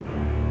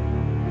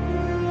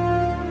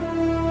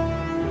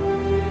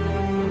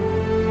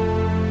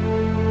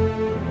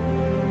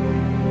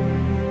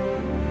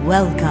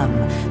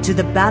Welcome to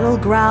the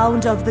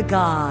battleground of the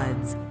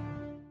gods.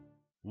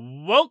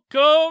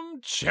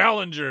 Welcome,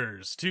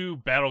 challengers, to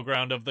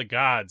Battleground of the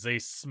Gods, a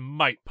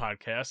Smite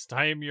podcast.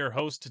 I am your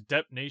host,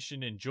 Dep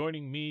Nation, and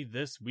joining me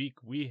this week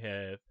we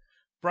have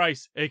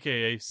Bryce,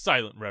 aka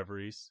Silent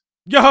Reveries.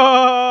 Yeah!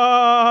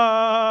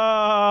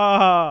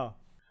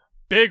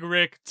 Big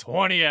Rick,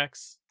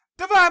 20X.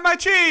 Divide my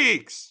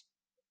cheeks!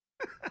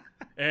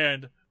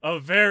 And a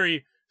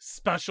very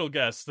special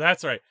guest.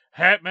 That's right,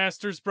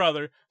 Hatmaster's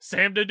brother,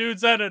 Sam the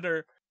Dude's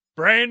editor,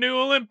 brand new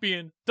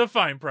Olympian,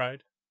 Define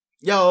Pride.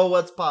 Yo,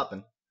 what's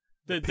poppin'?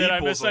 Did I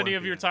miss any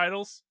of your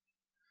titles?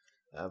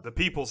 The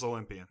People's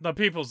Olympian. The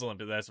People's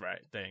Olympian, that's right.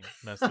 Dang,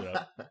 messed it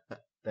up.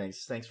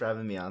 Thanks for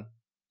having me on.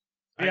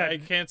 I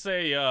can't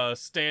say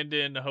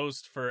stand-in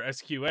host for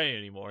SQA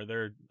anymore.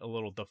 They're a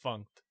little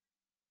defunct.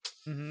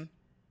 Mm-hmm.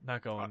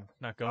 Not going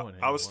anymore.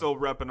 I was still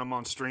repping them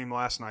on stream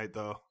last night,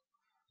 though,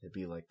 It'd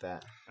be like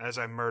that. as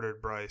I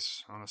murdered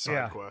Bryce on a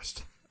side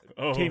quest.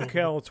 Oh. Team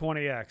Kill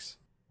 20X.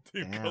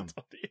 Team Damn. Kill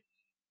 20.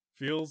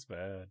 Feels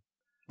bad.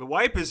 The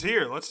wipe is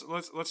here.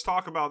 Let's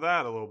talk about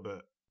that a little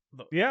bit.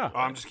 Yeah. Oh,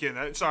 I'm just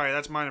kidding. Sorry,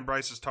 that's mine and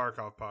Bryce's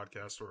Tarkov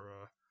podcast.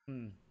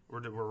 Hmm.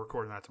 We're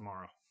recording that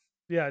tomorrow.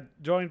 Yeah,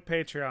 join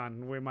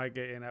Patreon. We might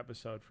get you an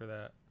episode for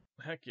that.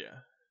 Heck yeah.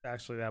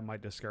 Actually, that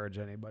might discourage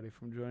anybody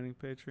from joining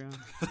Patreon.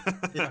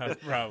 Yeah,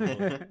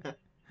 probably.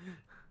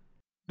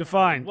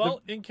 Define.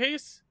 Well, in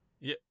case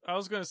we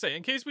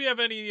have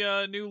any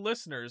new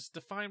listeners,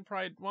 Define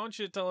Pride, why don't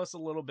you tell us a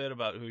little bit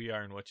about who you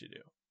are and what you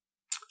do?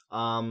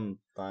 I'm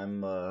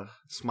a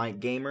Smite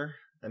gamer.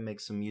 I make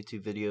some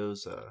YouTube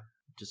videos,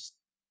 just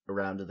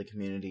around to the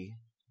community.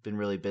 Been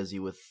really busy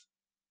with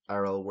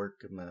IRL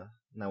work. I'm a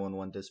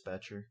 911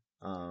 dispatcher.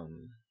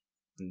 And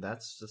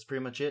that's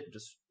pretty much it.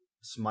 Just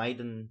Smite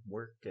and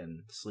work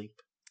and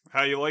sleep.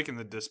 How you liking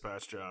the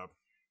dispatch job?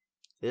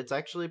 It's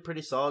actually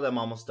pretty solid. I'm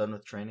almost done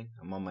with training.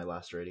 I'm on my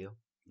last radio.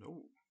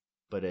 No.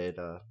 But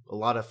a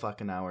lot of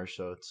fucking hours,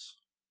 so it's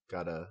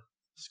gotta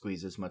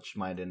squeeze as much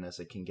Smite in as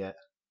it can get.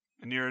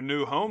 And you're a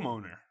new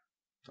homeowner.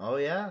 Oh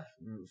yeah,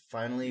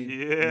 finally.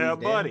 Yeah,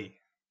 moved in.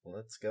 buddy.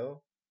 Let's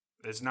go.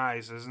 It's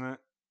nice, isn't it?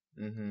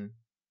 Mm-hmm.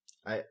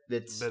 I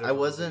Bit of I a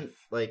wasn't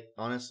relief. like,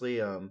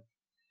 honestly.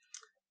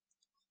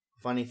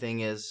 Funny thing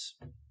is,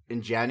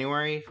 in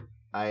January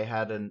I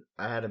had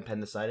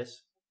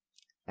appendicitis,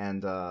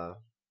 and I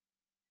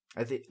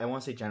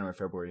want to say January,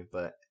 February,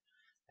 but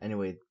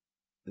anyway,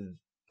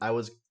 I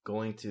was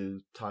going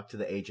to talk to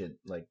the agent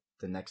like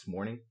the next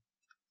morning,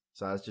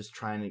 so I was just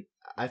trying to.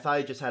 I thought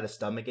I just had a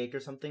stomach ache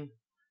or something,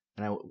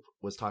 and I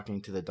was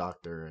talking to the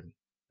doctor, and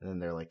then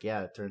they're like,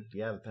 "Yeah,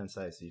 you have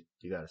appendicitis.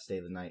 You got to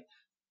stay the night."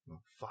 Oh,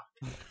 fuck.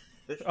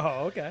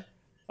 Oh, okay.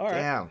 All right.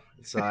 Damn.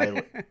 So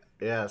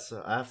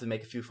so I have to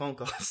make a few phone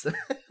calls.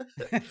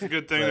 It's a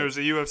good thing there was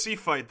a UFC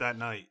fight that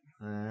night.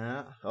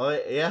 Oh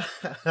yeah,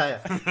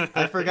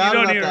 I forgot You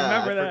don't about even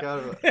that.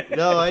 remember that.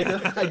 No, I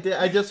did.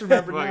 I just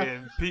remembered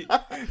now.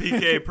 Fucking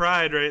PK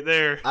Pride right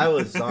there. I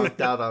was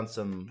zonked out on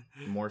some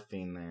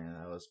morphine there.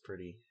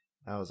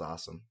 That was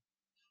awesome.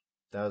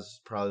 That was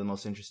probably the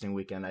most interesting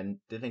weekend. I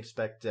didn't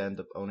expect to end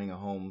up owning a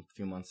home a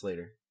few months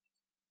later.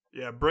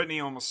 Yeah, Brittany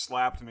almost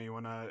slapped me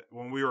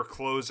when we were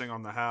closing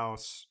on the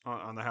house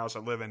I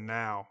live in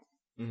now,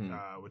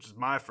 which is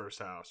my first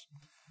house.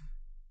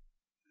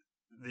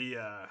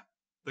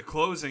 The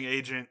closing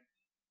agent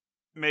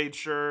made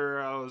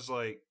sure I was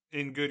like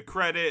in good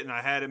credit and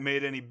I hadn't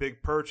made any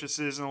big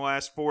purchases in the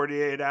last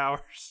 48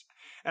 hours,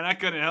 and I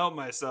couldn't help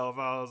myself.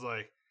 I was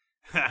like,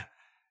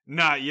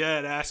 "Not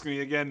yet. Ask me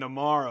again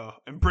tomorrow."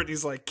 And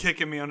Brittany's like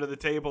kicking me under the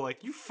table,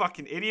 like, "You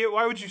fucking idiot!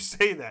 Why would you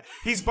say that?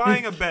 He's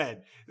buying a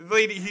bed,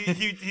 lady.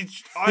 He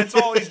that's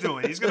all he's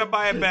doing. He's gonna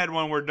buy a bed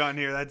when we're done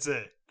here. That's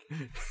it." I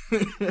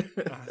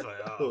was like,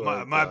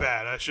 "Oh, my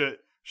bad. I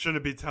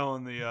shouldn't be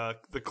telling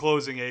the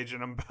closing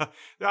agent about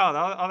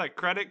all that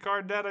credit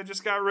card debt I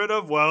just got rid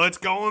of. Well, it's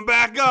going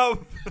back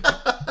up."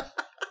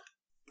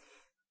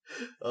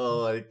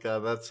 Oh my god,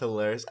 that's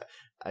hilarious.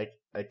 I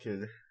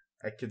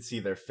could see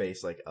their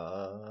face like,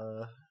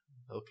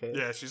 okay.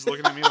 Yeah, she's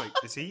looking at me like,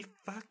 "Is he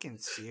fucking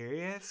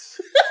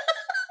serious?"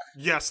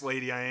 "Yes,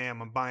 lady, I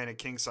am. I'm buying a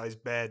king-size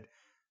bed.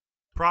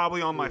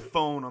 Probably on my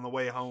phone on the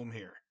way home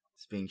here."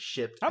 It's being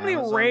shipped. How many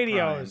Amazon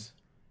radios? Prime.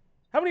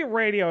 How many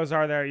radios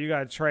are there you got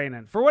to train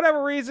in? For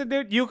whatever reason,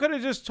 dude, you could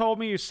have just told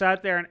me you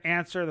sat there and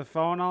answered the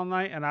phone all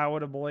night, and I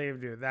would have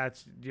believed you.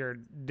 That's your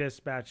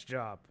dispatch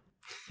job.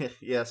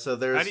 Yeah, so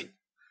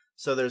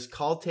there's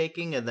call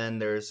taking, and then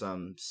there's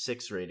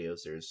 6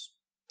 radios. There's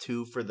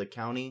 2 for the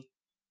county,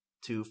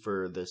 2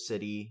 for the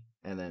city,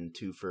 and then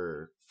 2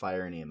 for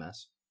fire and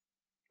EMS.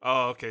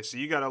 Oh, okay. So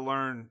you got to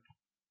learn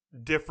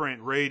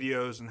different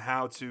radios and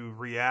how to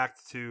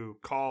react to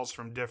calls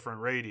from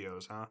different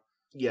radios, huh?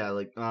 Yeah,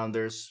 like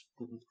there's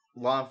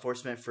law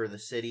enforcement for the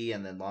city,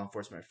 and then law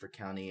enforcement for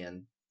county,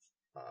 and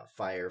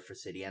fire for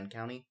city and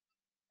county,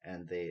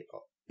 and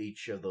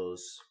each of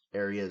those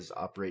areas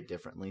operate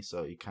differently.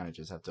 So you kind of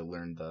just have to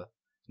learn the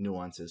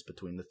nuances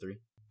between the 3.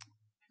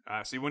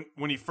 See,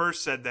 when he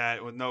first said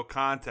that with no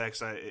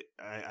context, I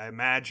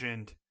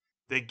imagined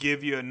they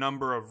give you a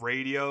number of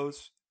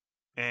radios,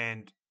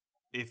 and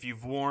if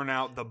you've worn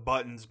out the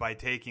buttons by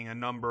taking a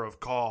number of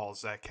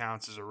calls, that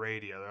counts as a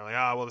radio. They're like,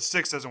 well, the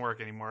 6 doesn't work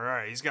anymore. All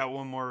right, he's got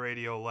 1 more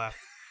radio left.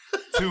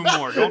 2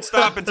 more. Don't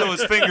stop until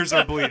his fingers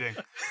are bleeding.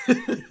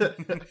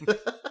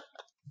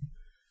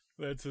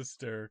 That's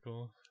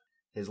hysterical.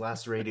 His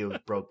last radio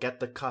broke. Get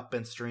the cup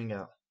and string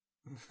out.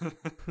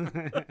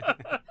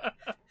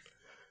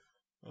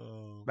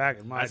 Oh. Back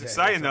in my That's day,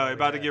 exciting, all though. we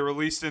About to had. get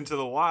released into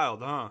the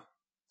wild, huh?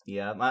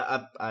 Yeah,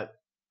 I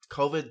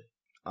COVID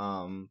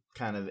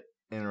kind of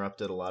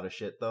interrupted a lot of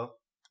shit though.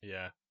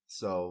 Yeah.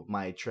 So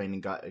my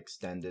training got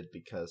extended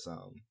because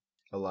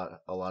a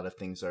lot of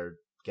things are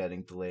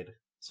getting delayed.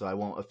 So I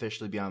won't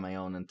officially be on my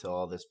own until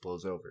all this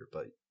blows over,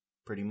 but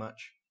pretty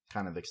much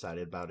kind of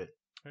excited about it.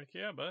 Heck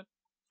yeah, bud.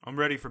 I'm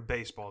ready for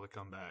baseball to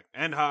come back.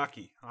 And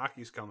hockey.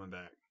 Hockey's coming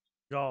back.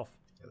 Golf.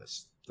 Yeah,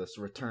 this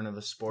return of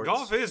the sports.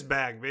 Golf is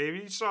back, baby.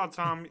 You saw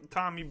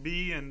Tommy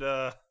B and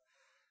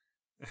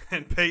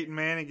Peyton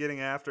Manning getting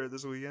after it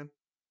this weekend.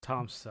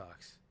 Tom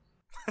sucks.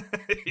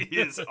 He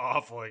is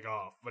awfully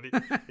off, but he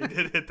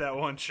did hit that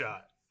one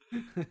shot.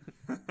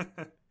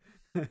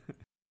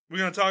 We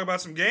gonna talk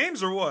about some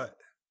games or what?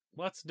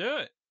 Let's do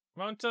it.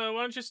 Why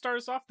don't you start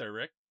us off there,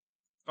 Rick?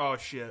 Oh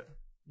shit!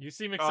 You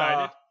seem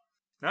excited.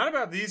 Not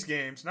about these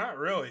games, not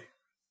really.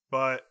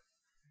 But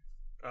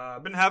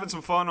I've been having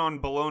some fun on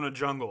Bologna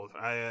Jungle.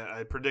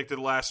 I predicted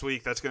last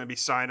week that's going to be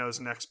Sino's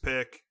next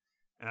pick.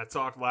 And I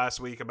talked last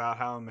week about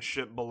how I'm a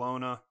ship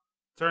Bologna.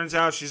 Turns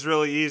out she's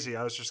really easy.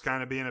 I was just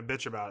kind of being a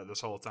bitch about it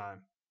this whole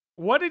time.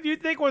 What did you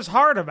think was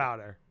hard about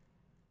her?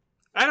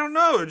 I don't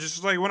know.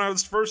 Just like when I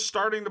was first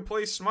starting to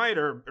play Smite,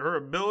 her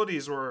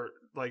abilities were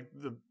like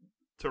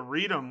to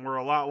read them were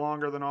a lot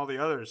longer than all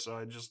the others. So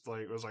I just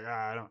was like,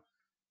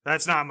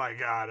 that's not my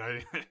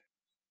god.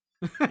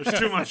 There's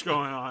too much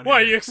going on.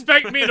 What, here. you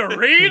expect me to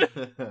read?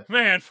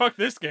 Man, fuck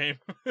this game.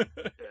 Yeah,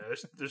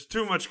 there's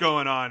too much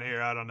going on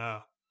here. I don't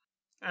know.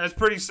 It's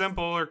pretty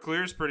simple. Her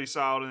clear's pretty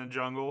solid in the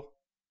jungle.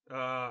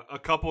 A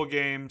couple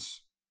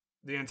games,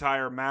 the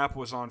entire map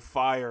was on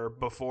fire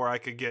before I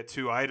could get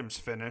 2 items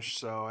finished,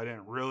 so I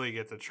didn't really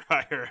get to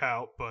try her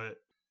out. But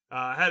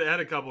had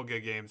a couple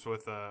good games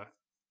with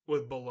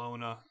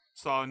Bologna.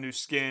 Saw a new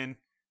skin.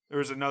 There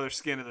was another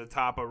skin at the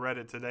top of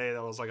Reddit today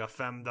that was like a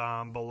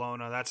Femdom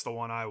Bologna. That's the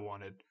one I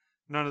wanted.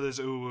 None of this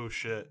ooh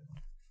shit.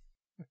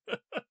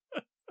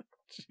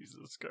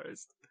 Jesus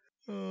Christ.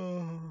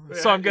 Yeah,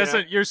 So I'm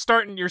guessing you're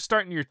starting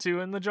your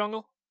 2 in the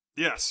jungle?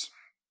 Yes.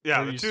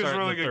 Yeah, Or the you 2's start in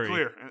really the good 3?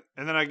 clear.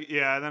 And then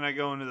I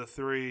go into the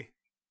 3.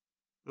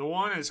 The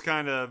 1 is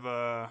kind of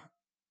I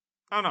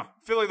don't know.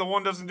 I feel like the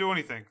 1 doesn't do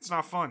anything. It's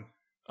not fun.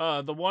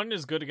 The 1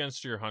 is good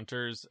against your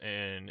hunters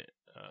and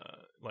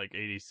like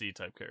ADC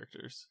type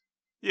characters.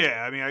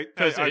 Yeah, I mean I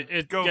 'Cause I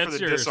it go for gets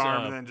the your,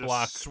 disarm and then just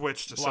block-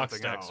 switch to block something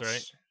stacks, else.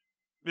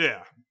 right?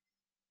 Yeah.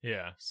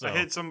 Yeah. So I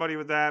hit somebody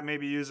with that,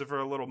 maybe use it for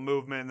a little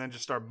movement and then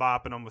just start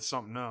bopping them with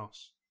something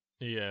else.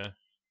 yeah.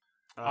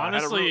 I had a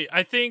Honestly,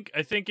 I think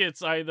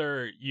it's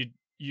either you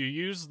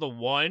use the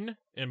 1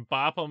 and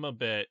bop them a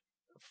bit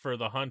for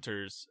the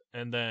hunters,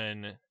 and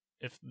then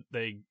if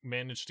they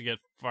manage to get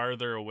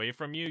farther away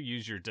from you,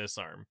 use your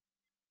disarm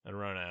and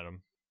run at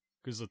them,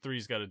 because the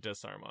 3's got a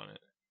disarm on it.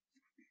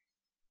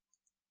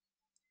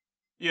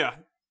 Yeah,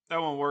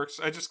 that one works.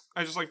 I just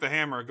like the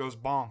hammer. It goes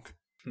bonk.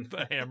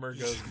 The hammer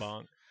goes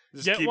bonk.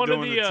 Just Get keep one of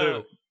doing the it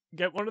too.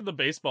 get one of the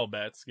baseball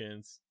bat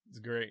skins. It's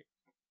great.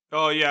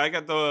 Oh yeah, I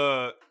got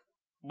the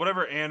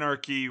whatever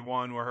Anarchy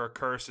one where her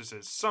curse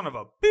is son of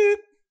a beep.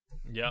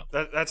 Yep.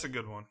 That's a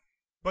good one.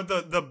 But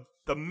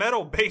the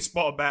metal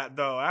baseball bat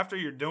though, after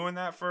you're doing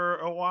that for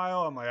a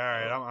while, I'm like, all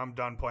right, I'm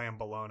done playing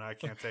Bologna. I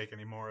can't take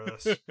any more of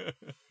this.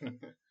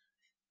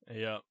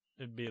 Yep.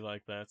 It'd be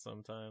like that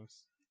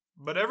sometimes.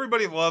 But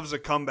everybody loves a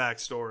comeback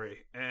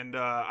story, and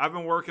I've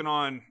been working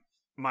on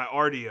my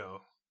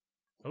RDO,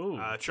 Ooh.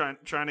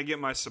 trying to get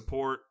my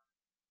support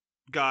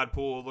god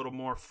pool a little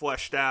more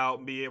fleshed out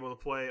and be able to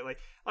play like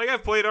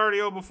I've played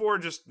RDO before,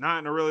 just not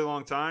in a really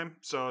long time.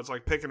 So it's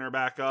like picking her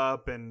back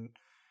up and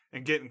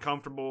getting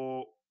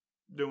comfortable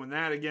doing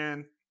that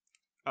again.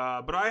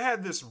 But I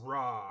had this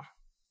Ra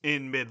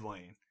in mid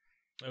lane,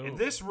 Ooh. and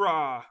this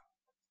Ra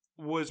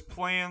was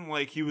playing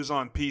like he was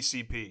on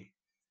PCP.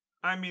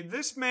 I mean,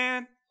 this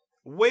man,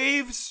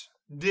 waves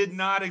did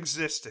not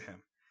exist to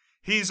him.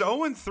 He's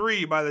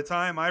 0-3 by the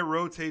time I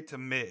rotate to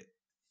mid.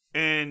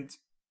 And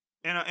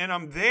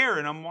I'm there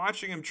and I'm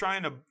watching him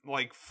trying to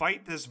like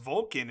fight this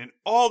Vulcan, and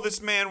all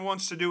this man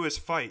wants to do is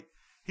fight.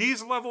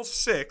 He's level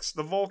 6,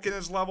 the Vulcan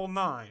is level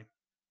 9,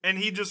 and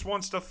he just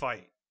wants to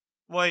fight.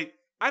 Like,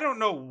 I don't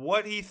know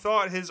what he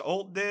thought his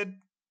ult did.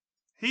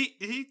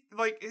 He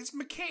like his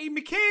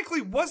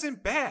mechanically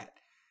wasn't bad.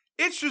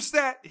 It's just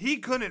that he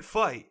couldn't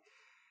fight.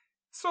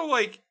 So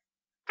like,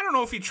 I don't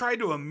know if he tried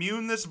to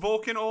immune this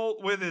Vulcan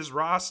ult with his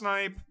Raw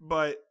snipe,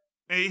 but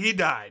he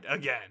died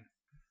again.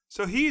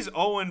 So he's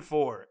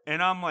 0-4,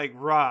 and I'm like,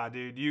 Ra,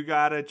 dude, you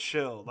gotta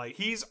chill. Like,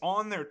 he's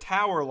on their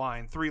tower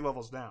line 3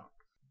 levels down.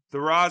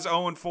 The Ra's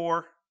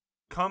 0-4.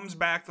 comes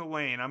back to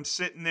lane. I'm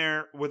sitting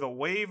there with a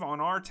wave on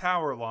our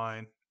tower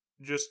line.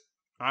 Just,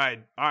 all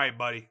right,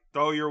 buddy.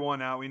 Throw your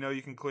one out. We know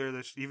you can clear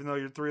this. Even though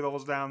you're 3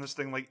 levels down, this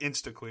thing like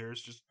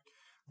insta-clears. Just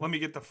let me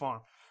get the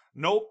farm.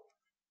 Nope.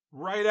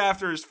 Right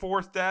after his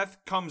 4th death,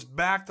 comes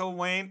back to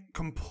lane,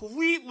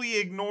 completely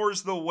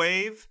ignores the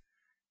wave,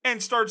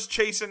 and starts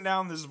chasing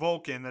down this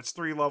Vulcan that's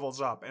 3 levels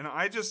up. And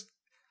I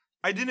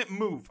didn't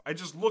move. I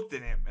just looked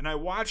at him, and I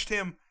watched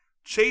him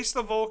chase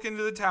the Vulcan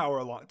to the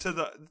tower line,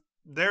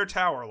 their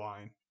tower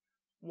line,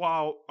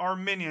 while our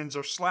minions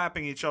are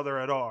slapping each other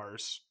at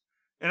ours.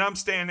 And I'm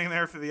standing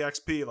there for the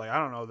XP, like, I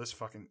don't know what this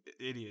fucking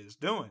idiot is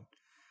doing.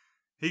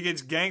 He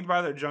gets ganked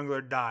by their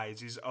jungler,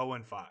 dies. He's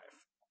 0-5.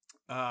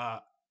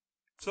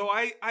 So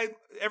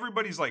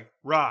everybody's like,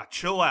 Ra,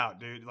 chill out,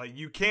 dude. Like,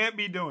 you can't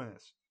be doing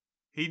this.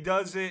 He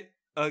does it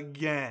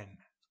again.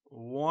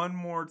 One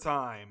more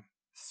time.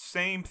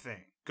 Same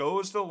thing.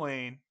 Goes to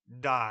lane,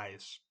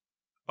 dies.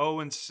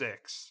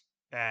 0-6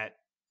 at,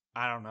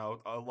 I don't know,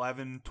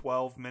 11,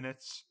 12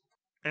 minutes.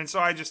 And so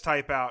I just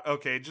type out,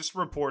 okay, just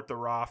report the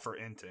Ra for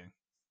inting.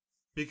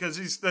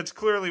 Because that's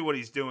clearly what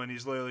he's doing.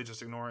 He's literally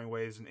just ignoring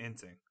waves and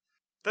inting.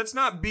 That's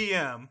not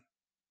BM.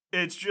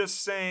 It's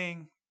just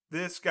saying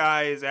this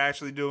guy is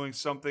actually doing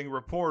something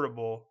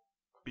reportable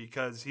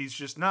because he's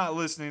just not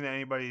listening to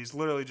anybody. He's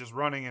literally just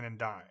running in and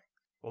dying.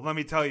 Well, let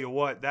me tell you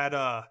what,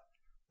 that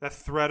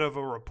threat of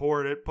a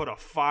report, it put a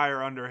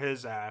fire under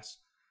his ass.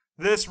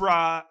 This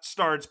Ra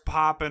starts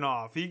popping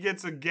off. He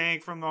gets a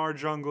gank from our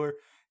jungler,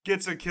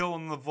 gets a kill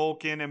on the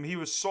Vulcan, and he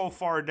was so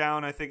far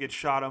down, I think it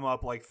shot him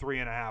up like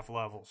 3.5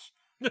 levels.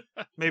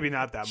 Maybe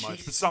not that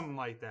much, but something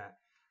like that.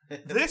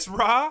 This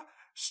Ra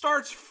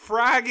starts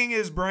fragging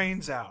his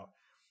brains out.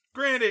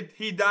 Granted,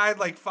 he died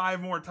like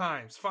 5 more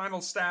times. Final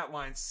stat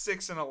line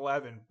 6 and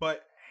 11,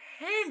 but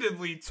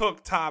handedly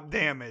took top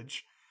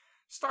damage.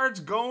 Starts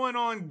going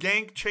on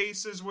gank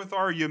chases with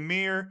our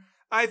Ymir.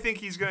 I think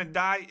he's going to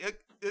die.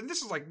 And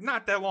this is like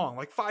not that long,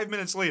 like 5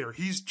 minutes later.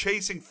 He's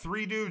chasing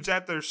 3 dudes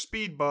at their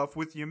speed buff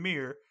with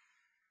Ymir.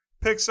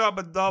 Picks up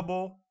a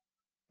double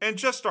and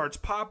just starts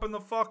popping the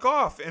fuck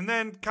off. And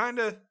then kind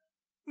of, I'm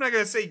not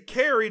going to say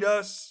carried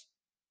us,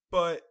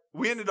 but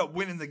we ended up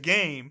winning the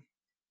game.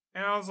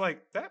 And I was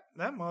like, that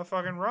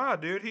motherfucking Ra,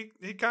 dude,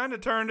 he kind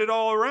of turned it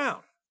all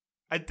around.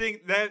 I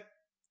think that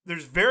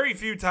there's very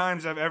few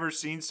times I've ever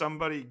seen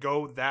somebody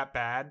go that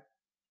bad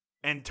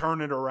and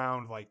turn it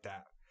around like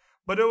that.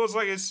 But it was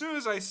like, as soon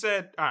as I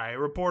said, all right,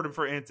 report him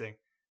for inting,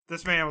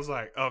 this man was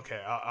like,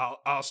 okay,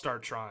 I'll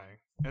start trying.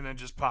 And then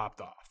just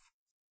popped off.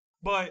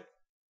 But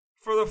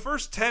for the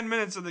first 10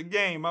 minutes of the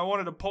game, I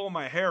wanted to pull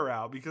my hair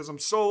out because I'm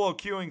solo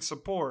queuing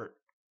support.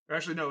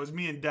 Actually, no, it was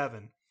me and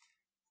Devin.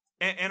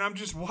 And I'm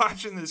just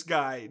watching this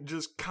guy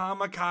just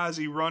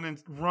kamikaze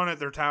run at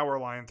their tower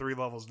line 3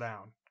 levels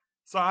down.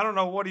 So I don't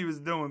know what he was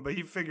doing, but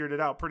he figured it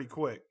out pretty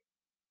quick.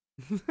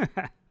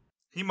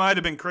 He might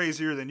have been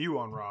crazier than you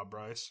on Rob,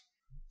 Bryce.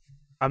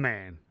 I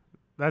mean,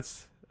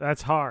 that's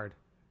hard.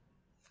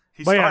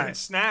 He But started yeah.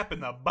 snapping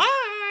the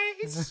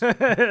buys.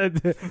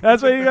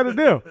 That's what you got to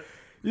do.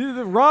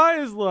 The Ra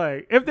is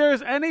like, if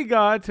there's any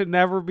god to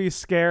never be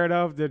scared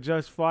of, to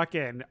just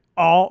fucking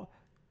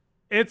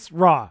it's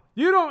Ra.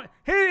 You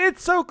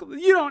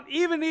don't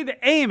even need to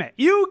aim it.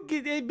 You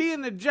be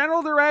in the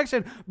general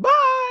direction.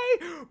 Bye,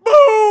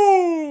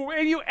 boom,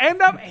 and you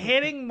end up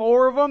hitting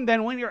more of them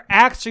than when you're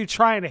actually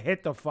trying to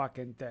hit the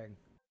fucking thing.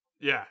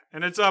 Yeah,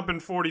 and it's up in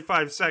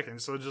 45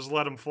 seconds, so just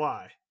let him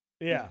fly.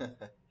 Yeah,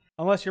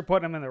 unless you're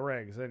putting him in the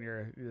rigs, then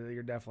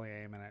you're definitely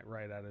aiming it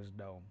right at his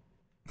dome.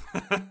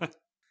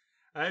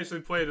 I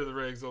actually played with the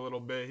rigs a little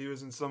bit. He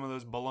was in some of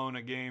those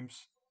Bologna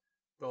games.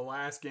 The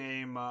last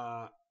game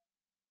I'll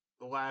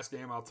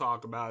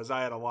talk about is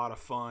I had a lot of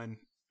fun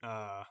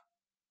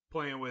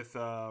playing with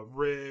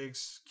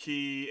Riggs,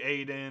 Key,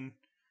 Aiden.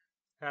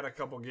 Had a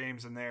couple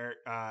games in there.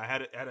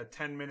 Had a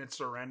 10-minute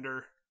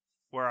surrender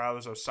where I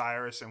was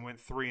Osiris and went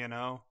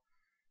 3-0.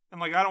 And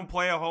like, I don't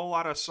play a whole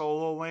lot of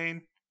solo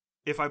lane.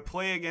 If I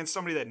play against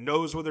somebody that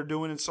knows what they're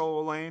doing in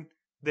solo lane,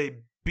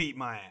 they beat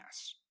my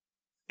ass.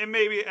 And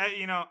maybe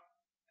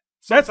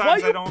That's why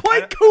you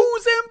play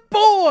Kuzin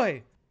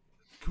Boy.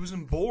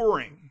 Kuzin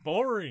boring.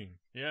 Boring.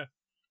 Yeah.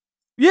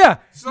 Yeah,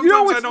 Sometimes you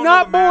know I what's don't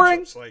not know the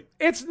boring? matchups, like-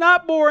 It's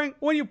not boring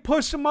when you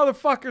push some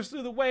motherfuckers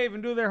through the wave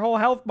and do their whole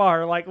health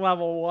bar like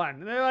level 1.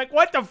 And they're like,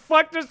 what the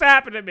fuck just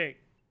happened to me?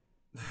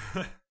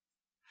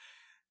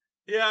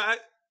 Yeah,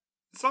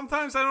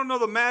 sometimes I don't know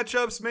the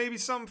matchups. Maybe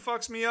something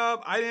fucks me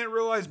up. I didn't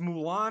realize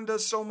Mulan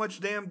does so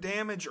much damn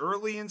damage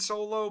early in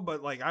solo,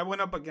 but like I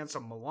went up against a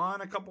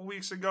Mulan a couple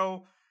weeks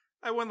ago.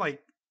 I went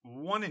like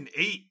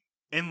 1-8,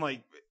 and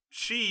like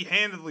she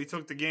handedly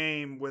took the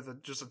game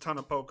with just a ton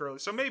of poke early.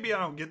 So maybe I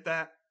don't get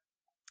that.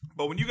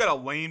 But when you got a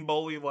lane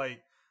bully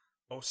like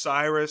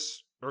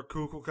Osiris or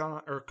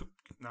Kukulkan, or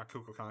not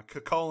Kukulkan,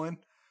 Kukulkan,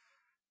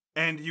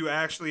 and you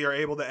actually are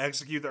able to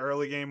execute the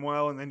early game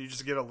well, and then you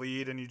just get a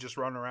lead and you just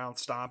run around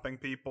stomping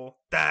people,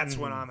 that's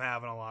when I'm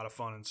having a lot of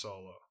fun in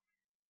solo.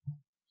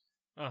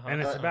 Uh-huh.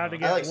 And it's about to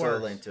get I like worse. solo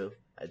lane too.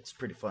 It's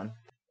pretty fun.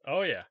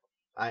 Oh, yeah.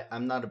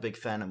 I'm not a big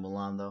fan of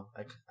Mulan though.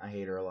 I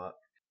hate her a lot.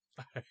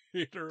 I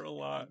hate her a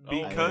lot.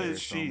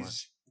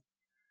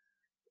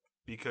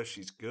 Because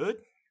she's good,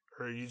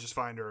 or you just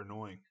find her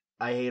annoying.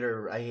 I hate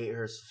her. I hate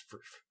her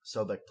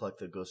Sobek pluck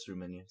that goes through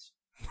minions.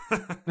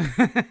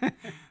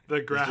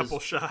 The grapple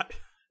shot.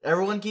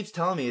 Everyone keeps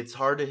telling me it's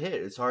hard to hit.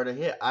 It's hard to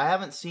hit. I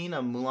haven't seen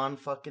a Mulan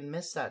fucking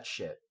miss that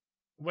shit.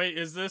 Wait,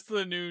 is this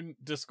the new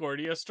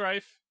Discordia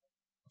strife?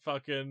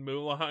 Fucking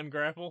Mulan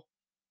grapple?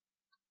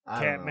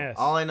 Can't miss.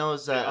 All I know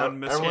is that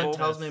everyone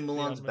tells me The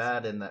Mulan's unmissable.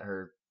 bad and that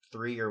her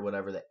 3 or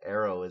whatever, the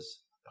arrow is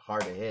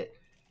hard to hit.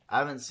 I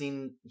haven't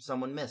seen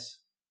someone miss.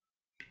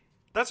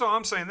 That's what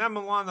I'm saying. That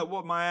Milan that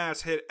whooped my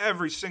ass hit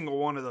every single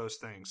one of those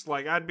things.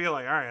 Like, I'd be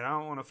like, all right, I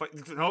don't want to fight.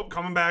 Nope,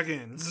 coming back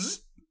in. Zzz.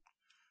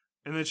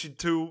 And then she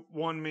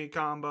 2-1 me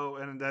combo,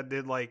 and that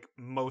did, like,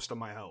 most of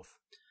my health.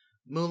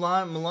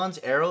 Mulan's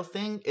arrow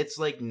thing, it's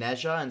like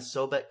Neja and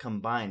Sobek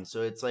combined.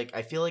 So it's like,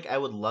 I feel like I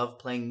would love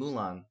playing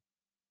Mulan,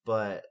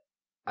 but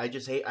I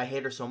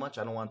hate her so much,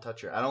 I don't want to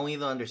touch her. I don't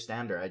even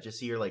understand her. I just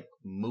see her, like,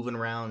 moving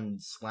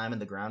around, slamming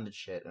the ground and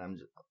shit,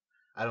 and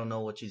I don't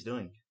know what she's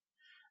doing.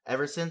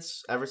 Ever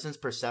since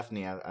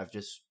Persephone, I've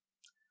just,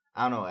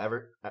 I don't know,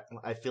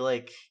 I feel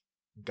like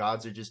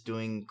gods are just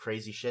doing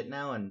crazy shit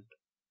now, and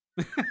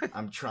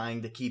I'm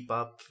trying to keep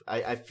up.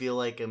 I feel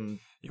like I'm...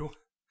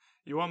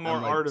 You want more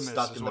like, Artemis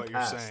stuck is in what the you're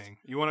past. saying.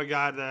 You want a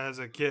god that has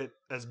a kit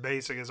as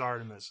basic as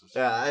Artemis's.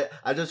 Yeah,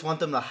 I just want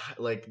them to,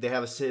 like, they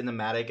have a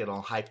cinematic and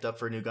all hyped up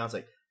for new guns,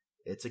 like,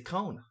 it's a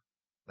cone.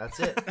 That's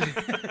it.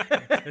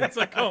 It's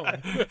a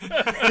cone.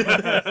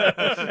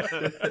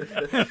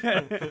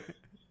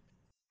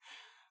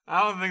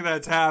 I don't think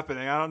that's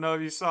happening. I don't know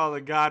if you saw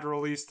the god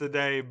release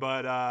today,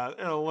 but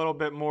a little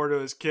bit more to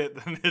his kit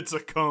than it's a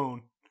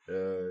cone.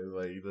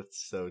 Like,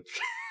 that's so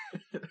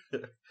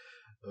true.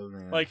 Oh,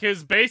 man. Like,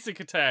 his basic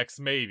attacks,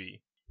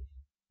 maybe.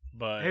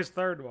 But, His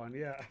third one,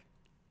 yeah.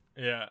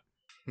 yeah.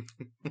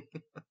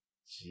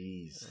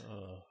 Jeez.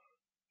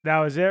 That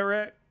was it,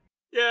 Rick?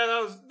 Yeah,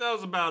 that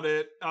was about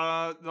it.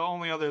 The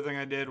only other thing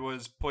I did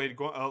was played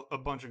a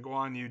bunch of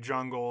Guan Yu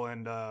Jungle,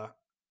 and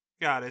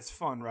God, it's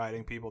fun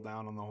riding people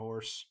down on the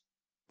horse.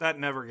 That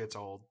never gets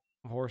old,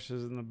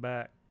 Horses in the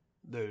back.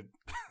 dude.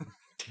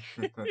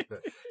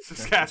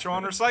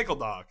 Saskatchewan Recycle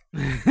Dog.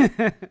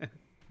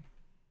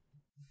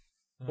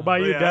 What about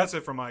But you, yeah, Depp? that's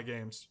it for my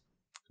games.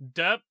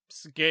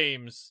 Depp's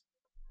games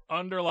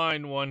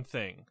underline one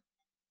thing.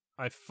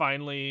 I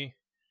finally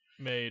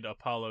made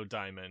Apollo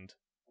Diamond.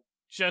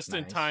 Just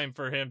in Nice. time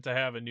for him to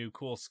have a new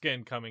cool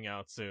skin coming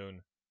out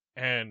soon.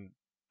 And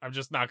I'm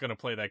just not going to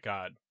play that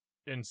god.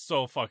 In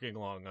so fucking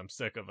long. I'm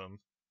sick of him.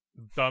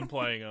 Done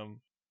playing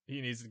him.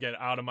 He needs to get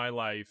out of my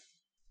life.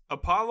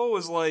 Apollo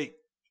was like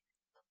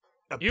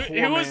a He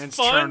poor was man's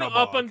fun Chernobog.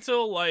 up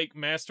until like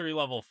mastery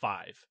level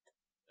 5.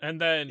 And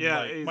then Yeah,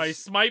 like, my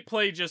smite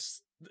play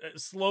just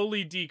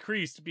slowly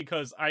decreased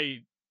because I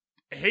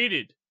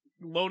hated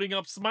loading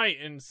up smite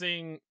and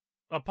seeing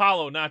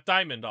Apollo, not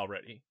Diamond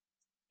already.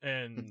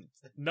 And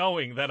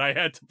knowing that I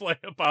had to play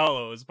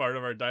Apollo as part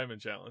of our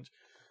Diamond Challenge.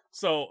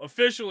 So,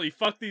 officially,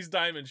 fuck these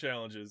Diamond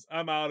Challenges.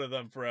 I'm out of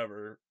them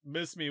forever.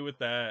 Miss me with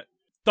that.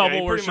 Yeah,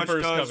 Double he pretty much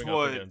Worshippers does coming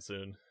what- up again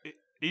soon.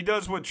 He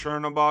does what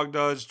Chernobog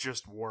does,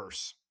 just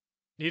worse.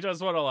 He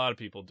does what a lot of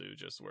people do,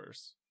 just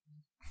worse.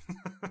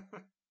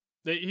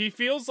 He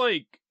feels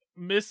like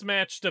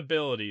mismatched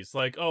abilities.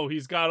 Like, oh,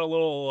 he's got a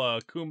little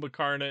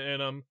Kumbhakarna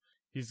in him.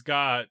 He's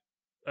got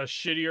a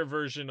shittier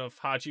version of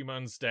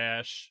Hachiman's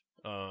Dash.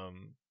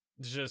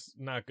 It's just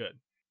not good.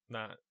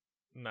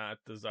 Not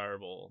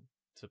desirable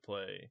to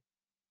play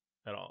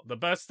at all. The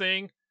best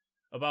thing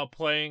about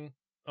playing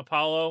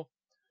Apollo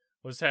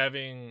was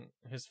having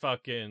his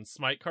fucking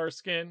Smite Car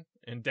skin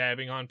and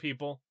dabbing on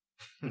people.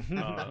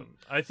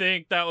 I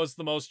think that was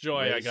the most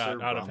joy I got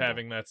Racer out of Rumble.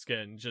 having that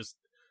skin. Just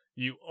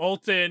you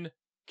ult in,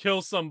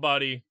 kill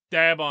somebody,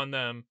 dab on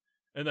them,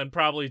 and then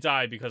probably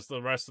die because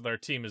the rest of their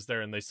team is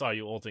there and they saw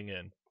you ulting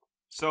in.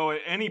 So,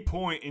 at any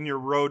point in your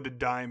road to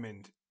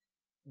Diamond,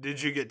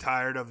 did you get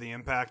tired of the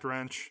Impact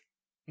Wrench?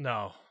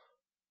 No.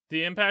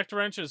 The Impact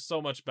Wrench is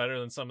so much better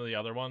than some of the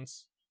other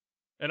ones.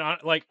 And I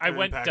Or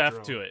went Impact deaf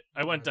Drill. to it.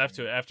 I went deaf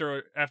to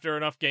it. After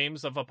enough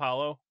games of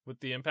Apollo with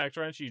the Impact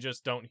Wrench, you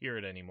just don't hear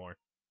it anymore.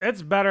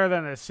 It's better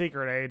than the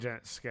Secret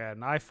Agent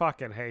skin. I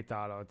fucking hate the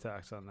auto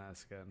attacks on that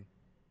skin.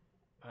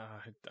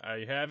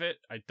 I have it.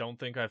 I don't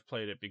think I've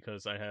played it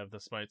because I have the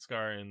Smite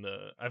Scar and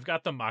I've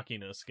got the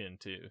Machina skin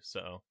too,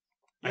 so.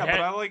 Yeah,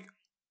 but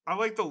I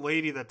like the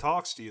lady that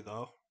talks to you,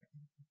 though.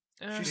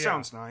 She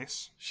sounds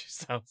nice. She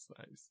sounds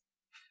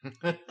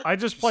nice. I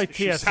just play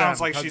She TSM. sounds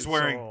like 'cause she's it's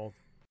wearing- so old.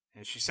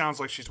 And she sounds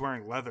like she's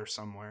wearing leather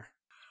somewhere.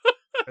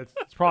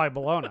 It's probably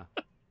Bologna.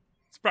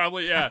 It's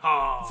probably, yeah.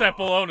 Oh, It's that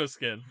Bologna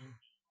skin.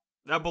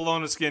 that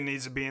Bologna skin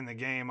needs to be in the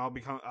game. I'll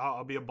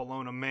be a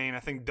Bologna main.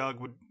 I think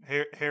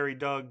Harry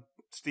Doug,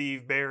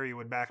 Steve Barry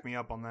would back me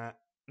up on that.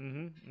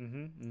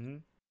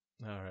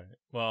 All right.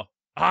 Well,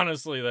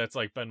 honestly, that's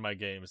like been my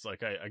game. It's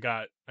like I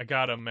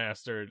got him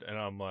mastered, and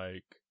I'm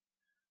like,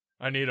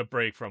 I need a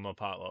break from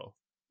Apollo,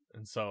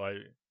 and so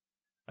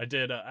I I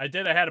did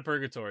a Hat of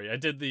Purgatory. I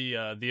did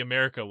the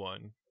America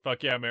one.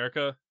 Fuck yeah,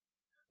 America,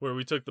 where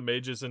we took the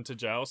mages into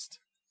Joust.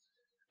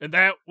 And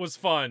that was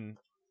fun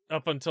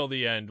up until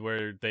the end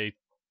where they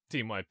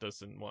team wiped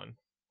us and won.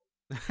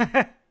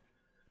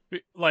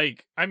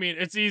 Like, I mean,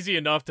 it's easy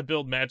enough to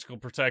build magical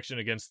protection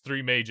against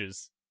 3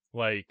 mages.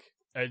 Like,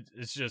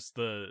 it's just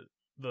the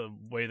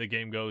way the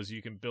game goes,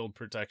 you can build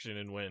protection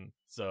and win.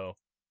 So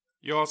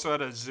You also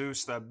had a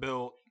Zeus that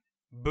built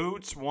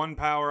boots, 1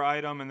 power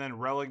item, and then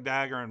relic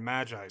dagger and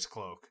Magi's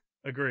cloak.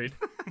 agreed.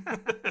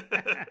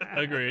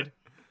 Agreed.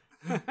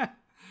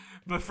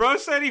 But Fro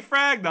said he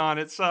fragged on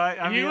it, so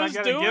I mean, I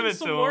gotta give it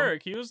to him.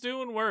 Work. He was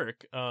doing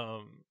work.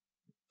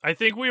 I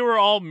think we were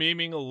all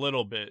memeing a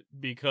little bit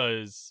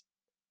because,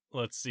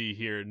 let's see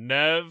here,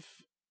 Nev's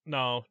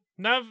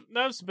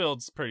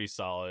build's pretty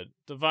solid.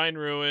 Divine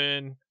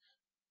Ruin,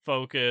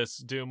 Focus,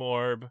 Doom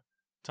Orb,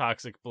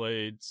 Toxic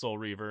Blade, Soul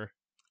Reaver.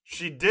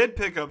 She did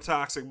pick up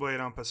Toxic Blade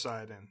on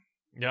Poseidon.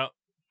 Yep.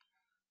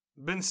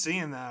 Been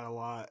seeing that a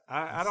lot.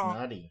 I That's don't.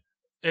 nutty.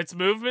 It's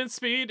movement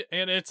speed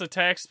and it's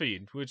attack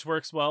speed, which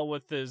works well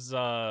with his,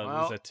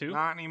 Well, is that 2?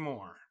 not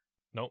anymore.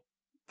 Nope.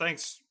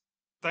 Thanks,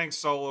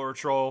 Solar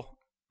Troll.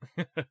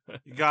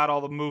 You got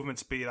all the movement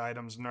speed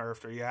items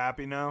nerfed. Are you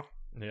happy now?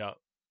 Yeah.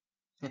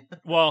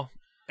 Well,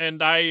 and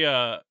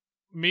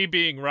me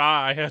being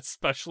Ra, I had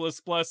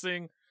Specialist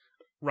Blessing,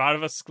 Rod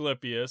of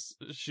Asclepius,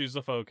 Shoes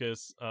of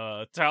Focus,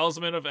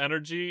 Talisman of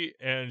Energy,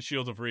 and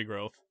Shield of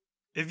Regrowth.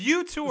 If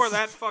you two are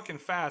that fucking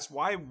fast,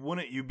 why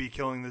wouldn't you be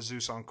killing the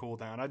Zeus on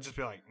cooldown? I'd just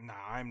be like, nah,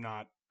 I'm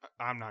not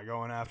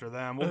going after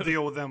them. We'll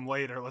deal with them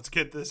later. Let's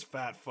get this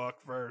fat fuck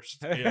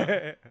first.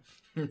 Yeah.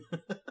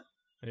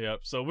 Yep.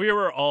 So we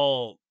were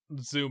all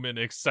zooming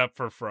except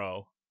for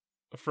Fro.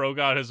 Fro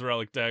got his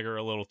Relic Dagger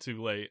a little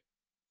too late.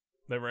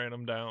 They ran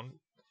him down.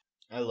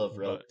 I love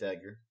Relic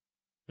Dagger.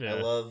 Yeah.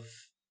 I love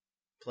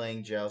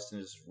playing Joust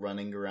and just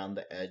running around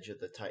the edge of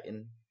the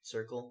Titan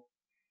circle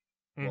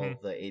while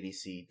the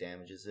ADC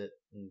damages it.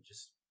 And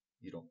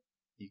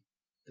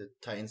the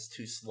Titan's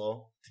too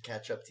slow to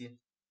catch up to you.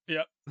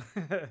 Yep.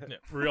 Yeah.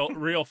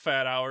 Real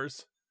fat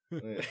hours.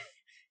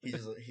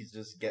 He's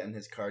just getting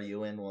his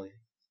cardio in while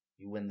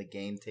you win the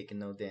game, taking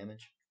no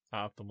damage.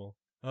 Optimal.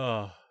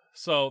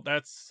 So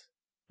that's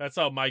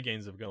how my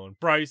games have going.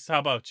 Bryce, how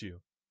about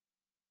you?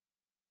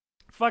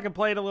 Fucking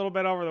played a little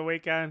bit over the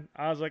weekend.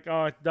 I was like,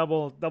 oh, it's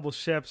double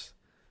ships.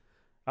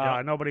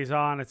 Yeah. Nobody's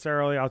on. It's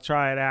early. I'll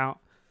try it out.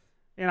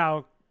 You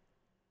know,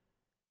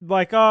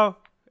 like, oh,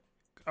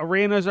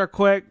 arenas are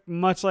quick,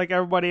 much like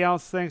everybody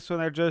else thinks when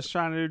they're just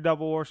trying to do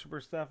double worshiper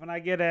stuff. And I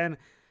get in, and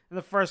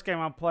the first game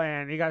I'm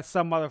playing, you got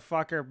some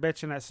motherfucker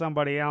bitching at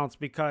somebody else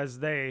because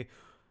they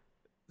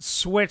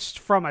switched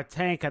from a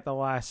tank at the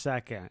last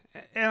second.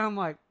 And I'm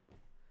like,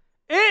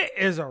 it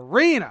is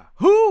arena.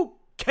 Who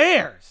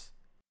cares?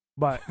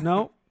 But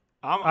no,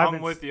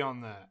 I'm with you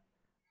on that.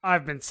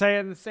 I've been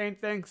saying the same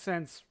thing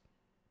since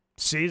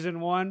season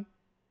 1,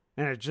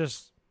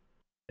 and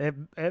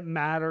it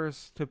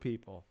matters to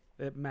people.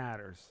 It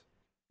matters.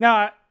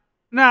 Now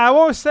I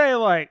won't say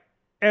like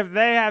if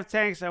they have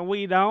tanks and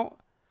we don't,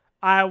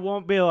 I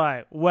won't be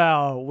like,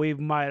 well, we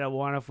might have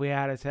won if we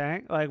had a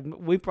tank. Like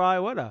we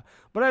probably would have.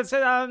 But I'd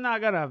say I'm not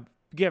gonna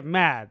get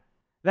mad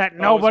that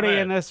nobody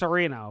in this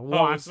arena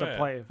wants to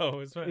play.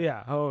 It's mad.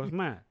 Yeah, it's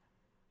mad.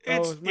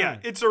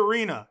 It's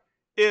arena.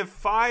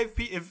 If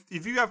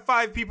you have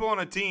 5 people on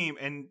a team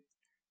and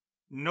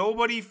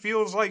nobody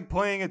feels like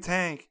playing a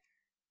tank,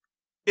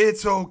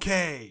 it's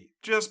okay.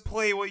 Just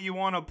play what you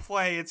want to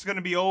play. It's going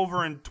to be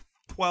over in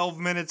 12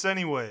 minutes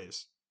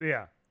anyways.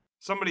 Yeah.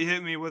 Somebody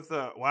hit me with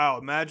wow,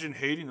 imagine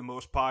hating the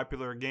most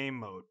popular game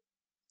mode.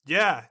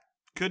 Yeah,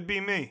 could be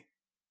me.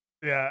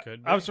 Yeah,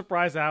 Could be. I'm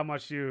surprised at how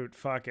much you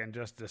fucking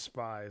just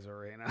despise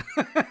arena.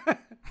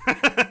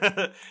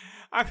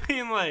 I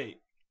mean, like,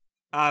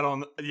 I don't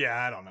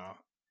know.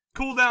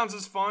 Cooldowns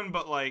is fun,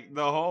 but like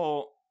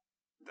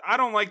I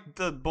don't like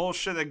the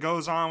bullshit that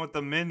goes on with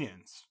the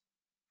minions.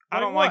 I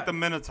don't like the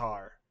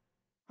Minotaur.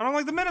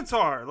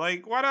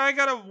 Like, why do I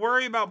gotta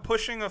worry about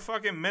pushing a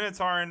fucking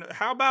Minotaur? And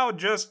how about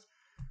just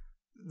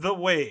the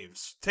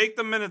waves? Take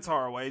the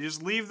Minotaur away.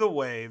 Just leave the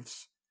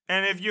waves.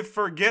 And if you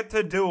forget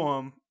to do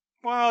them,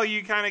 well,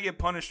 you kind of get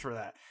punished for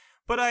that.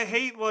 But I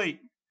hate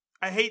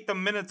the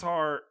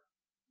Minotaur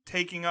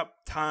taking up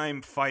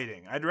time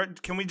fighting.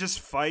 Can we just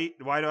fight?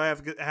 Why do I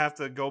have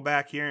to go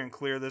back here and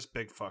clear this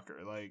big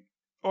fucker? Like,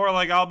 or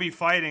like I'll be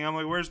fighting. I'm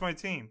like, where's my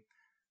team?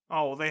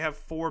 Oh, well, they have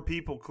 4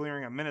 people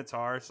clearing a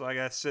Minotaur, so I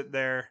gotta sit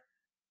there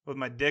with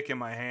my dick in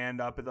my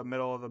hand up at the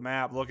middle of the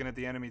map looking at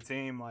the enemy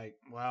team. Like,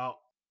 well,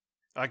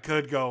 I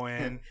could go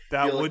in.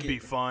 That would be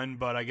fun,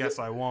 but I guess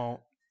I won't.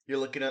 You're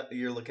looking at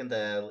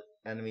the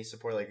enemy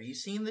support like, are you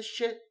seeing this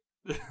shit?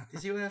 You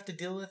see what I have to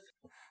deal with?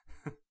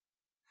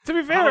 To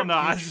be fair, I don't know.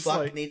 I Each just fuck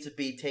like needs to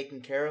be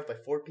taken care of by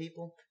 4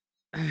 people.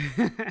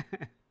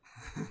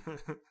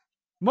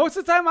 most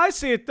of the time I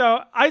see it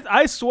though,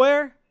 I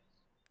swear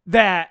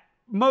that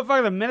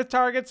motherfucker, the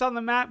Minotaur gets on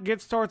the map,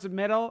 gets towards the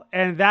middle,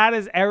 and that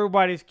is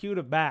everybody's cue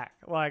to back.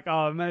 Like,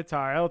 oh,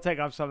 Minotaur, it'll take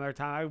up some of their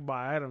time. I can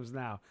buy items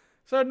now.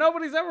 So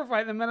nobody's ever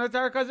fighting the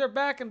Minotaur because they're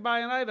back and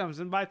buying items.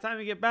 And by the time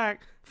you get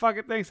back,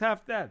 fucking thing's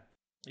half dead.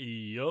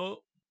 Yup.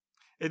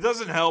 It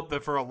doesn't help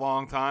that for a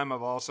long time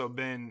I've also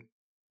been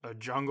a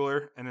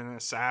jungler and an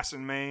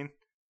assassin main.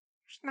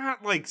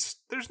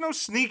 There's no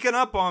sneaking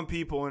up on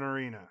people in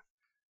Arena.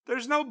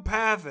 There's no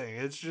pathing.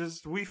 It's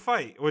just we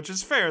fight, which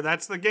is fair.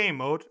 That's the game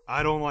mode.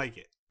 I don't like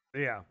it.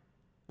 Yeah.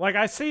 Like,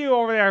 I see you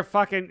over there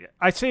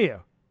I see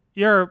you.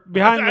 You're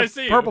behind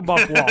the purple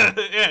buff wall.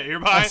 Yeah,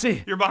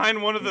 you're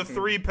behind one of the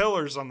 3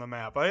 pillars on the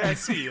map. I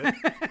see you.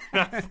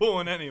 Not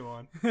fooling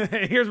anyone.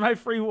 Here's my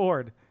free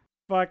ward.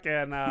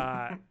 Fucking,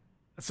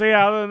 so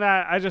yeah, other than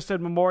that, I just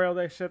did Memorial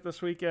Day shit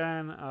this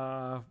weekend.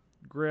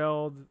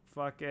 Grilled,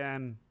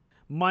 fucking,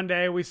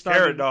 Monday we started.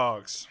 Carrot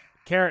dogs.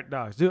 Carrot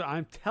dogs. Dude,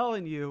 I'm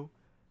telling you,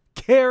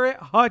 carrot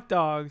hot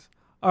dogs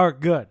are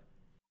good.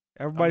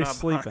 Everybody's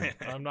sleeping.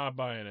 I'm not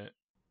buying it.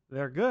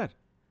 They're good.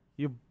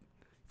 You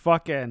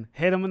fucking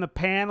hit them in the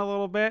pan a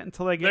little bit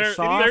until they get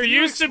soft. There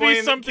used to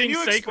be something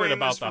sacred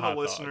about the hot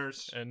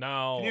listeners? dog. And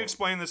now... Can you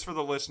explain this for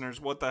the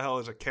listeners? What the hell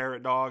is a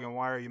carrot dog and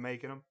why are you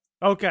making them?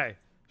 Okay.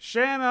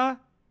 Shanna,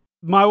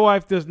 my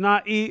wife, does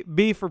not eat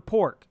beef or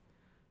pork.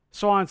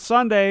 So on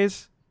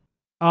Sundays,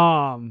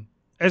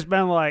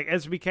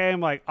 it's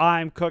became like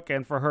I'm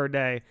cooking for her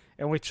day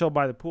and we chill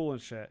by the pool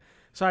and shit.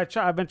 So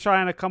I've been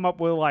trying to come up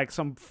with like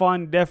some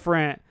fun,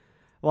 different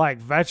like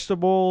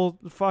vegetable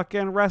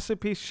fucking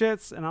recipe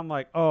shits, and I'm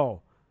like, I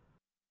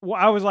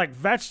was like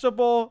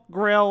vegetable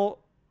grill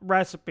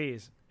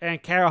recipes,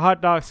 and carrot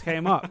hot dogs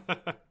came up.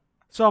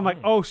 So I'm like,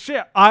 oh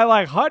shit, I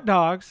like hot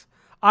dogs,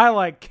 I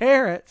like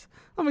carrots.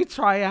 Let me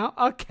try out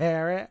a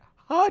carrot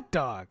hot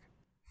dog.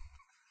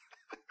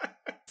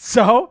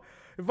 So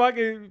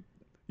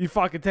you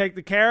fucking take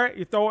the carrot,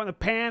 you throw it in the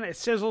pan, it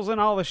sizzles in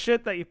all the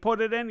shit that you put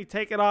it in, you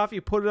take it off,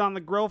 you put it on the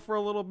grill for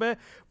a little bit,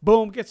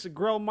 boom, gets the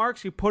grill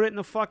marks, you put it in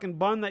the fucking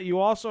bun that you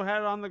also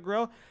had on the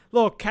grill,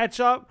 little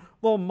ketchup,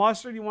 little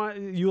mustard,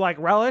 you like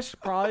relish,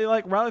 probably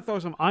like relish, throw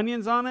some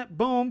onions on it,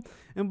 boom,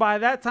 and by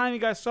that time you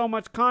got so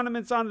much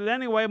condiments on it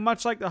anyway,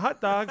 much like the hot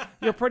dog,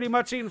 you're pretty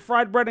much eating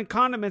fried bread and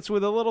condiments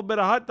with a little bit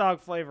of hot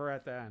dog flavor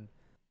at the end.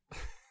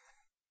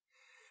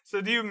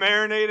 So do you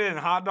marinate it in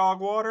hot dog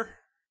water?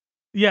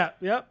 Yeah,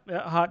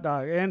 hot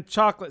dog. And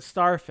chocolate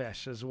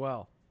starfish as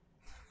well.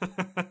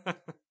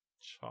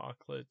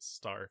 Chocolate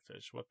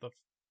starfish.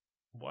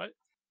 What?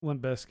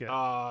 Limp Bizkit.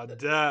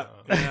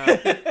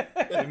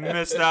 You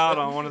missed out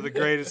on one of the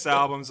greatest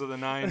albums of the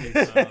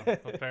 90s.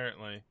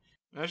 Apparently.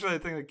 Actually, I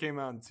think it came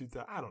out in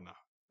 2000. I don't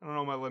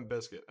know my Limp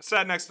Bizkit. I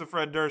sat next to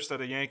Fred Durst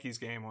at a Yankees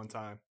game one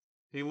time.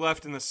 He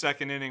left in the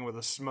second inning with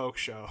a smoke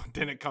show.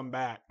 Didn't come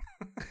back.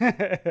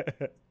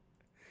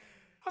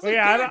 I was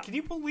Dad, can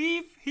you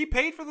believe he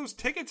paid for those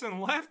tickets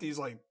and left? He's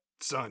like,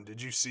 son,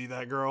 did you see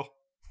that girl?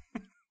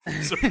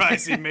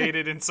 Surprised he made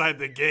it inside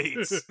the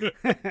gates.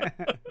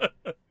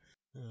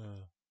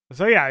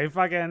 So yeah,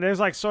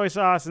 there's like soy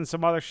sauce and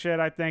some other shit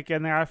I think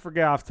in there. I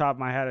forget off the top of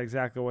my head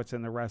exactly what's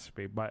in the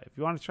recipe, but if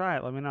you want to try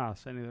it, let me know. I'll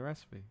send you the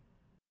recipe.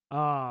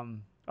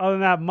 Other than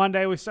that,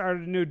 Monday we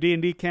started a new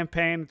D&D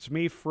campaign. It's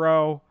me,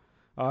 Fro,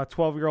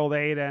 12-year-old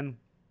Aiden,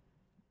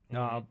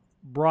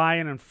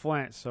 Brian and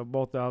Flint, so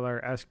both the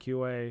other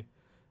SQA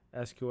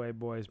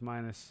boys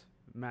minus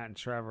Matt and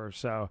Trevor.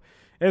 So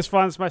it's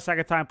fun. It's my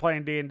second time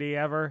playing D&D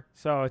ever,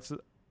 so it's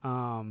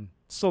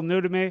still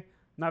new to me.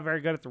 Not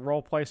very good at the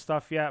role play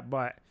stuff yet,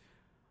 but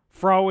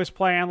Fro is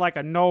playing like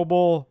a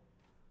noble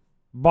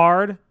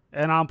bard,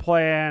 and I'm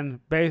playing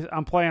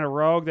a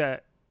rogue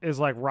that is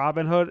like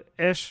Robin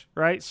Hood-ish,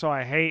 right? So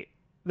I hate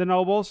the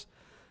nobles.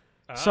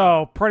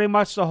 So pretty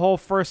much the whole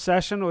first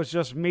session was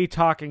just me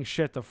talking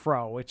shit to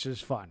Fro, which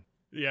is fun.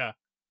 Yeah.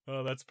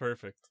 Oh, that's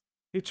perfect.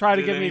 He tried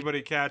to get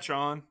anybody catch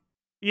on?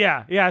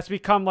 Yeah, it's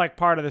become like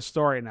part of the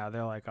story now.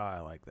 They're like, oh, I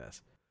like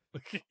this.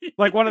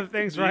 Like one of the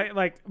things, right?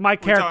 Like my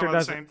character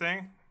does the same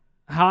thing.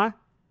 Huh?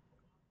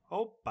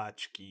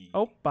 Opachki.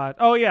 Oh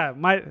yeah,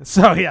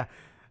 the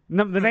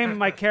name of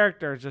my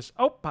character is just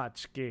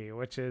Opachki,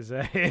 which is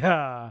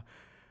a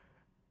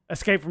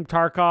Escape from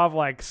Tarkov,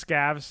 like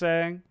Scav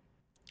saying.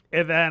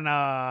 And then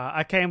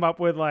I came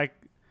up with like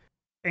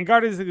in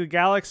Guardians of the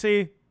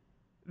Galaxy,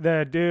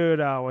 the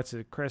dude,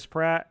 Chris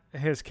Pratt,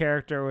 his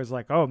character was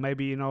like, oh,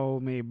 maybe you know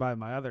me by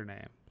my other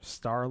name,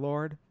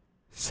 Star-Lord.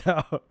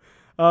 So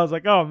I was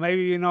like, oh,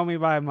 maybe you know me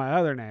by my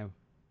other name,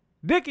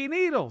 Dickie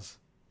Needles.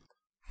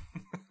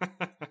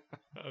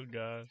 Oh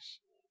gosh.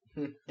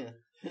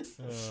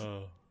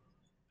 Oh.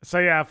 So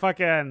yeah,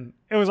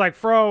 it was like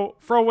Fro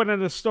went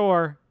in the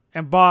store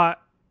and bought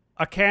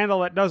a candle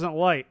that doesn't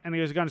light, and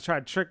he was going to try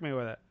to trick me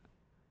with it.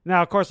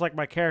 Now, of course, like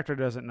my character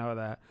doesn't know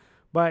that,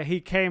 but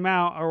he came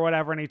out or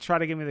whatever, and he tried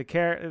to give me the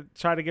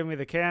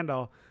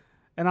candle,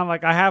 and I'm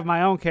like, I have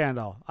my own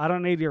candle. I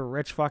don't need your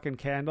rich fucking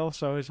candle.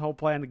 So his whole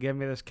plan to give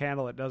me this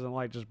candle that doesn't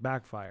light just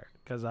backfired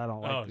because I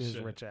don't like his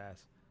rich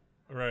ass.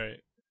 Right.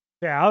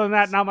 Yeah. Other than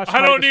that, not much.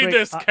 I don't need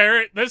this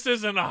carrot. This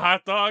isn't a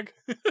hot dog.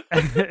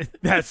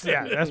 That's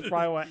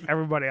probably what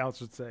everybody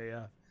else would say.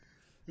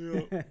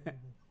 Yeah.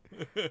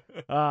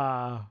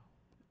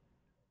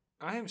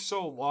 I am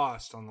so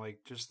lost on like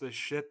just the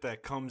shit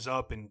that comes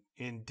up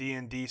in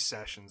D&D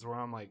sessions where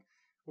I'm like,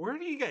 where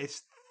do you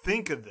guys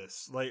think of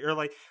this? Like, or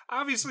like,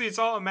 obviously it's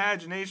all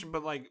imagination,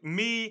 but like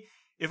me,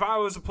 if I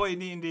was to play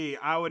D&D,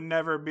 I would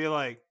never be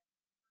like,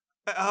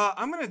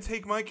 I'm gonna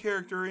take my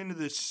character into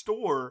this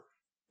store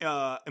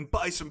and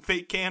buy some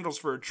fake candles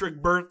for a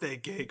trick birthday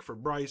cake for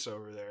Bryce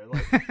over there.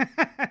 Like,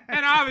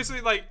 and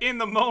obviously, like in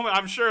the moment,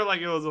 I'm sure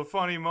like it was a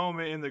funny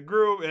moment in the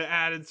group. It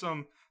added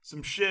some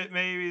shit,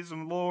 maybe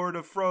some lore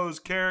to Fro's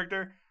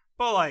character,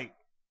 but like,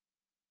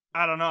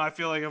 I don't know. I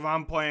feel like if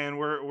I'm playing,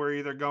 we're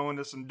either going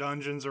to some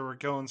dungeons or we're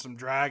killing some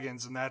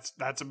dragons, and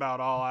that's about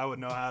all I would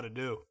know how to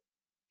do.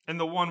 And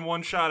the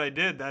one shot I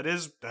did, that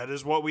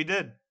is what we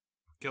did.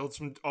 Killed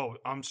some. Oh,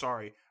 I'm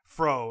sorry,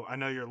 Fro. I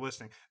know you're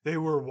listening. They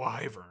were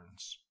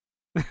wyverns.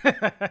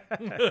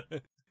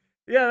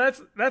 Yeah,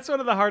 that's one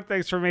of the hard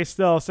things for me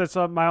still, since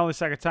my only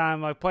second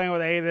time, like playing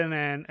with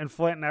Aiden and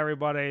Flint and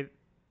everybody,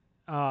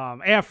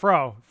 and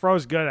Fro.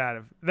 Fro's good at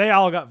it. They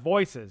all got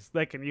voices.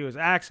 They can use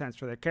accents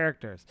for their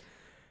characters.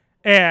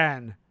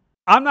 And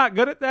I'm not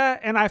good at that,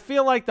 and I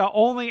feel like the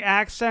only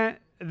accent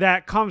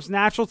that comes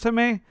natural to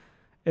me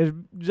is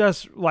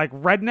just like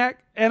redneck,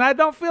 and I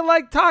don't feel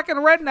like talking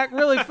redneck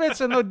really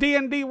fits in the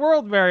D&D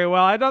world very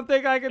well. I don't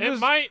think I can It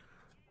might.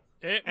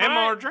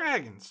 MR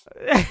Dragons.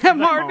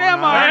 MR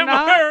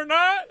or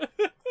not.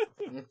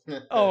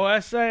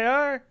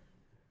 OSAR.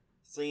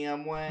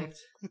 CM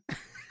Wanks.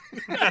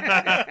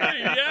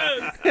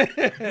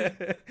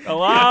 Yes.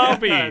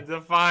 Lobby.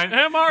 Define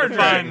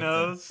MR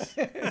those.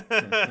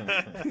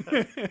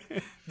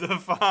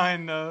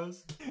 Define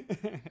those.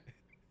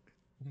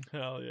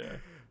 Hell yeah.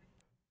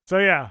 So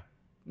yeah,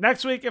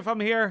 next week if I'm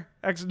here,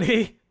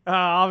 XD,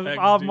 I'll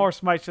have more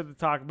Smite shit to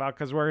talk about,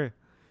 because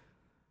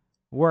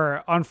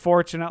we're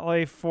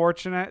unfortunately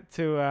fortunate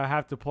to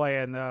have to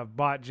play in the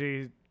Bot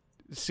G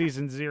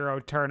Season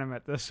 0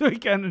 tournament this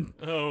weekend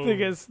to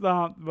get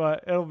stomped,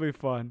 but it'll be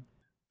fun.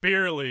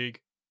 Beer League.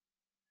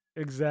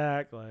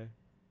 Exactly.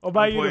 What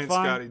about I'm you, playing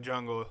Define? Scotty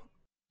Jungle.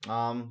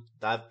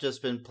 I've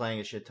just been playing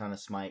a shit ton of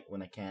Smite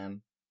when I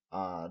can.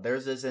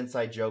 There's this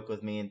inside joke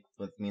with me and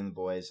the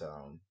boys.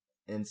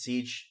 In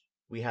Siege,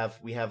 we have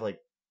like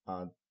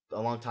a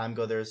long time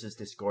ago there was this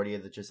Discordia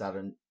that just out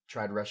and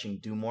tried rushing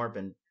Doomorb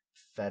and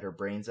fed her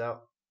brains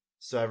out.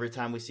 So every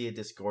time we see a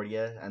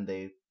Discordia and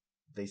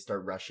they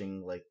start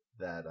rushing like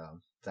that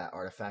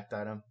artifact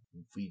item,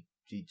 we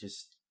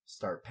just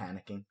start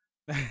panicking.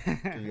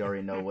 We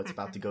already know what's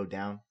about to go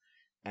down.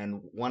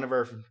 And one of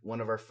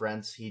our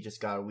friends, we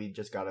just got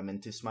him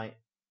into Smite,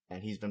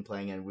 and he's been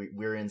playing, and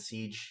we're in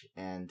Siege,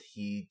 and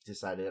he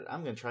decided,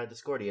 I'm gonna try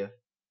Discordia.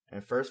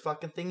 And first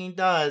fucking thing he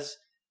does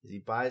is he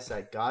buys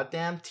that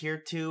goddamn tier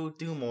 2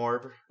 Doom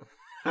Orb.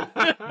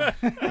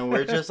 And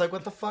we're just like,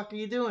 what the fuck are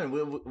you doing?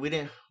 We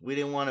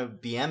didn't want to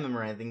BM him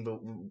or anything,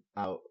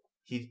 but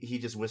he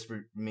just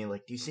whispered to me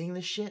like, "Do you seeing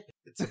this shit?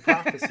 It's a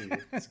prophecy.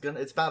 It's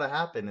about to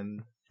happen."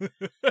 And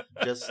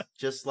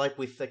just like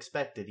we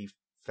expected, he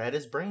fed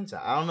his brains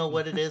out. I don't know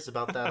what it is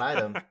about that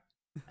item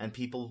and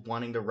people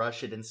wanting to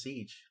rush it in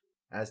Siege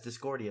as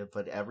Discordia,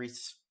 but every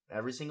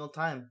single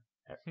time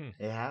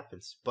it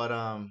happens. But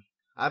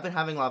I've been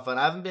having a lot of fun.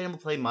 I haven't been able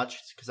to play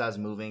much because I was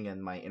moving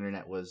and my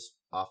internet was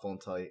awful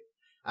until I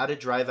had to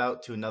drive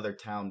out to another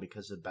town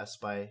because the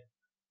Best Buy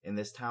in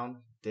this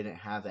town didn't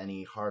have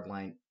any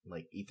hardline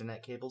like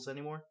Ethernet cables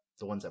anymore,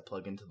 the ones that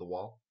plug into the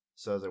wall.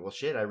 So I was like, well,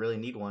 shit, I really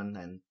need one,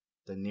 and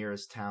the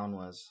nearest town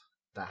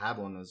that had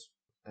one was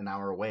an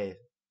hour away.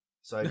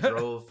 So I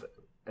drove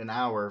an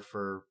hour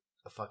for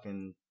a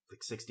fucking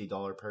like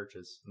 $60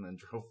 purchase, and then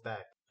drove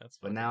back.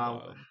 But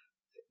now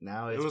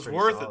it's it was pretty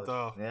worth solid. it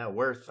though. Yeah,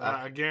 worth.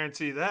 I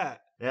guarantee that.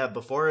 Yeah,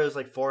 before it was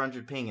like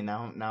 400 ping, and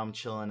now I'm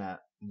chilling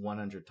at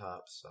 100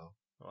 tops. So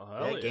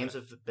games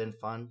have been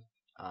fun.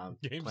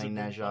 Playing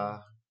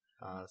Neja,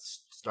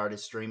 started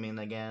streaming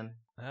again.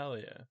 Hell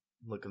yeah!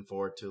 Looking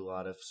forward to a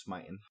lot of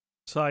smiting.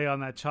 Saw you on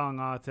that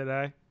Chang'e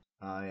today.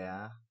 Oh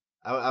yeah,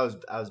 I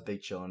was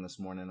big chilling this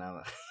morning.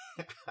 I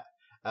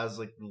was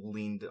like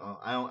leaned.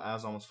 I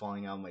was almost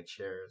falling out of my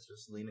chair. I was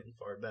just leaning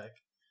far back.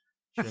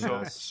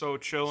 So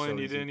chilling,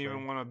 you didn't play.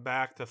 even want to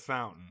back the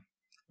fountain.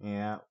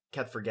 Yeah,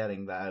 kept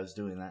forgetting that I was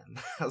doing that.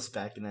 I was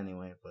backing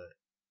anyway,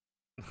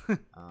 but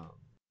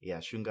yeah,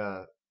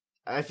 Shunga.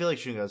 I feel like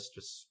Shunga's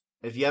just.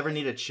 If you ever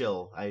need a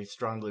chill, I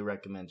strongly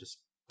recommend just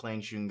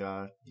playing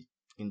Shunga. You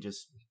can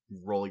just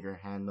roll your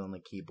hand on the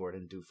keyboard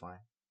and do fine.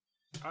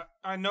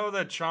 I know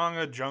that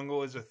Chang'e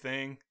Jungle is a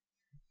thing,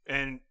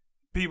 and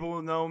people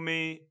who know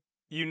me,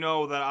 you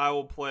know that I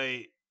will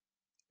play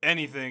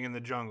anything in the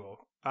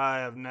jungle.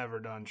 I have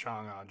never done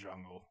Chang'e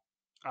Jungle.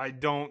 I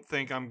don't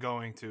think I'm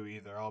going to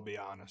either, I'll be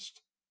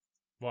honest.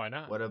 Why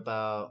not? What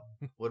about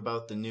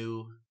the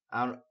new?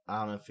 I don't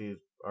know if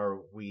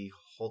are we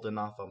holding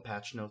off on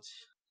patch notes?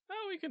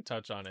 Oh, we can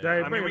touch on it.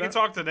 Yeah, I mean, we can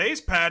talk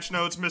today's patch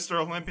notes, Mr.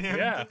 Olympian.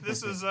 Yeah.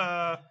 This is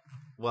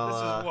Well, this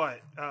is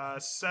what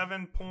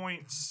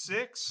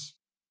 7.6.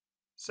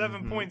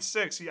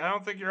 7.6. I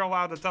don't think you're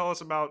allowed to tell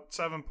us about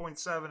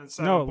 7.7 and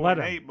 7.8, No, let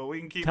him. but we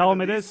can keep. Tell it him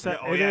to it these. is.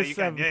 Yeah, It is you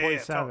can.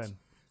 7.7.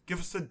 Give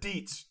us the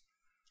deets.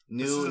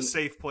 New, this is a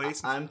safe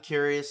place. I'm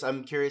curious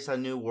how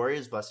new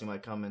Warriors busting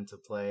might come into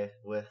play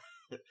with.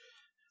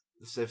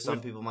 If some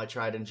people might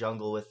try it in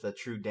jungle with the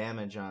true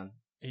damage on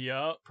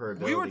Yep. per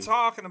ability. We were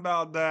talking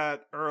about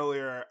that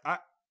earlier.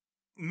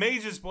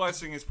 Mage's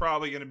Blessing is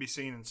probably going to be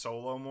seen in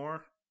solo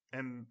more,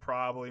 and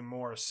probably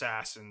more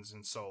assassins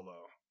in solo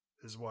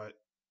is what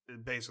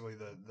basically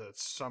the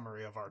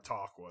summary of our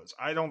talk was.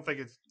 I don't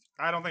think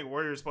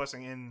Warrior's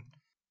Blessing in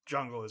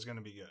jungle is going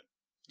to be good.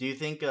 Do you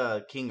think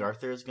King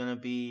Arthur is going to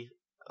be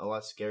a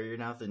lot scarier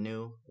now with the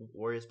new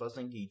Warrior's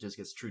Blessing? He just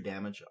gets true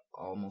damage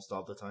almost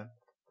all the time.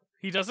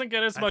 He doesn't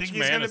get as much I think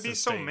mana he's going to be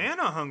so sustain.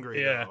 mana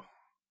hungry, Yeah. though.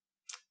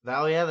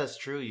 Oh, yeah, that's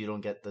true. You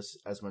don't get this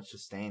as much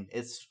sustain.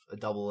 It's a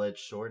double-edged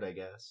sword, I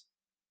guess.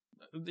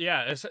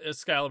 Yeah,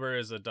 Excalibur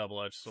is a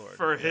double-edged sword.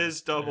 For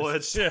his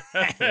double-edged sword.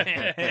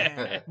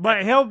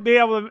 But he'll be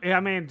able to, I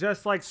mean,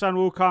 just like Sun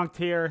Wukong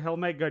tier, he'll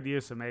make good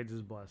use of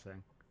Mage's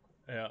Blessing.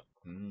 Yeah.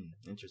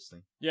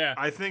 Interesting. Yeah.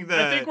 I think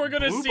we're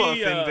going to blue see, buff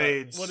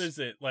invades. what is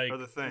it? Like, are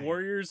the thing.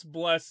 Warrior's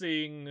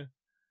Blessing,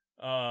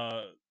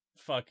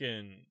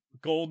 fucking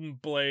Golden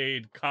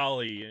Blade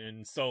Kali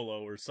in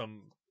solo or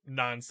some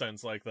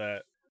nonsense like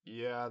that.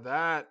 Yeah,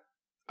 that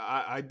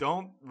I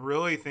don't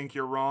really think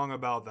you're wrong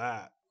about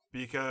that,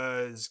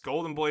 because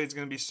Golden Blade's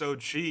going to be so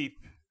cheap.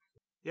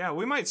 Yeah,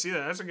 we might see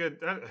that. That's a good.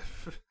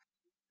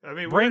 I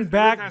mean, Bring we're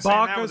back kinda saying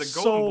that Baka with the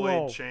Golden Solo.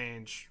 Blade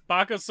change.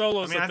 Baka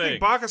Solo's I mean, a I thing.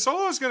 think Baka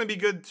Solo is going to be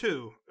good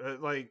too.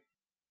 Like,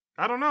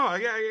 I don't know.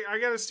 I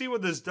got to see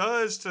what this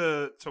does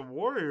to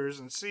Warriors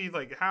and see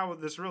like how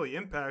this really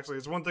impacts. Like,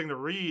 it's one thing to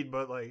read,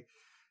 but like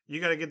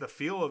you got to get the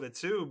feel of it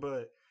too.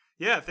 But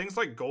yeah, things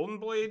like Golden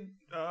Blade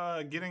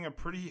getting a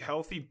pretty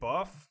healthy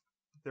buff.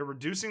 They're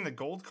reducing the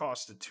gold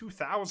cost to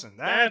 2,000.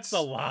 That's a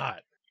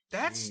lot.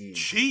 That's Jeez.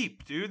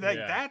 cheap, dude. Like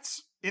Yeah.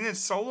 that's in its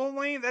solo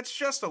lane. That's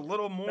just a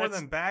little more That's-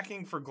 than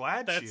backing for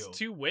Glad That's Shield.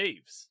 2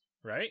 waves,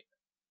 right?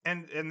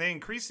 And they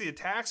increased the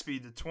attack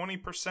speed to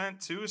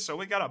 20% too, so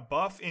we got a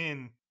buff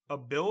in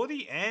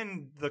ability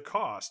and the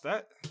cost.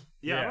 That I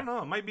Yeah. don't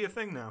know. It might be a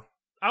thing now.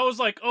 I was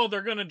like, oh,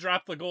 they're going to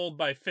drop the gold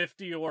by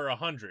 50 or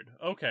 100.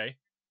 Okay.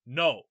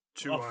 No.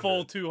 200. A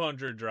full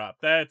 200 drop.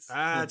 That's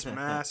That's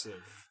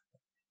massive.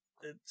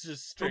 it's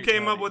just Who straight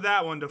came up money. with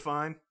that one,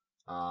 Define?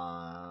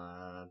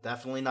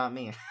 Definitely not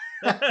me.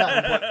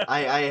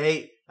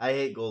 I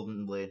hate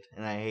Golden Blade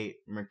and I hate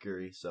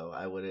Mercury, so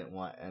I wouldn't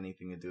want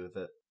anything to do with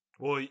it.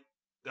 Well,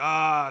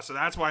 so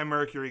that's why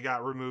Mercury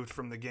got removed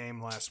from the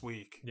game last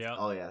week. Yeah.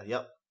 Oh yeah,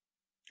 yep.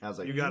 I was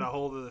like, You got a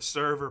hold of the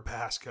server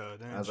passcode.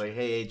 Didn't I was you? like,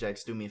 hey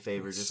Ajax, do me a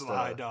favor, just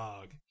Sly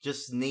dog.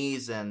 just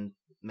sneeze and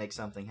make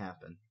something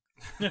happen.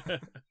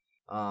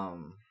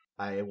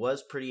 I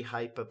was pretty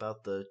hype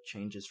about the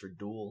changes for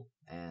duel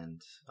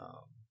and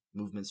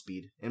movement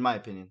speed, in my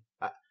opinion.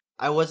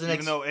 I wasn't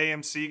Even though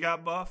AMC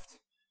got buffed.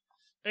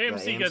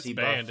 AMC gets buff.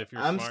 banned if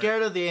you're I'm smart.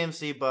 scared of the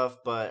AMC buff,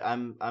 but I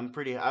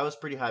was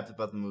pretty hyped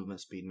about the movement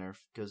speed nerf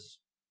because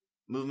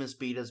movement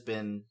speed has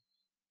been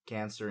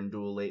cancer in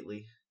duel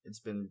lately. It's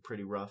been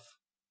pretty rough.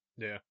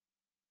 Yeah.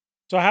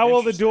 So how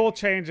will the Interesting. dual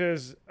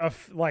changes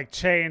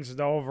change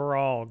the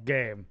overall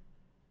game?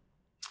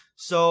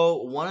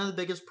 So one of the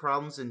biggest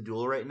problems in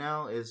duel right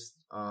now is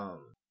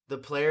the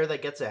player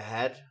that gets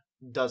ahead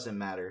doesn't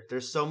matter.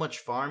 There's so much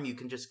farm you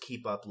can just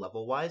keep up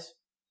level wise.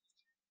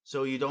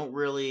 So you don't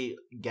really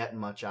get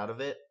much out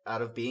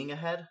of being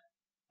ahead.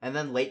 And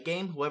then late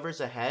game,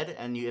 whoever's ahead,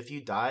 and if you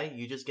die,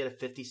 you just get a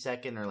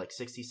 50-second or like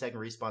 60-second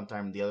respawn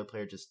time, and the other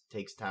player just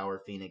takes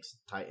Tower, Phoenix,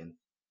 Titan.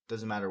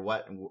 Doesn't matter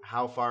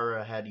how far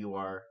ahead you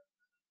are.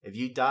 If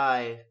you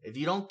die, if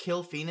you don't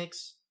kill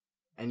Phoenix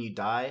and you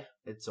die,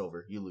 it's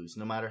over. You lose,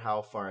 no matter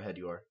how far ahead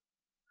you are.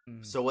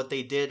 So what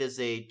they did is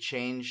they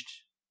changed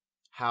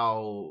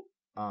how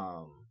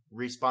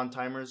respawn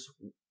timers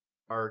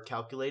are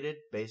calculated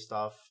based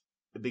off,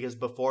 because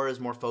before it was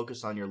more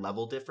focused on your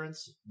level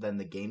difference than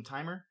the game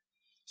timer.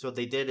 So what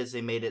they did is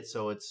they made it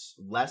so it's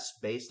less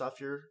based off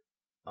your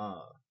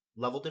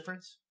level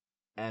difference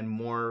and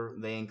more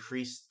they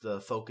increased the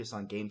focus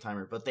on game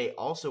timer. But they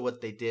also,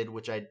 what they did,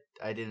 which I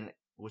didn't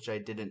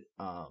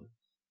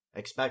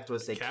expect,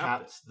 was they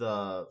capped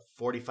the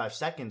 45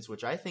 seconds,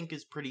 which I think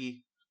is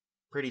pretty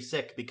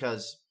sick,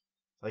 because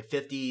like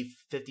 50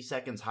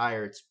 seconds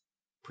higher, it's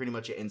pretty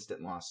much an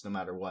instant loss no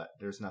matter what.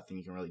 There's nothing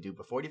you can really do.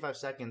 But 45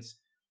 seconds,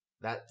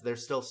 that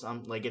there's still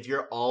some, like if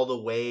you're all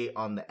the way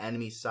on the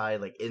enemy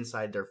side, like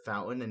inside their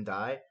fountain and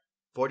die,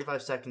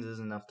 45 seconds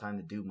isn't enough time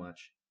to do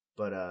much.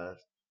 But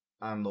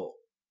on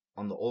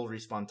the old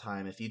respawn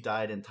time, if you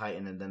died in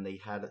Titan and then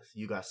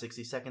you got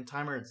 60-second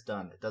timer, it's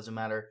done. It doesn't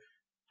matter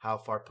how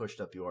far pushed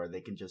up you are,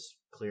 they can just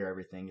clear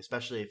everything,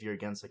 especially if you're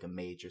against like a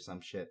mage or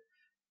some shit,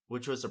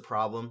 which was a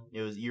problem.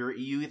 It was you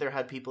either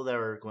had people that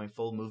were going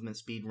full movement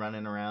speed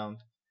running around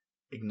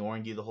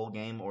ignoring you the whole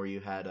game, or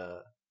you had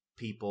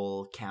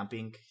people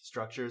camping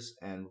structures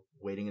and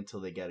waiting until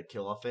they get a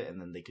kill off it,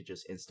 and then they could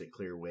just instant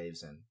clear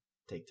waves and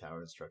take tower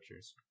and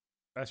structures.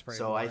 That's pretty.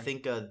 So boring. I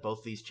think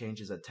both these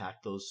changes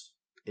attack those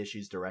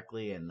issues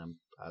directly, and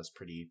I was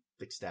pretty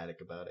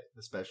ecstatic about it,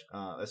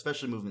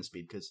 especially movement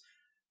speed, because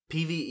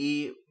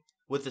PvE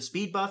with the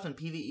speed buff and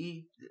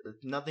PvE,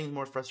 nothing's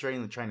more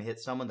frustrating than trying to hit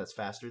someone that's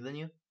faster than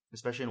you,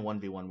 especially in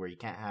 1v1 where you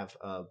can't have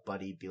a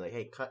buddy be like,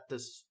 "Hey, cut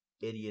this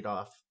idiot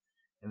off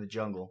in the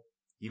jungle."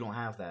 You don't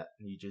have that.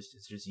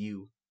 It's just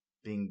you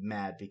being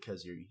mad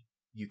because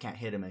you can't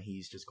hit him and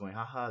he's just going,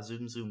 "Haha,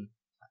 zoom zoom."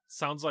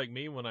 Sounds like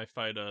me when I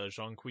fight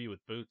Zhong Kui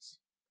with boots.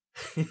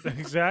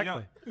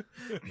 Exactly.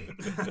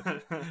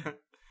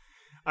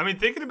 I mean,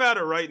 thinking about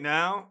it right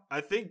now,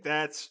 I think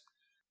that's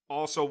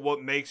also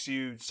what makes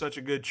you such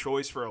a good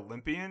choice for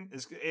Olympian.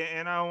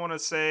 And I don't want to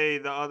say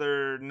the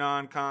other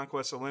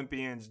non-conquest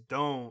Olympians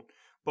don't,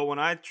 but when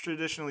I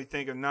traditionally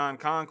think of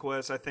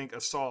non-conquest, I think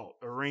assault,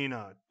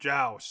 arena,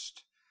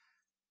 joust.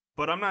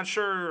 But I'm not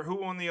sure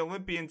who on the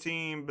Olympian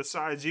team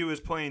besides you is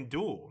playing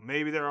duel.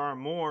 Maybe there are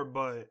more,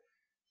 but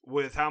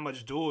with how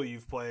much duel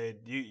you've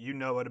played, you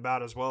know it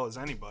about as well as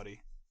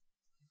anybody.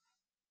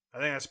 I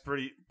think that's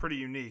pretty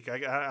unique.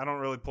 I don't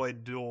really play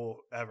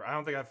duel ever. I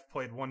don't think I've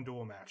played one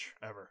duel match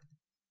ever.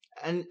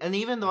 And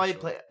even though I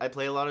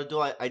play a lot of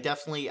duel, I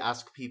definitely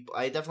ask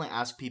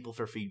people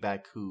for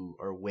feedback who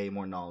are way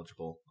more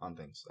knowledgeable on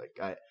things.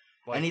 Like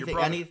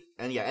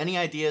any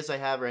ideas I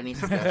have or any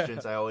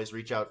suggestions, I always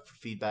reach out for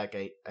feedback.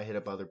 I hit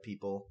up other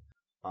people.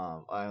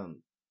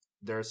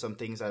 There are some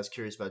things I was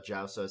curious about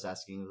Joust, so I was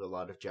asking a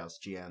lot of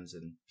Joust GMs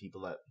and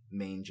people that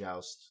main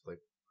Joust, like,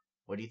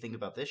 what do you think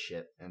about this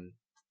shit? And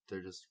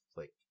they're just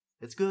like,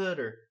 it's good,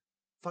 or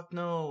fuck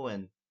no,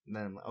 and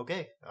then I'm like,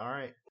 okay, all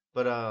right.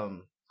 But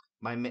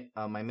my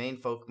main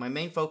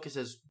focus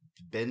has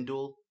been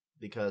duel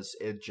because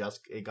it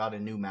got a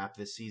new map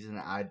this season.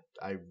 I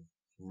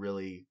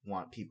really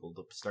want people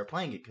to start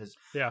playing it because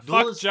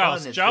fuck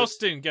Joust. Joust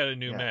didn't get a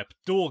new map.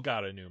 Duel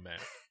got a new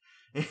map.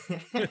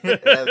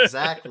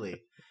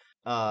 Exactly.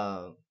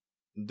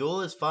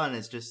 Duel is fun.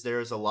 It's just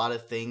there's a lot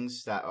of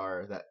things that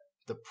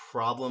the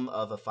problem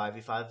of a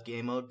 5v5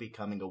 game mode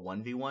becoming a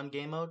 1v1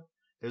 game mode.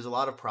 There's a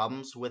lot of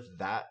problems with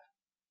that,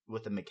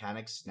 with the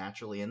mechanics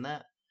naturally in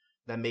that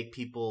make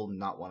people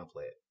not want to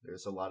play it.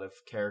 There's a lot of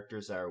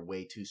characters that are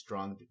way too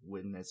strong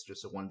when it's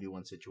just a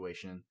 1v1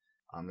 situation.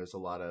 There's a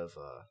lot of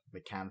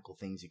mechanical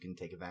things you can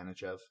take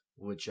advantage of,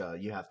 which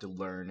you have to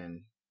learn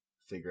and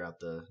figure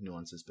out the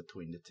nuances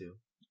between the two.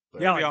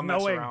 But maybe I'll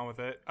mess around with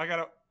it. I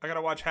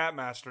gotta watch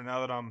Hatmaster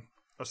now that I'm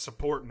a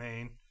support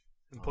main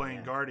and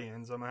playing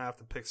Guardians. I'm gonna have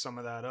to pick some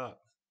of that up.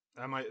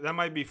 That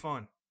might be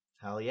fun.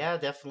 Hell yeah,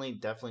 definitely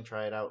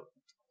try it out.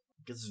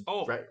 Because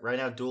right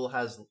now Duel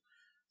has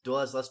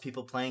less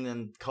people playing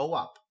than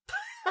co-op.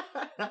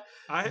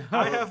 I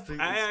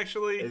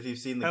actually if you've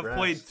seen the have graphs.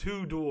 played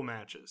 2 duel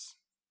matches.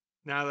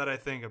 Now that I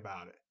think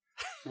about it,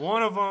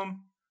 one of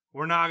them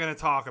we're not going to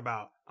talk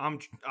about.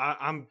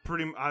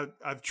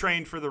 I've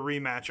trained for the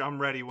rematch.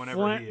 I'm ready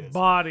whenever he is.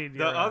 Bodied.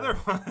 The other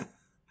one,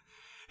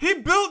 he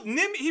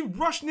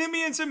rushed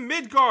Nimians in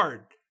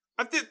Midgard.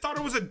 I thought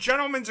it was a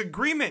gentleman's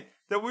agreement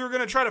that we were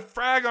going to try to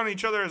frag on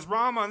each other as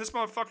Rama, and this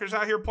motherfucker's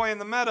out here playing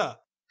the meta.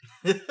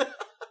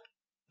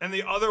 And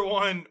the other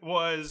one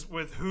was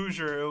with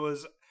Hoosier. It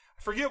was,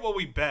 I forget what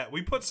we bet.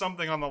 We put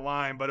something on the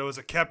line, but it was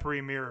a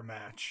Khepri mirror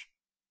match.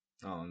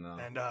 Oh no!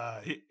 And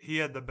he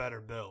had the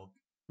better build.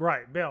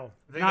 Right, build.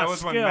 I think that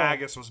was when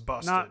Magus was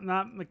busted.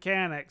 Not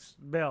mechanics,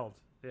 build.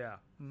 Yeah.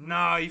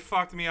 No, he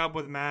fucked me up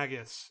with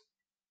Magus.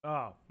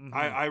 Oh. Mm-hmm.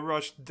 I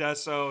rushed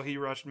Deso. He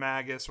rushed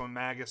Magus when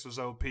Magus was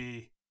OP.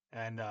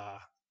 And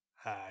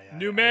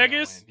New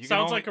Magus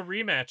sounds like a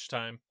rematch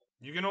time.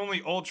 You can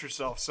only ult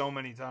yourself so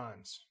many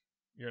times.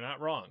 You're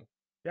not wrong.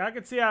 Yeah, I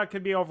can see how it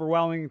could be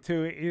overwhelming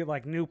to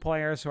like new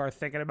players who are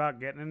thinking about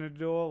getting into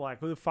duel.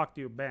 Like, who the fuck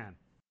do you ban?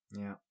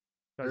 Yeah.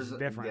 It's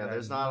different. Yeah,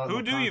 there's not.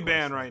 Who do you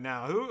ban right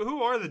now?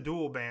 Who are the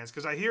duel bans?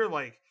 Because I hear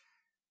like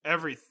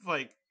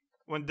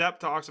when Depp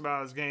talks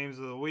about his games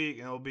of the week,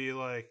 and it'll be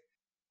like,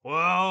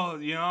 well,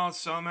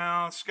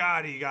 somehow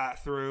Scotty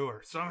got through,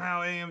 or somehow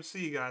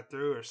AMC got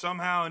through, or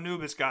somehow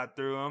Anubis got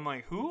through. I'm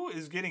like, who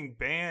is getting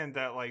banned?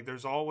 That like,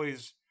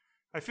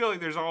 I feel like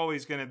there's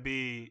always going to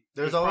be.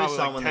 There's always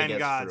someone like 10 that gets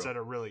gods through. that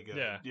are really good.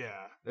 Yeah.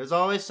 There's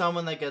always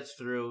someone that gets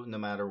through no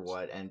matter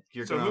what, and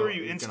who are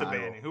you instant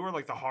banning? Who are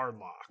like the hard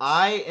locks?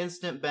 I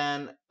instant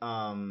ban.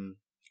 I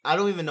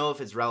don't even know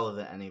if it's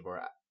relevant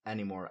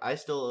anymore. I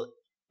still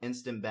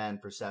instant ban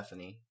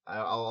Persephone.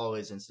 I'll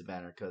always instant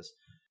ban her because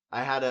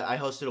I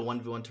hosted a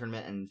 1v1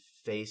 tournament and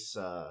Face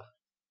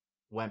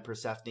went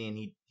Persephone,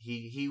 and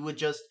he would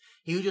just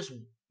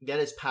get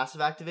his passive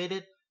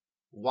activated.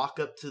 Walk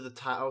up to the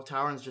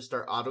tower and just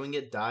start autoing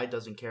it. Die,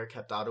 doesn't care,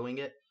 kept autoing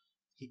it.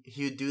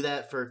 He would do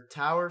that for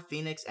Tower,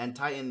 Phoenix, and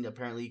Titan.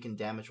 Apparently, you can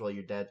damage while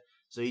you're dead.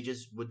 So he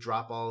just would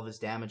drop all of his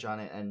damage on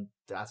it, and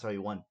that's how he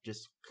won.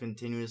 Just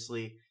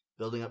continuously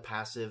building up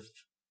passive,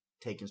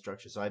 taking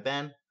structure. So I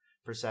ban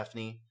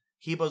Persephone.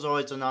 Hebo's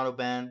always an auto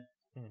ban.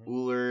 Mm-hmm.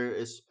 Uller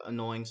is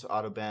annoying, so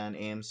auto ban.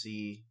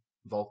 AMC,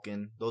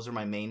 Vulcan. Those are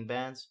my main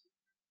bans.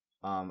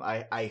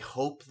 I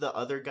hope the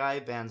other guy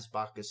bans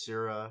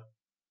Bakasura.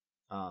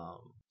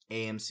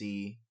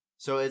 AMC.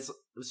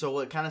 So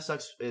what kind of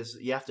sucks is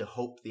you have to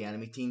hope the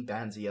enemy team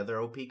bans the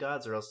other OP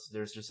gods, or else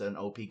there's just an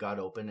OP god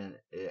open, and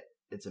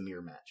it's a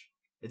mirror match.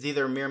 It's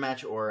either a mirror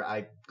match or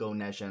I go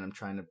Nezha and I'm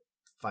trying to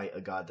fight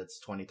a god that's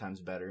 20 times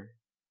better.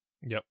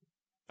 Yep.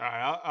 All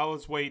right, I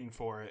was waiting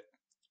for it,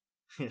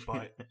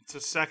 but it's the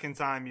second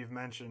time you've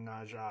mentioned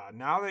Najah.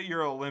 Now that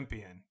you're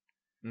Olympian,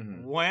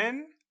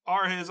 when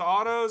are his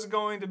autos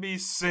going to be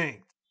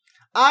synced?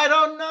 I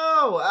don't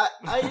know.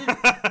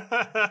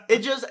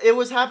 It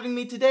was happening to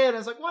me today, and I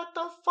was like, "What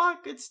the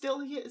fuck?" It's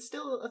still here. It's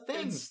still a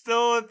thing. It's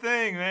still a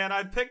thing, man.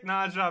 I picked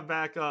Najah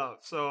back up,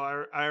 so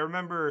I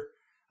remember.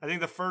 I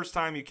think the first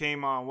time you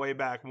came on way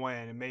back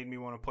when, it made me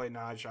want to play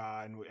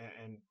Najah,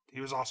 and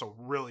he was also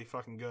really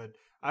fucking good.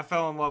 I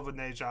fell in love with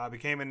Najah,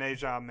 became a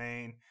Najah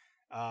main.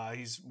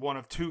 He's one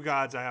of 2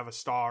 gods I have a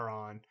star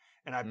on,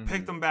 and I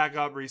picked him back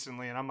up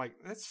recently, and I'm like,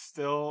 it's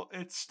still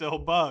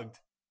bugged.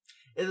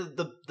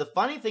 The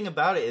funny thing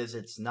about it is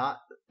it's not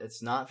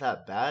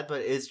that bad,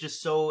 but it's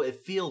just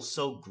it feels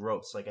so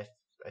gross. Like I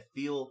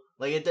feel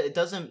like it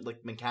doesn't,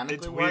 like,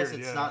 mechanically wise,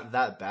 it's not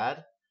that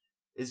bad.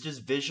 It's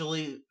just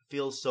visually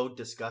feels so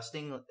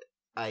disgusting.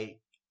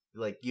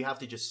 You have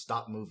to just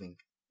stop moving.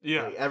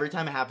 Yeah. Like, every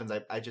time it happens,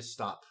 I just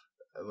stop.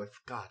 I'm like,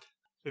 God.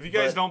 If you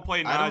guys don't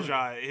play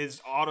Najah,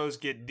 his autos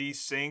get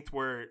desynced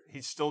where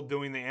he's still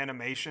doing the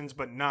animations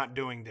but not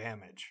doing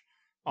damage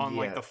on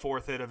like the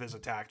 4th hit of his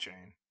attack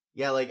chain.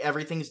 Yeah, like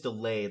everything's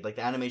delayed. Like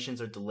the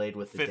animations are delayed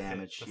with the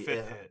damage. The 5th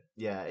hit.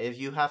 Yeah, if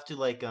you have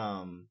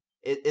to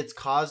it's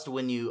caused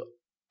when you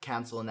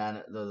cancel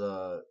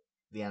the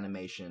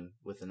animation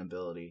with an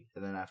ability,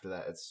 and then after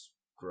that it's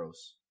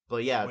gross.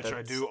 But yeah, which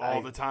I do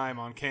all the time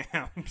on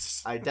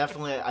camps. I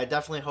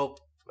definitely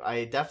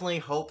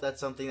hope that's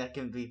something that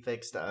can be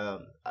fixed.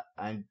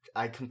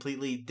 I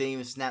completely didn't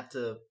even snap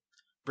to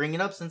bring it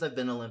up since I've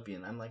been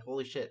Olympian. I'm like,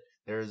 holy shit.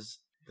 There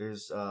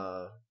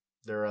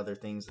are other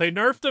things. They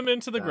nerfed him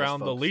into the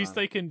ground. The least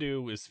they can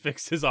do is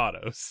fix his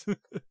autos.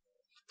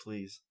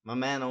 Please, my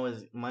man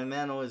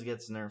always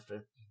gets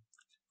nerfed.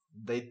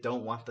 They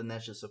don't want the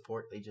Nezha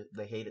support.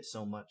 They hate it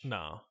so much.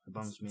 No, it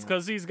bums me it's out.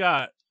 because he's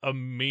got a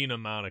mean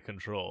amount of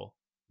control.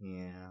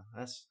 Yeah,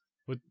 that's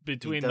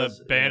between the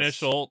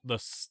banish ult, the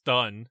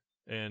stun,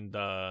 and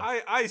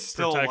I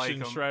still protection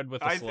like him. shred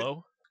with a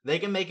slow. They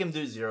can make him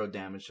do 0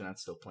 damage and I'd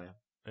still play him.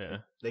 Yeah,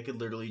 they could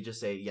literally just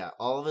say, "Yeah,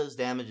 all of his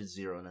damage is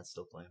 0," and I'd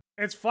still play him.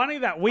 It's funny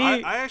that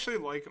I actually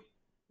like him.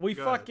 We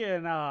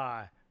fucking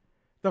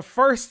the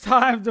first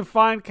time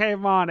Define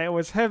came on, it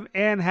was him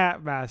and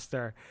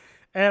Hatmaster.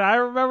 And I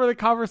remember the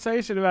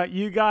conversation about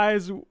you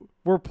guys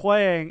were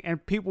playing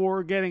and people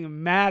were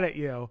getting mad at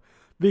you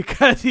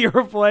because you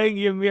were playing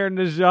Ymir and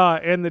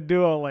Najah in the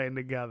duo lane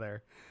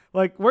together.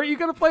 Like, weren't you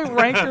going to play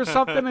ranked or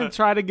something and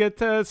try to get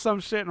to some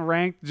shit in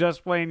ranked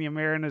just playing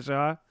Ymir and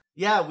Najah?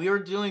 Yeah, we were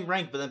doing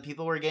ranked, but then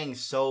people were getting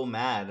so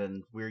mad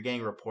and we were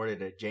getting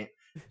reported at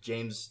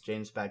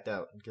James backed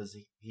out because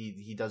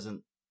he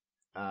doesn't.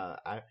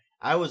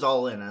 I was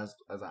all in. I was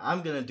like,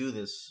 I'm going to do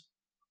this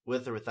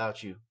with or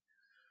without you.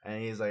 And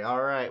he's like,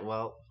 all right,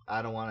 well,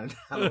 I don't want to.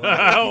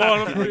 I don't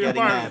want to be a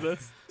part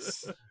of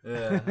this.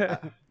 Yeah.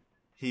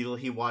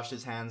 He washed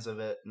his hands of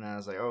it, and I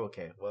was like, oh,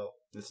 okay, well,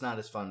 it's not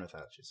as fun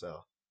without you.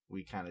 So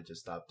we kind of just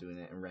stopped doing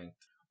it and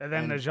ranked. And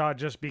then Najah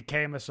just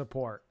became a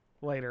support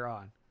later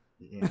on.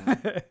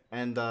 Yeah.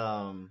 And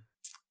I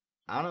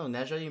don't know,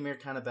 Nezha Ymir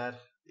kind of bad.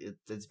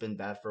 It's been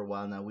bad for a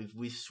while now.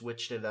 We've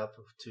switched it up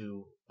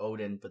to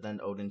Odin, but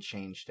then Odin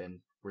changed, and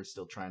we're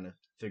still trying to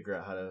figure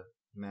out how to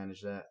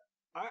manage that.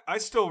 I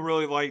still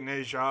really like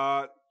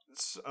Nejah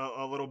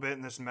a little bit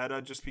in this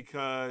meta just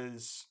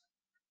because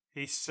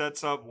he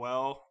sets up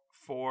well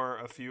for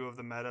a few of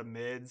the meta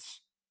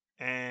mids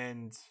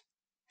and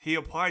he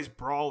applies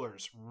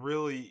brawlers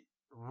really,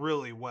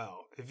 really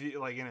well. If you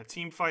like in a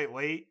team fight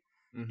late,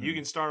 you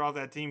can start off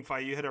that team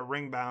fight, you hit a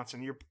ring bounce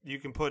and you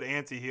can put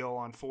anti-heal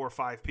on 4 or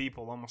 5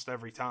 people almost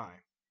every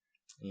time.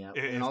 Yeah.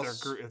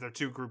 If they're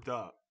too grouped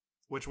up.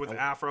 Which with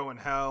Afro and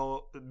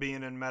Hell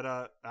being in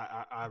meta,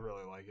 I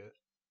really like it.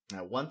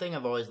 Now, one thing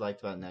I've always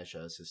liked about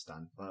Nezha is his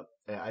stun.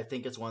 I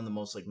think it's one of the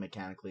most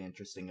mechanically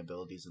interesting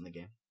abilities in the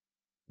game.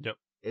 Yep,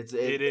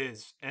 it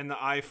is, and the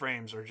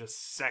iframes are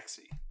just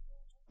sexy.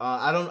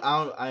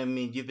 I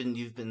mean,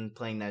 you've been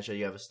playing Nezha.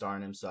 You have a star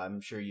in him, so I'm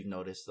sure you've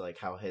noticed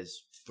how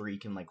his 3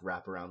 can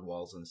wrap around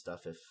walls and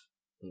stuff if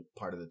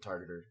part of the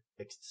targeter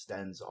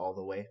extends all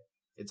the way.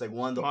 It's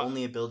one of the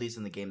only abilities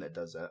in the game that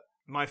does that.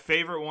 My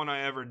favorite one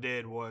I ever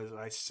did was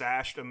I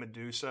sashed a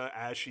Medusa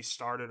as she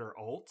started her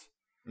ult.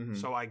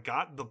 So I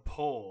got the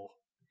pull,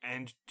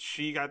 and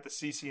she got the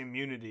CC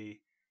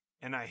immunity,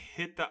 and I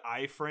hit the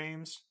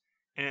iframes,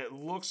 and it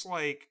looks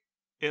like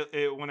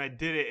when I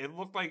did it, it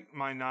looked like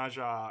my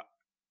Najah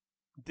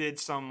did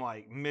some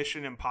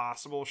Mission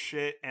Impossible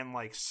shit and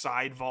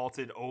side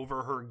vaulted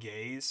over her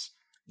gaze.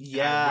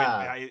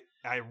 Yeah,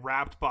 I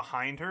wrapped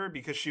behind her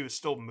because she was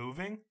still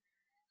moving,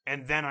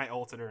 and then I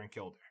ulted her and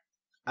killed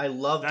her. I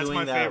love That's doing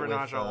that. That's my favorite with,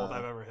 Najah ult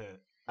I've ever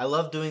hit. I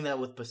love doing that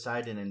with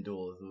Poseidon in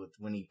Duel.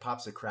 When he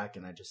pops a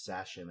Kraken, I just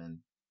sash him and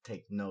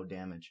take no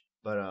damage.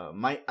 But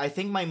I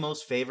think my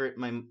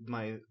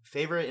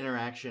favorite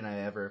interaction I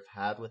ever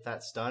had with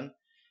that stun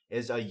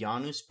is a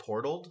Janus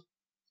portaled,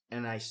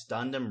 and I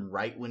stunned him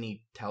right when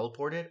he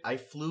teleported, I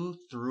flew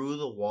through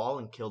the wall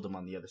and killed him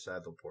on the other side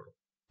of the portal.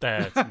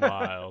 That's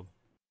wild.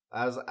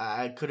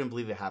 I couldn't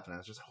believe it happened. I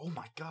was just like, oh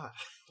my god,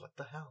 what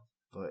the hell?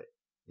 But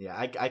yeah,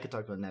 I could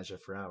talk about Nezha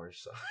for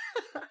hours. So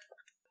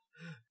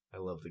I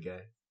love the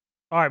guy.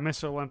 All right,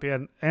 Mr.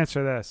 Olympian,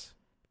 answer this.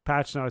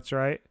 Patch notes,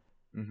 right?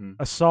 Mm-hmm.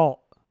 Assault.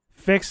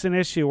 Fixed an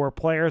issue where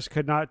players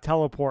could not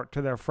teleport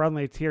to their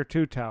friendly Tier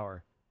 2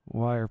 tower.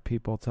 Why are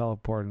people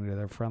teleporting to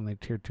their friendly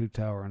Tier 2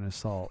 tower in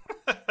Assault?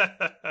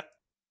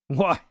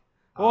 Why?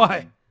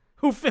 Why?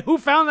 Who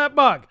found that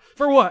bug?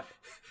 For what?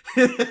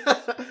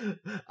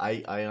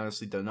 I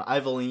honestly don't know.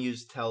 I've only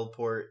used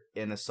teleport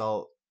in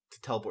Assault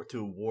to teleport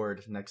to a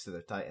ward next to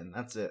the Titan.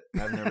 That's it.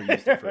 I've never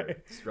used it for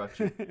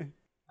destruction.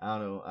 I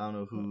don't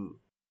know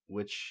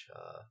which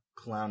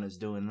clown is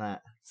doing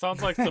that.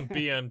 Sounds like some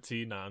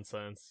BMT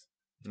nonsense.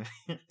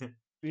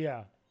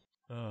 Yeah.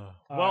 Well,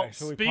 right,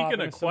 should we pop speaking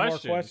into of some more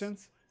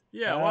questions,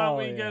 yeah, why don't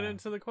we Hell get yeah.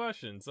 into the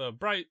questions?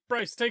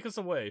 Bryce, take us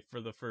away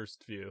for the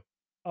first few.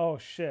 Oh,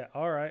 shit.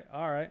 All right.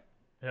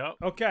 Yep.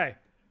 Okay.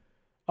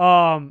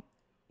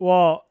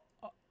 Well,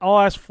 I'll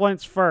ask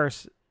Flint's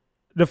first.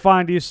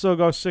 Define, do you still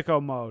go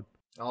sicko mode?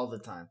 All the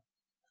time.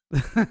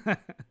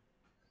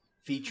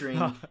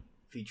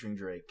 Featuring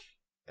Drake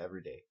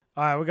every day.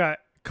 All right, we got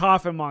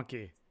Coffin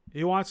Monkey.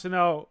 He wants to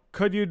know,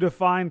 could you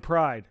define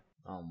pride?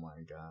 Oh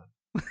my god.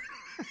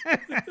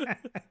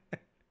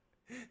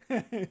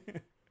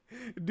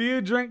 Do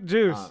you drink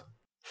juice?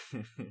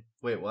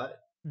 Wait, what?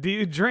 Do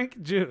you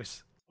drink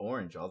juice?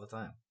 Orange all the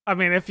time. I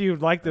mean, if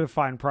you'd like to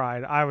define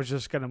pride, I was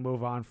just going to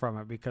move on from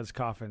it because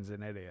Coffin's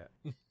an idiot.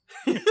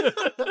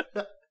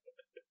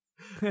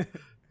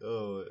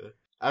 Oh,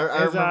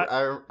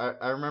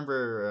 I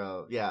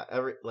remember. Yeah,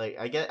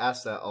 I get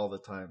asked that all the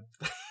time.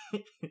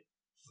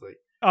 It's like,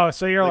 Oh,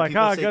 so you're like,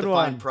 people oh, say good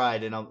define one.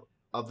 pride, and I'll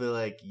be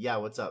like, yeah,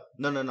 what's up?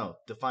 No,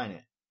 define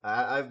it.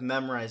 I've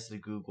memorized the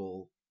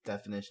Google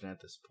definition at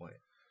this point.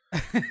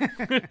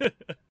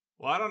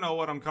 Well, I don't know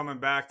what I'm coming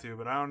back to,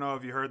 but I don't know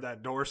if you heard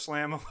that door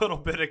slam a little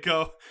bit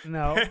ago.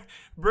 No.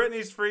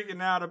 Brittany's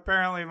freaking out.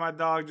 Apparently, my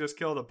dog just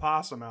killed a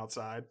possum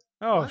outside.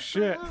 Oh, What the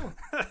shit. hell?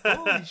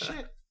 Holy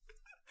shit.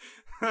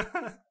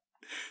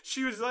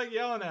 She was like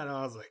yelling at him.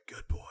 I was like,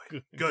 good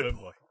boy. Good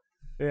boy.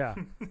 Yeah.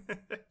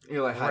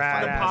 You're like Rat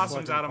high The ass five.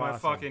 possum's looking out of my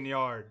possum. fucking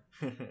yard.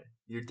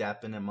 You're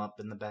dapping him up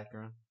in the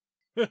background.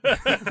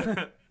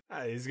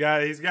 Hey, he's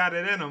got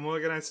it in him.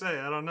 What can I say?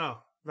 I don't know.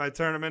 If I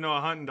turn him into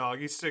a hunting dog,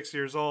 he's 6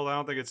 years old. I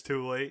don't think it's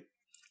too late.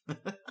 I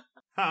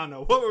don't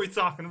know. What were we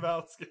talking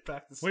about? Let's get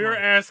back to We were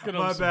Smite. asking him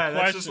My some bad.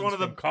 That's questions just one of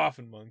the from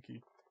Coffin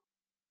Monkey.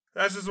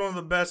 That's just one of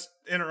the best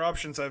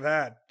interruptions I've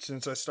had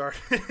since I started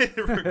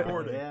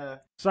recording. Yeah.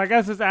 So I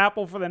guess it's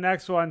Apple for the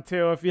next one,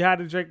 too. If you had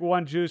to drink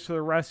one juice for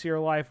the rest of your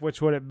life,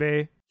 which would it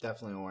be?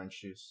 Definitely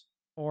orange juice.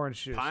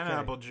 Orange juice.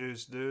 Pineapple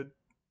juice, dude.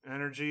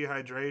 Energy,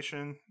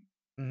 hydration.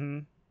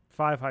 Mm-hmm.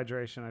 5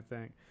 hydration, I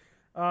think.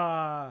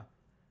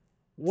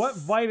 What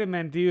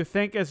vitamin do you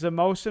think is the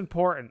most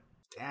important?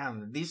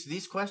 Damn,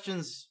 these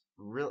questions,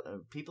 real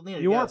people need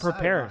to You get weren't outside,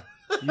 prepared.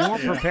 huh? You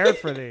weren't prepared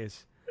for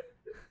these.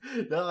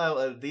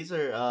 No, these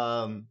are.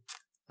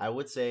 I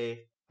would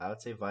say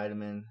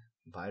vitamin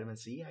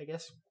C. I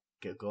guess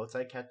go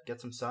outside,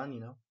 get some sun. You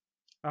know,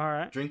 All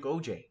right. drink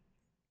OJ.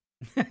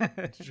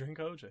 Drink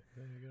OJ.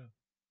 There you go.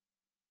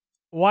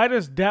 Why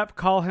does Depp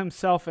call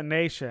himself a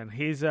nation?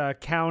 He's a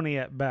county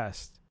at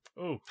best.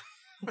 Ooh,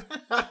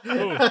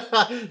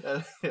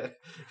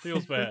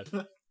 feels bad.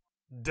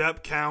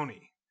 Depp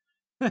County.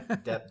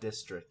 Depp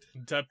District.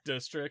 Depp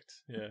District.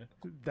 Yeah.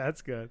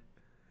 That's good.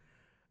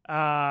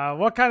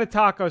 What kind of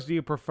tacos do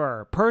you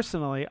prefer?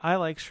 Personally, I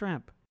like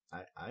shrimp.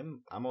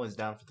 I'm always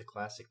down for the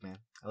classic, man.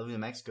 I live in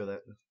Mexico.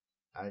 That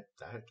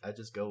I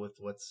just go with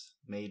what's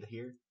made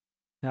here.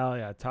 Hell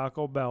yeah,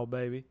 Taco Bell,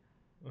 baby.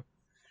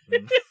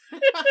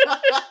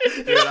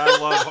 Dude,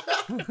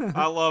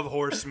 I love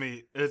horse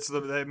meat.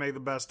 They make the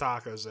best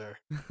tacos there.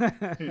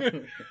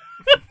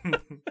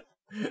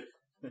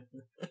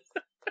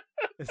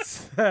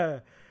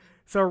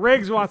 So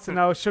Riggs wants to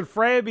know, should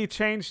Freya be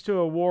changed to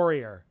a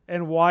warrior?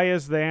 And why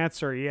is the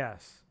answer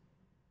yes?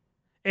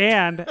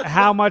 And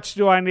how much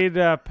do I need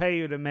to pay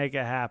you to make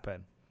it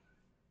happen?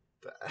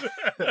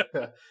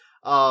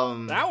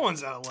 That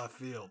one's out of left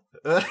field.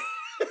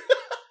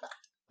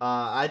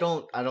 I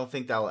don't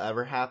think that'll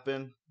ever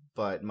happen.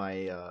 But my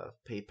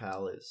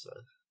PayPal is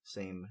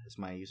same as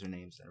my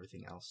usernames and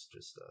everything else.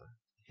 Just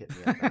hit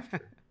me up after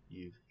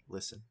you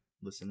listen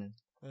in.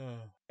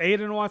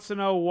 Aiden wants to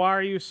know, why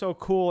are you so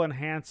cool and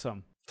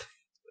handsome?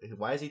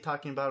 Why is he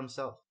talking about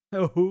himself?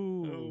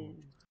 Ooh.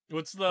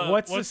 What's the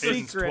Aiden's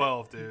secret?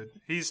 12, dude.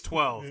 He's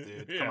 12,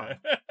 dude. Come on.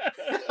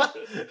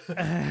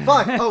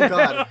 Fuck! Oh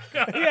god!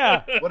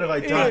 Yeah. What have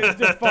I He done? is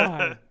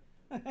defined.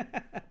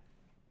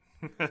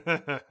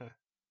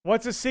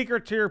 What's the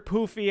secret to your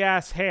poofy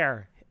ass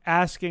hair?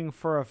 Asking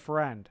for a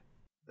friend.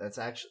 That's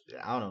actually,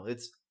 I don't know.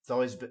 It's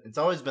always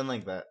been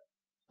like that.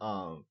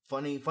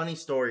 Funny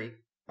story.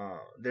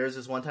 There's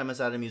this one time I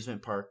was at an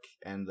amusement park,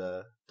 and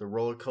the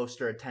roller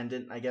coaster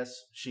attendant, I guess,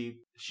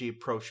 she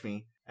approached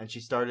me and she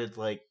started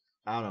like,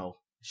 I don't know,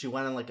 she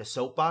went on like a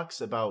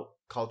soapbox about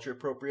culture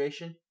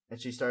appropriation, and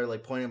she started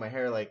like pointing at my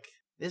hair like,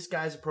 this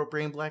guy's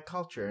appropriating black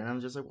culture, and I'm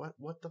just like,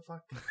 what the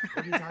fuck?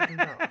 What are you talking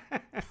about?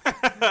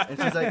 And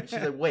she's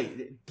like,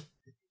 wait,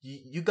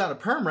 you got a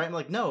perm, right? I'm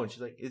like, no. And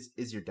she's like,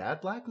 is your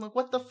dad black? I'm like,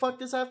 what the fuck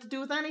does that have to do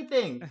with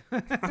anything?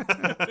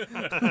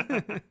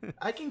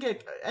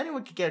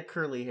 Anyone can get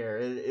curly hair.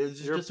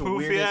 It's Your just a poofy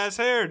weirdest ass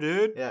hair,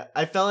 dude. Yeah,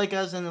 I felt like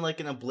I was in like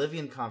an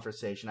Oblivion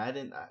conversation.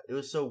 It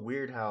was so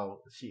weird how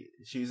she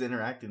was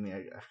interacting with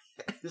me.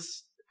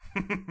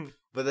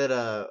 But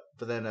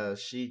then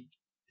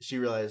she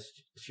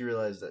realized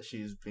that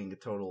she was being a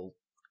total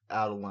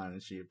out of line,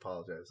 and she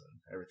apologized, and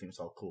everything was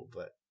all cool.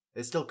 But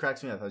it still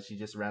cracks me up how she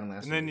just randomly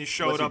asked. And then me, you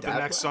showed up the next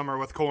black?" summer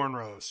with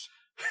cornrows.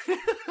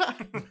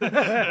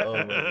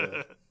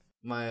 Oh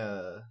my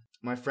god.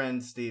 My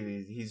friend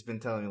Stevie, he's been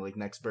telling me like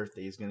next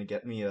birthday he's gonna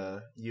get me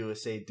a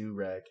USA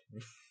do-rag.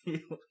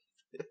 he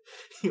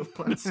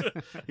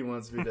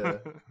wants me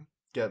to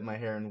get my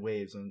hair in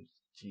waves, and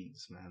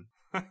jeez, man.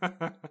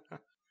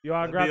 You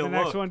want That'd to grab be the a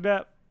next look. one,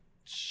 Depp?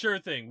 Sure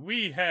thing.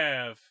 We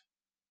have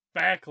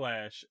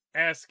Backlash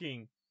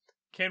asking,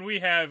 can we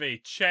have a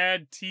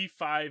Chad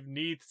T5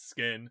 Neath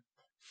skin,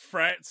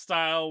 frat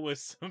style with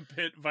some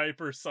Pit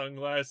Viper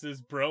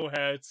sunglasses, bro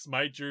hats,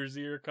 my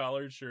jersey or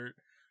collared shirt,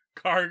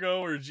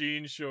 cargo or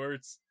jean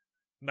shorts,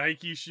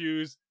 Nike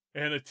shoes,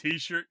 and a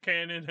t-shirt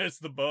cannon as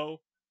the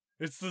bow?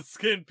 It's the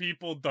skin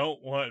people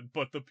don't want,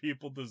 but the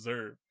people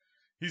deserve.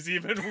 He's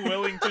even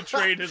willing to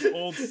trade his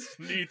old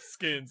Neath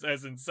skins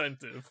as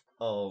incentive.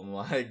 Oh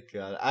my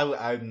god,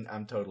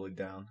 I'm totally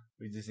down.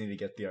 We just need to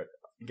get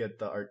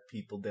the art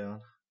people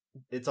down.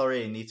 It's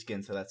already a neat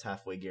skin, so that's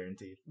halfway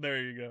guaranteed.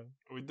 There you go.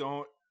 We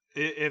don't.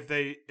 If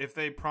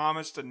they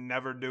promise to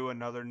never do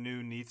another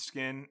new Neath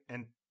skin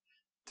and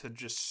to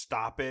just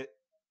stop it,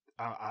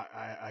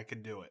 I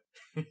could do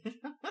it.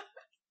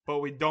 But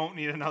we don't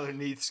need another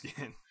Neath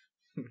skin.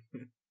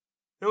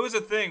 It was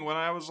a thing when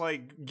I was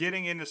like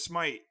getting into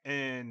Smite,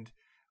 and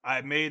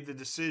I made the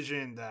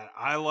decision that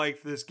I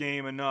liked this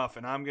game enough,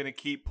 and I'm gonna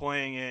keep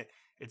playing it.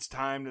 It's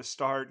time to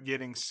start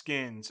getting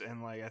skins,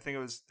 and like I think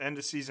it was end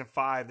of season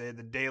 5, they had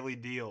the daily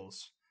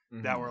deals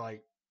that were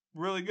like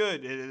really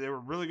good. They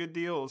were really good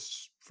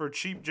deals for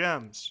cheap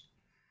gems,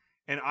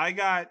 and I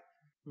got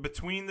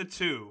between the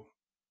two.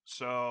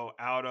 So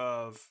out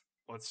of,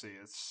 let's see,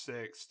 it's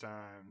 6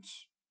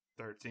 times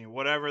 13,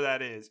 whatever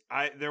that is.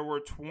 There were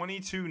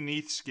 22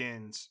 Neath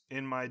skins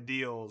in my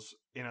deals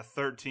in a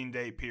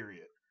 13-day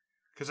period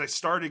because I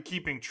started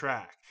keeping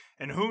track.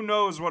 And who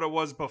knows what it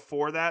was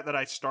before that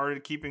I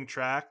started keeping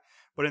track.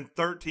 But in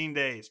 13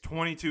 days,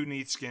 22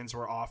 Neath skins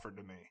were offered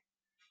to me.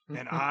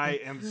 And I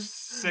am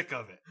sick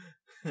of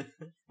it.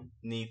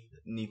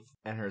 Neath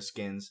and her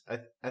skins.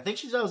 I think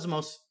she has the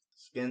most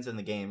skins in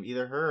the game.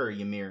 Either her or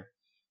Ymir.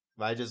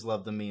 But I just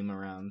love the meme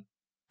around.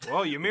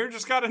 Well, Ymir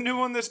just got a new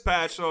one this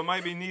patch, so it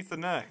might be Neath the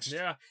next.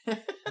 Yeah,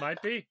 might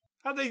be.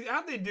 How'd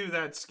they do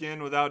that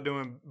skin without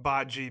doing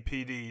bot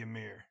GPD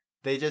Ymir?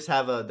 They just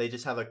have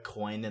a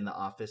coin in the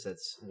office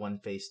that's one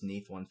face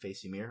Neath, one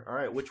face Ymir. All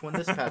right, which one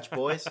this patch,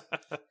 boys?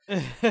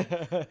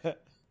 I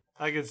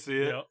can see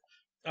it. Yep.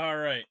 All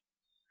right.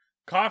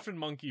 Coffin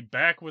Monkey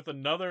back with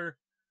another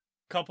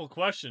couple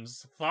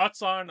questions.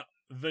 Thoughts on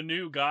the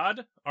new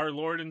god, our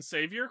Lord and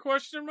Savior?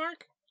 Question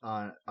mark.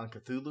 On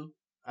Cthulhu,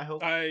 I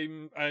hope.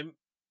 I'm.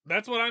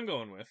 That's what I'm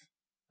going with.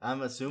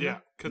 I'm assuming. Yeah,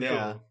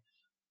 Cthulhu.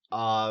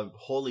 Yeah.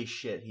 Holy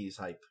shit, he's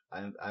hype.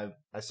 I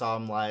saw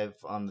him live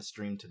on the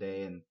stream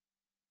today, and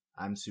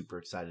I'm super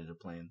excited to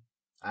play him.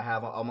 I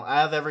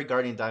have every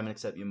Guardian Diamond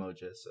except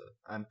Umoja, so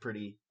I'm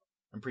pretty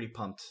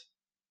pumped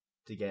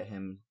to get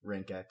him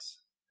rank X.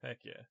 Heck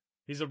yeah.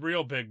 He's a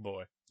real big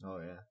boy. Oh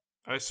yeah.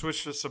 I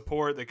switched to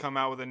support. They come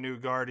out with a new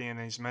Guardian,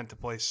 and he's meant to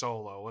play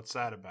solo. What's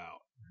that about?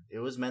 It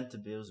was meant to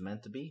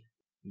be.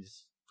 You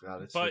just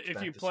gotta But switch if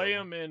back you to play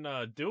solo. him in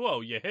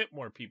duo, you hit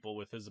more people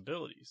with his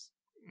abilities.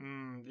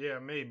 Yeah,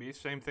 maybe.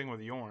 Same thing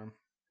with Yorm.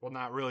 Well,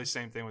 not really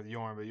same thing with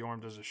Yorm, but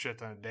Yorm does a shit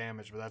ton of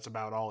damage, but that's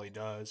about all he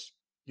does.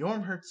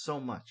 Yorm hurts so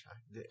much.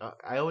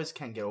 I always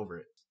can't get over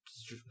it.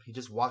 He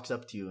just walks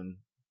up to you and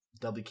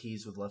double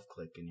keys with left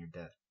click, and you're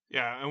dead.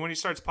 Yeah, and when he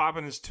starts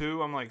popping his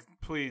 2, I'm like,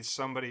 please,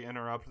 somebody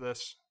interrupt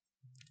this,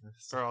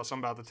 or else I'm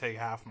about to take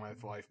half my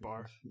life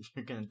bar.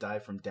 You're gonna die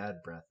from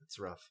dad breath. It's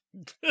rough.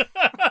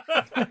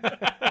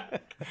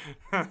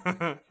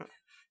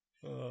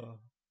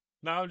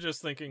 Now I'm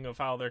just thinking of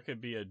how there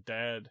could be a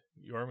dad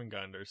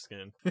Jormungandr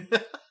skin.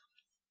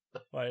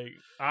 Like,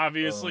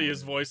 obviously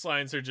his voice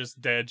lines are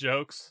just dad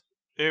jokes.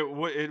 It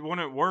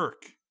wouldn't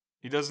work.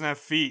 He doesn't have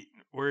feet.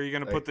 Where are you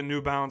gonna Like- put the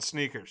New Balance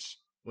sneakers?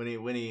 When he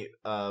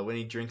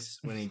drinks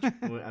when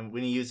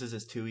he uses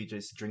his 2, he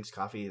just drinks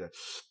coffee. Like,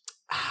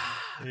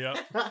 Yep.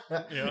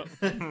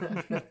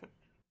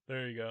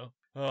 There you go.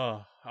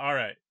 Oh, all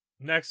right.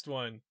 Next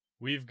one,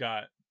 we've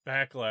got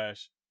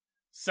Backlash.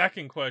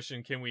 Second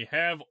question, can we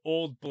have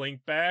old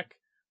Blink back?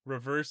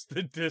 Reverse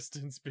the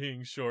distance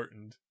being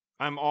shortened.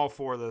 I'm all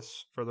for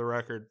this, for the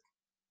record.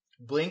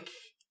 Blink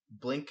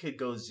could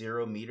go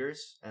 0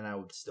 meters, and I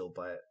would still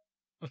buy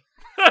it.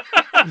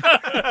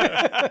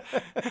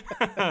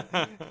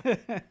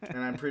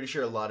 And I'm pretty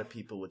sure a lot of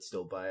people would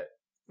still buy it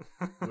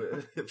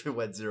if it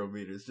went 0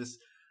 meters.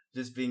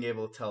 Just being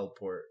able to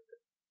teleport.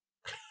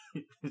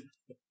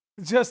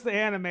 Just the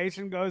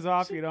animation goes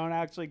off. You don't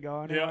actually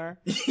go anywhere.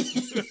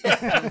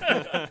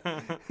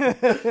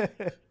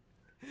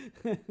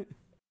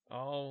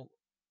 Oh,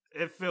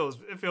 It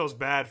feels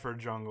bad for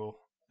Jungle.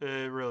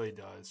 It really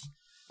does.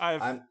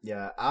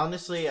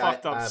 Honestly,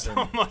 fucked up I so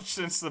haven't, much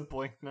since the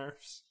Blink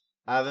nerfs.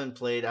 I haven't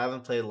played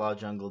a lot of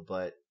Jungle,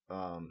 but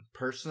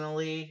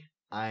personally,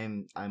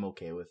 I'm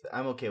okay with it.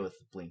 I'm okay with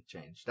the Blink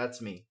change.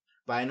 That's me.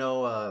 But I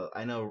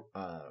know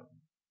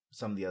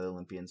some of the other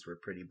Olympians were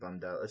pretty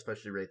bummed out,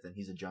 especially Rathan.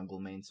 He's a Jungle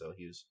main, so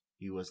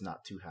he was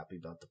not too happy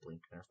about the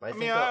Blink nerf. But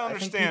I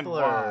understand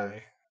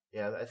why.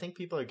 I think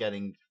people are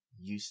getting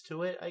used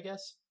to it, I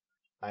guess.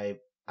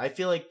 I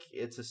feel like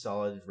it's a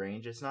solid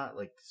range. It's not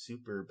like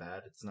super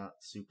bad. It's not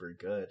super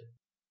good.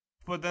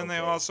 But then they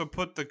also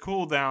put the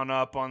cooldown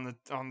up on the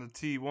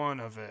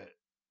T1 of it.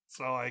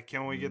 So like,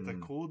 can we get the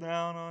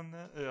cooldown on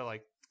that?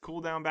 Like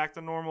cooldown back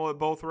to normal at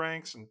both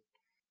ranks? And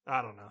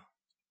I don't know.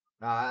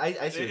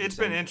 It's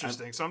been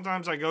interesting.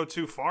 Sometimes I go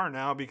too far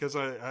now because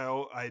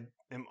I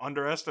am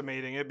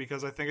underestimating it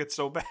because I think it's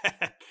so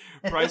bad.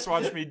 Bryce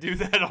watched me do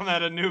that on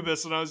that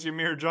Anubis when I was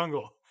Ymir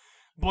Jungle.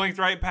 Blinked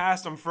right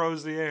past him,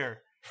 froze the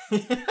air.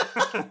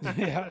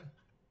 Yeah.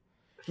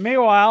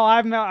 Meanwhile,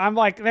 I'm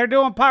like, they're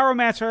doing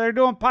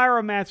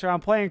Pyromancer.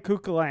 I'm playing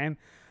Kukulane.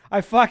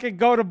 I fucking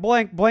go to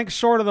blink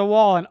short of the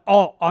wall, and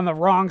ult on the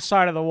wrong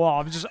side of the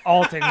wall. I'm just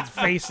ulting and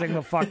facing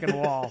the fucking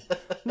wall. I'm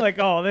like,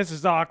 oh, this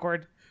is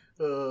awkward.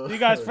 You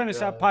guys finish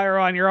that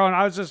pyro on your own.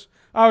 I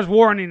was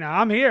warning you.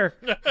 I'm here.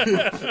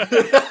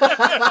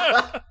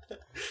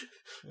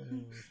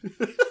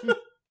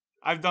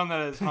 I've done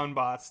that as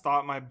Hunbots.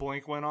 Thought my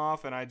blink went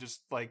off, and I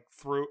just like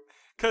threw.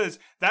 Because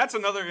that's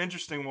another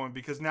interesting one.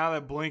 Because now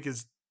that blink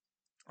is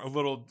a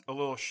little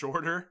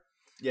shorter,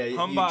 yeah,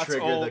 Hunbots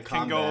ult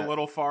can go a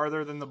little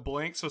farther than the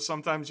blink. So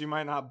sometimes you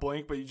might not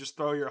blink, but you just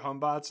throw your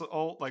Hunbots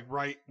ult like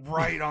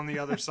right on the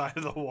other side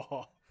of the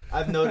wall.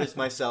 I've noticed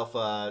myself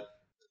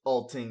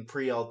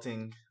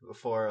pre-ulting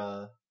before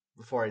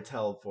I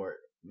teleport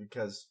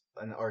because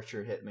an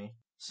archer hit me.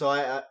 So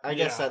I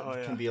guess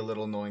that can be a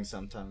little annoying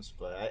sometimes,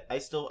 but I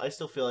still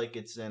feel like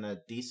it's in a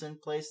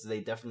decent place.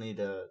 They definitely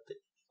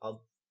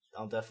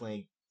I'll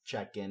definitely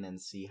check in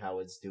and see how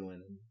it's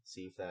doing and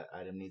see if that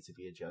item needs to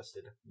be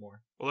adjusted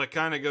more. Well, that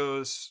kind of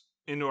goes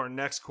into our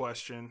next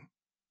question,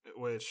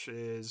 which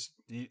is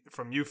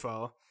from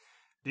UFO.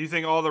 Do you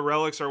think all the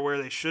relics are where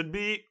they should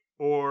be,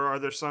 or are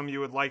there some you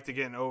would like to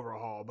get an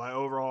overhaul? By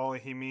overhaul,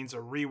 he means a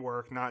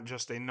rework, not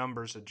just a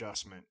numbers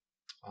adjustment.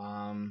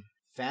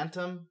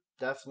 Phantom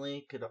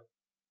definitely could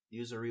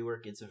use a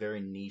rework. It's a very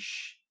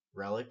niche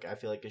relic. I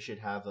feel like it should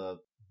have a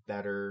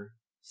better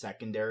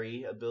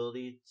secondary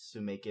ability to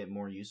make it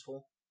more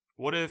useful.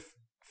 What if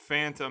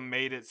Phantom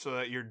made it so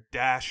that your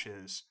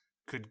dashes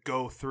could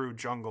go through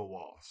jungle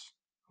walls?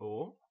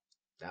 Oh,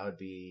 that would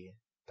be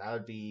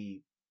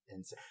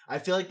insane. I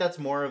feel like that's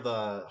more of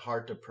a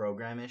hard to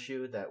program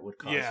issue that would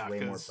cause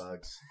way more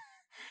bugs.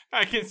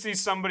 I can see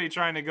somebody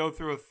trying to go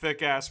through a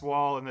thick ass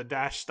wall and the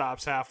dash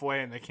stops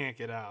halfway and they can't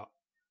get out.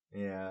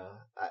 Yeah,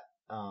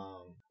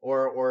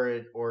 or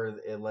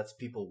it lets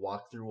people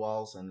walk through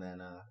walls and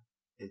then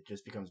it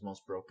just becomes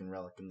most broken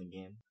relic in the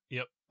game.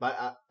 Yep.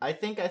 But I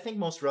think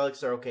most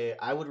relics are okay.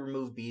 I would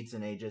remove beads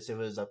and Aegis if it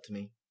was up to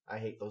me. I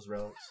hate those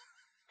relics.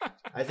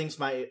 I think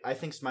Smite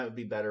would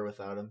be better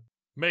without them.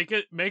 Make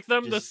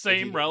them the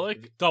same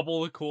relic,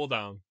 double the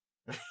cooldown.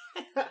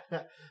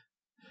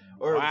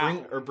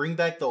 Bring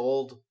back the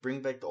old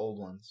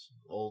ones.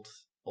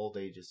 Old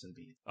Aegis and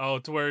beads. Oh,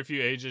 to where if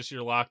you Aegis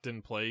you're locked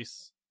in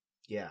place.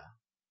 Yeah.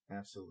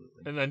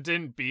 Absolutely. And then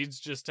didn't beads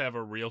just have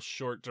a real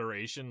short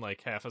duration,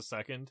 like half a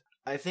second?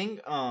 I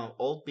think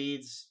old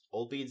beads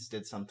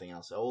did something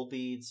else. Old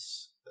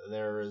beads,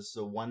 there was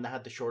the one that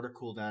had the shorter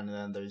cooldown, and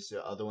then there's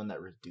the other one that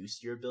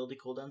reduced your ability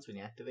cooldowns when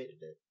you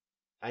activated it.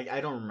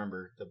 I don't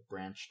remember the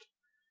branch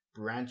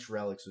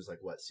relics was like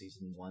what,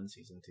 season 1,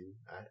 season 2,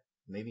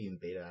 maybe even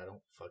beta.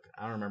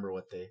 I don't remember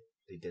what they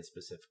did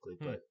specifically,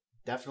 but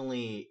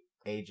definitely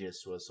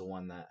Aegis was the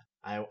one that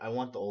I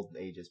want the old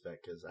Aegis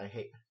back because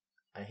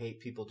I hate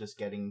people just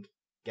getting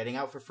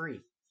out for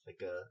free,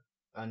 like a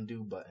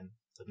undo button.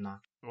 It's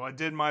obnoxious. Well, I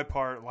did my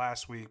part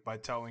last week by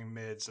telling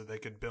mid so they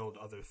could build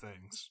other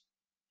things.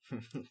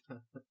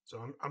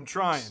 So I'm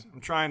trying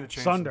to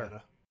change Sunder. the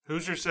meta.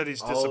 Hoosier said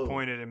he's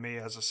disappointed in me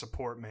as a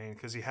support main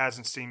because he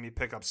hasn't seen me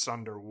pick up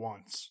Sunder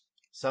once.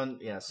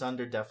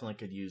 Sunder definitely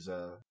could use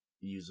a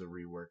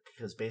rework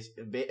because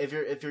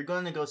if you're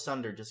going to go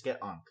Sunder, just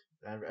get Ankh.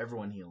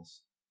 Everyone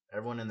heals.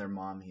 Everyone and their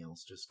mom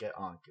heals. Just get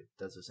Ankh. It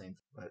does the same thing.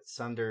 But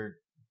Sunder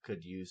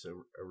could use a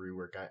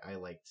rework. I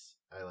liked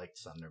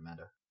Sunder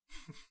meta.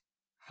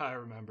 I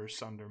remember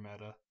Sunder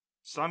meta.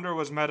 Sunder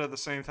was meta the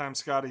same time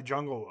Scotty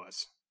Jungle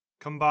was.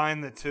 Combine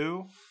the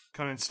two,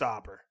 couldn't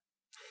stop her.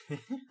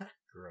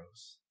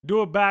 Gross. Do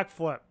a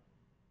backflip.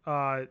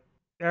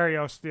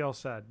 Aereo Steel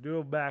said, do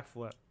a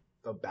backflip.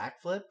 A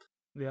backflip?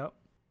 Yep.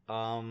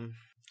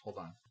 Hold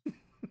on.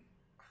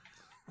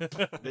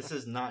 This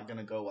is not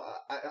gonna go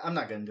well. I'm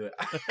not gonna do it.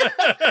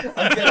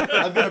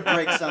 I'm gonna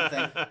break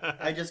something.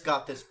 I just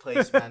got this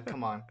place, man.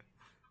 Come on.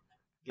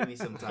 Give me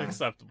some time.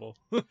 Acceptable.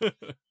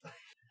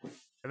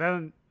 And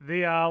then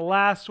the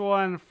last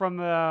one from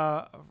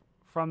the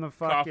Coffin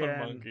fucking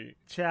monkey.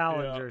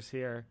 challengers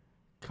here,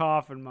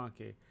 Coffin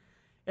Monkey.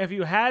 If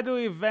you had to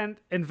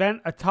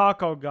invent a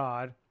taco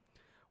god,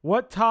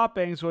 what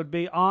toppings would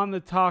be on the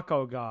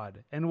taco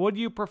god? And would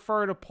you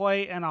prefer to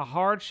play in a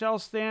hard shell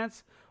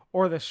stance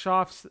or the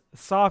soft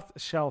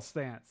shell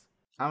stance?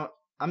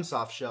 I'm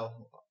soft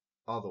shell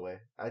all the way.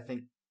 I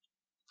think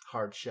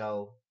hard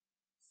shell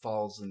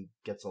falls and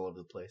gets all over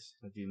the place.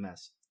 It'd be a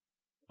mess.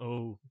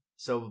 Oh.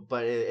 So,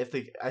 but I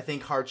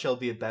think hard shell would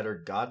be a better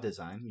god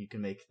design. You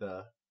can make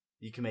the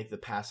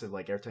passive,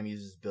 like every time he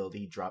uses his ability,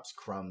 he drops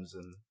crumbs,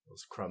 and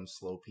those crumbs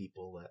slow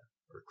people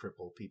or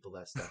cripple people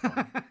that step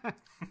on.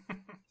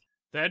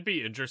 That'd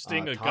be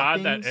interesting. A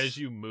god that toppings? as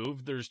you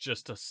move, there's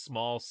just a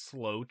small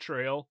slow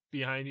trail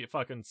behind you.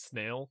 Fucking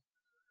snail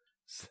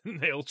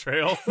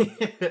trail.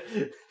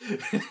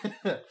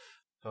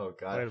 Oh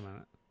god. Wait a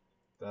minute.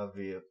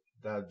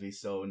 That would be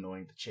so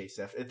annoying to chase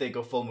after if they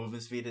go full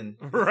movement speed and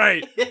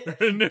Right.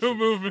 New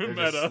movement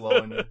they're just meta.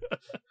 slowing it.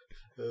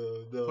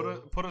 Oh,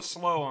 no. Put a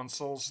slow on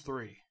Souls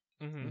 3.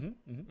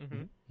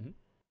 Mm-hmm.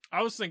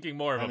 I was thinking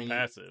more of a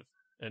passive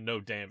and no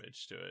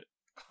damage to it.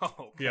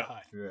 Oh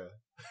god. Yeah.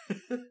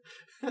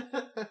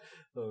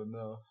 Oh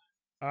no.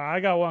 I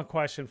got one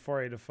question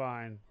for you to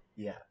find.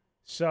 Yeah.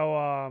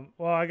 So,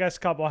 well, I guess a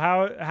couple.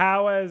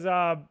 How has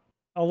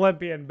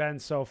Olympian been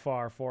so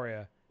far for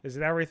you? Is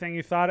it everything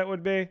you thought it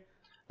would be?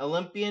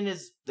 Olympian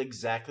is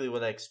exactly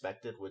what I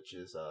expected, which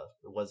is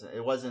it wasn't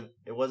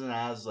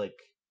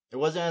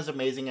as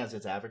amazing as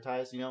it's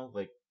advertised,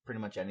 like pretty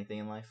much anything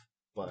in life,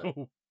 but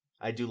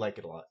I do like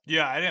it a lot.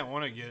 Yeah, I didn't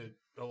want to get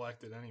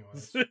elected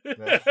anyways.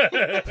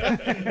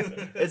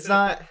 It's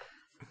not.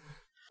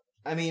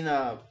 I mean,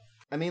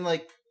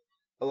 like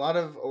a lot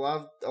of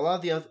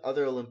the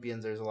other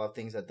Olympians. There's a lot of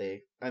things that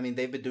they've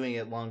been doing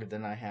it longer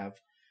than I have,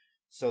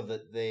 so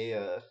that they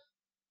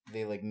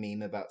like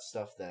meme about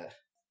stuff that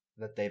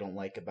they don't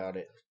like about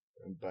it.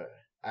 But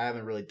I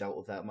haven't really dealt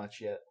with that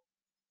much yet.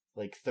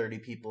 Like 30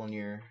 people in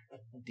your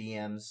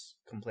DMs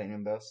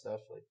complaining about stuff.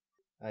 Like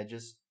I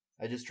just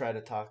try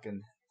to talk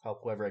and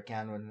help whoever I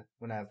can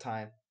when I have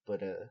time.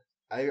 But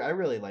I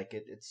really like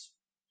it. It's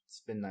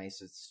been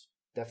nice. It's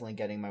definitely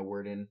getting my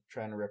word in,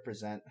 trying to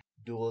represent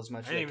Duel as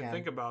much as I can. I didn't even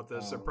think about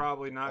this. They're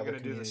probably not going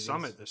to do the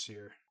summit this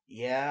year.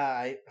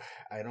 Yeah,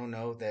 I don't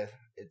know that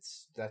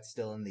that's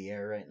still in the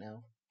air right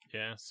now.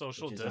 Yeah,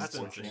 social Which is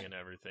distancing unfortunate. and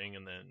everything,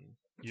 and then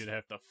you'd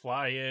have to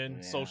fly in,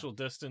 Yeah. social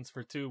distance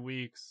for 2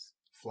 weeks.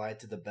 Fly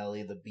to the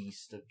belly of the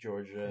beast of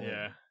Georgia.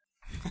 Yeah.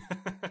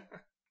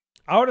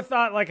 I would have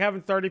thought like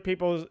having 30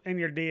 people in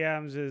your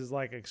DMs is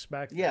like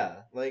expected.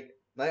 Yeah, like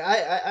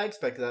I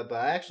expected that,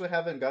 but I actually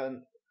haven't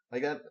gotten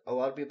like that. A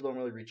lot of people don't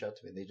really reach out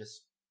to me. They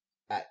just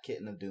at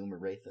Kitten of Doom or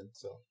Wraithen.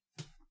 So,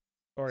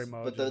 Or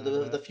emoji. but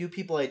the few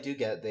people I do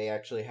get, they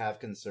actually have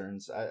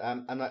concerns.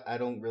 I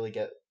don't really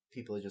get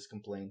people who just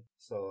complain.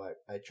 So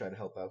I try to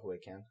help out who I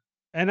can.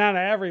 And out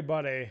of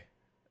everybody,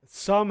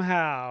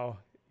 somehow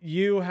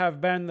you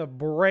have been the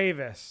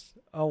bravest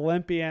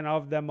Olympian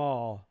of them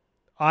all.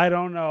 I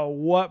don't know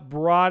what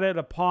brought it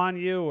upon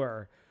you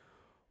or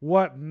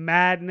what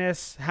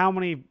madness,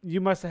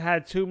 you must have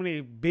had too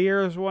many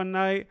beers one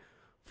night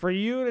for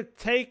you to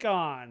take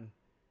on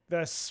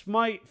the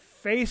Smite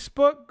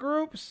Facebook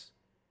groups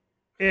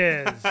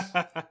is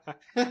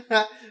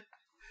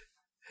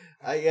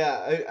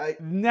I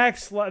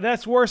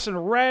that's worse than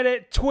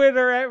Reddit,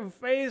 Twitter, and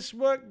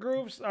Facebook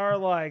groups are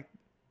like,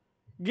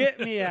 get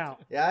me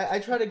out. Yeah, I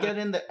try to get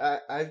in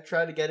there. I've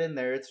tried to get in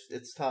there.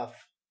 It's tough.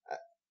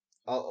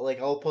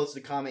 I'll post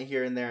a comment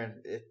here and there, and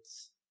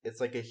it's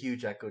like a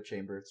huge echo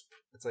chamber.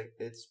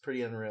 It's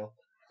pretty unreal.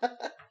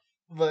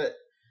 But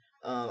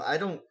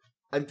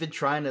I've been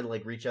trying to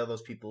like reach out to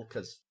those people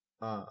because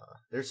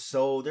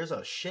there's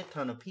a shit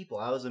ton of people.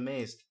 I was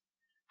amazed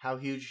how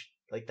huge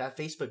like that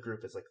Facebook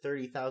group is. Like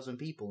 30,000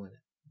 people in it.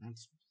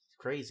 That's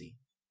crazy,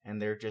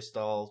 and they're just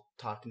all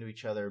talking to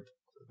each other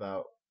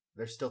about.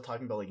 They're still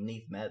talking about like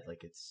Neath Med,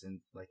 like it's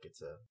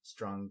a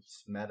strong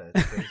meta.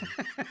 It's crazy.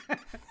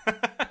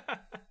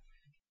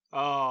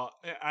 Oh,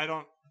 I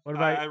don't. What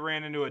about I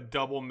ran into a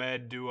double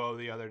med duo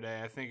the other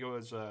day. I think it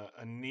was a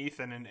Neath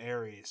and an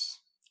Ares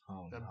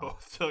Oh that no.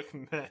 both took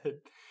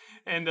med,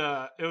 and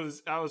I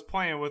was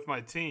playing with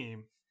my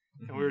team,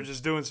 and we were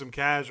just doing some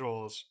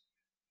casuals,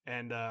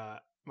 and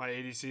my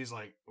ADC's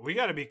like, we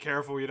got to be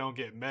careful you don't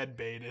get med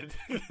baited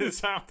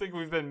because I don't think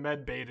we've been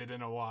med baited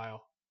in a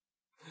while.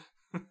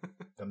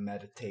 The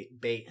meditate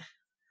bait.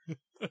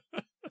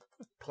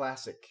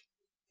 Classic.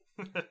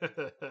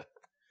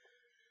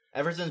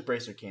 Ever since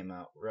Bracer came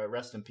out,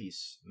 rest in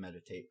peace,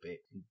 meditate bait.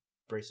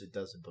 Bracer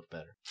does it, but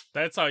better.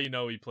 That's how you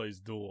know he plays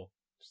Duel.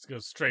 Just go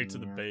straight to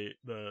the Yeah. bait.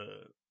 The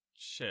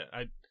shit.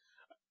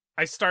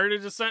 I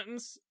started a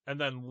sentence and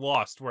then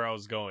lost where I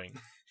was going.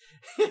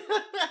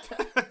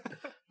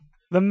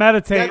 The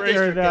meditate Dep or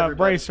District, the everybody.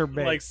 bracer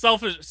bait. Like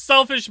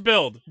selfish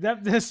build.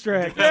 Dep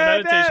District.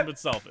 Meditation, but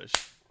selfish.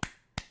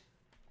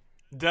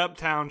 Dep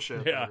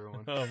Township, Yeah.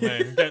 everyone. Oh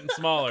man, getting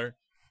smaller.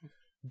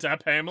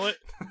 Dep Hamlet.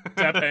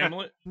 Dep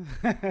Hamlet.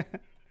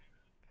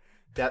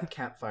 Dep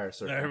Campfire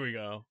Circle. There we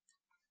go.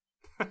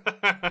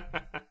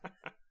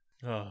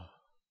 Oh.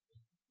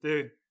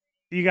 Dude,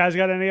 You guys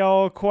got any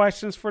old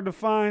questions for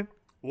Define?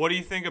 what do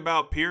you think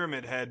about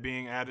Pyramid Head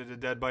being added to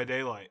Dead by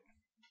Daylight?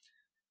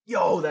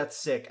 Yo, that's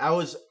sick.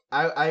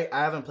 I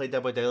haven't played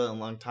Dead by Daylight in a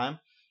long time,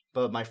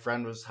 but my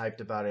friend was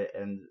hyped about it,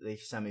 and they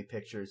sent me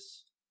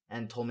pictures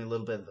and told me a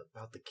little bit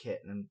about the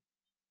kit, and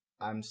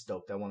I'm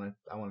stoked. I want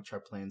to try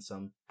playing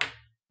some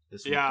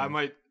this Yeah,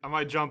 weekend. I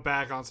might jump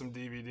back on some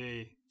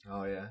DVD,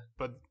 Oh yeah.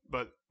 but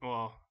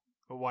well,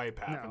 a wipe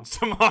happens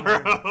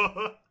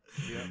tomorrow.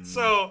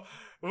 So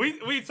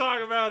we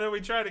talk about it.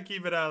 We try to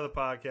keep it out of the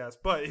podcast,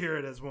 but here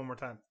it is one more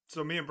time.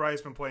 So me and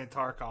Bryce been playing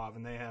Tarkov,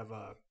 and they have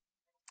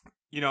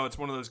it's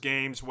one of those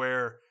games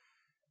where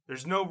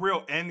there's no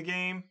real end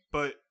game,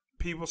 but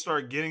people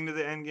start getting to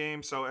the end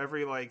game. So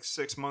every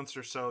 6 months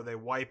or so, they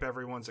wipe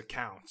everyone's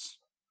accounts.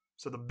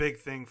 So the big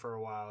thing for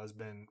a while has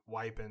been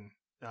wiping.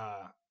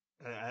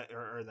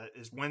 Or that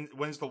is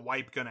when's the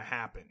wipe gonna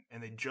happen?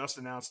 And they just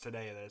announced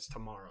today that it's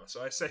tomorrow.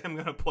 So I say I'm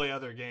gonna play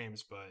other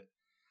games, but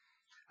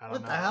I don't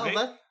What know. the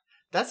hell?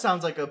 That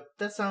sounds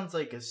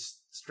like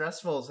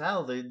stressful as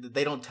hell.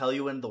 They don't tell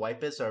you when the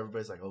wipe is, so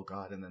everybody's like, oh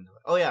god, and then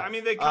oh yeah. I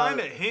mean, they kind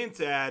of hint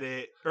at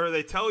it, or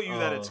they tell you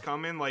that it's Oh.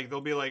 coming. Like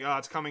they'll be like, "Oh,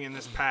 it's coming in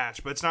this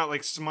patch," but it's not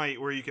like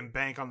Smite where you can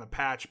bank on the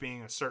patch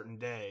being a certain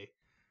day.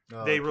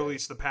 Oh, They okay.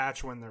 release the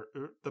patch when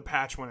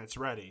it's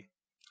ready.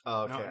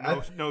 Oh,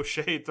 okay. No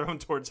shade thrown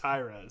towards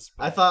Hi-Rez.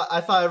 I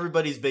thought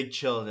everybody's big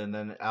chilled, and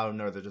then out of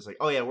nowhere they're just like,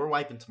 "Oh yeah, we're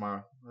wiping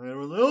tomorrow." And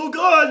everyone's like, "Oh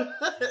god!"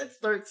 It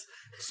starts.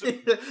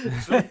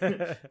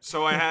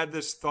 So I had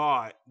this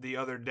thought the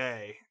other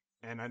day,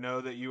 and I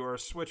know that you are a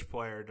Switch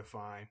player,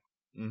 Define.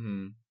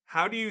 Mm-hmm.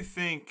 How do you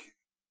think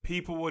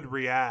people would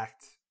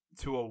react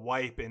to a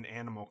wipe in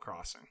Animal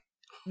Crossing?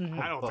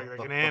 I don't think they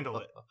can handle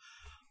it.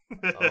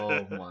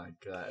 Oh my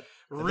god!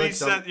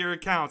 Reset your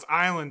accounts.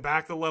 Island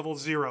back to level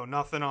 0.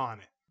 Nothing on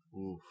it.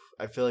 Oof.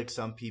 I feel like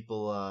some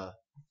people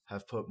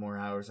have put more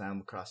hours in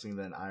Animal Crossing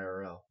than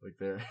IRL. Like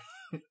they're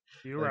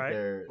You're like right.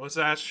 they're- Let's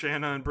ask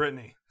Shanna and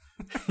Brittany.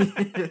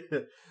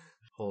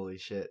 Holy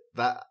shit!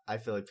 That I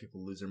feel like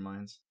people lose their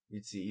minds.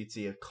 You'd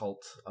see a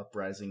cult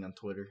uprising on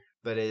Twitter.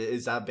 But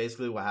is that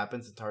basically what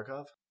happens in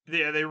Tarkov?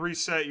 Yeah, they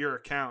reset your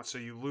account, so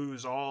you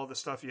lose all the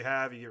stuff you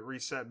have. You get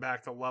reset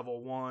back to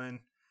level 1.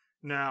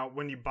 Now,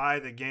 when you buy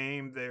the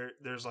game,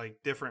 there's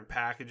different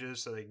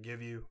packages, so they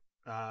give you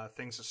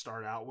things to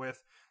start out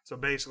with. So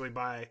basically,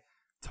 by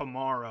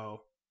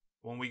tomorrow,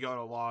 when we go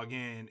to log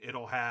in,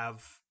 it'll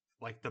have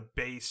the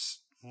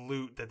base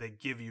loot that they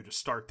give you to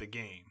start the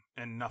game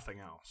and nothing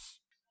else.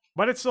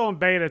 But it's still in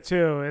beta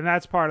too, and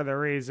that's part of the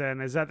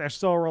reason is that they're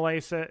still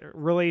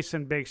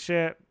releasing big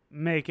shit,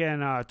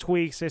 making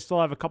tweaks. They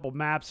still have a couple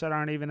maps that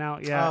aren't even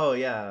out yet. Oh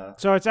yeah.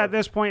 So it's at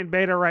this point in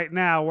beta right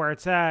now where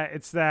it's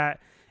that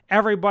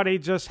everybody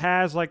just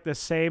has the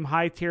same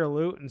high tier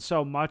loot and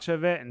so much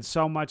of it and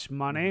so much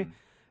money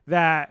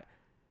that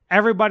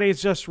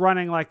everybody's just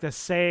running the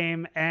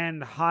same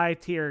and high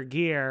tier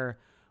gear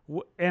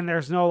and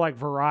there's no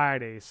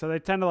variety. So they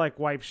tend to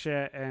wipe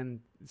shit and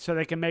so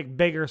they can make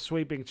bigger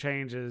sweeping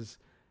changes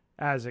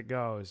as it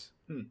goes.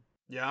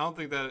 Yeah, I don't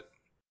think that.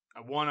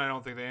 One, I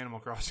don't think the Animal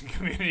Crossing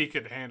community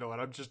could handle it.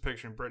 I'm just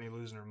picturing Brittany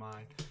losing her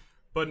mind.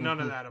 But none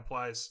of that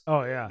applies.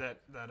 Oh yeah.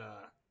 That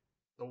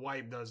the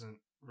wipe doesn't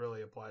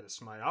really apply to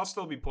Smite. I'll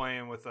still be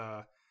playing with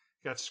got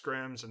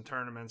scrims and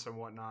tournaments and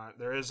whatnot.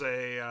 There is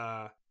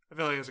I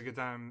feel like it's a good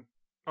time.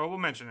 Oh, we'll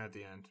mention it at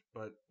the end,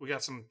 but we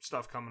got some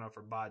stuff coming up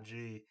for Bot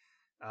G.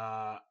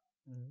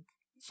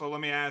 So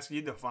let me ask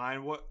you,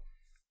 Define, what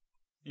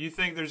you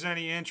think there's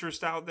any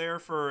interest out there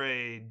for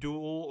a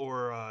duel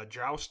or a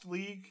joust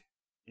league?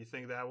 You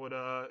think that would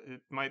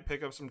it might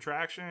pick up some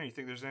traction? Or you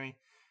think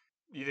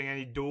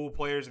any duel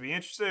players would be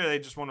interested, or they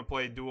just want to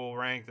play duel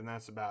ranked and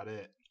that's about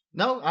it?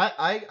 No,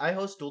 I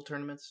host dual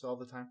tournaments all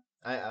the time.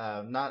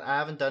 I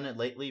haven't done it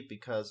lately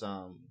because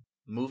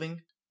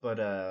moving, but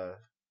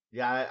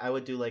yeah, I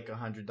would do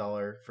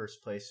 $100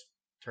 first place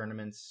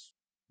tournaments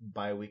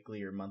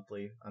bi-weekly or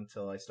monthly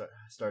until I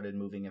started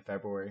moving in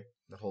February.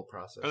 The whole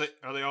process.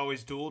 Are they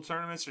always duel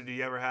tournaments, or do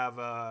you ever have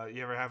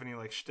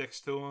any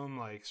shticks to them,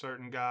 like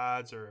certain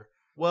gods, or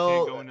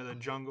can't go into the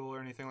jungle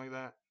or anything like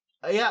that?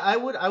 Yeah, I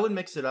would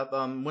mix it up.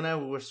 When I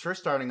was first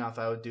starting off,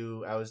 I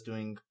was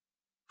doing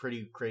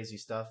pretty crazy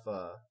stuff.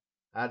 I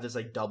had this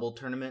double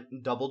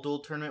duel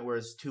tournament, where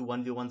it's 2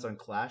 1v1s on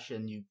Clash,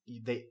 and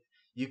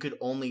you could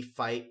only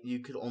fight. You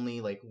could only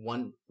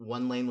one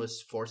lane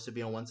was forced to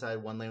be on one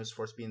side, one lane was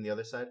forced to be on the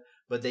other side,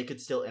 but they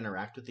could still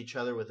interact with each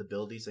other with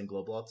abilities and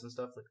global outs and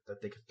stuff that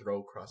they could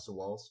throw across the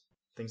walls,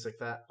 things like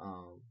that.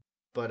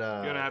 But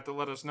You're gonna have to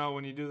let us know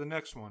when you do the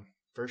next one.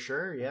 for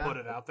sure, yeah. Put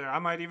it out there. I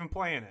might even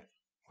play in it.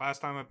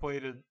 Last time I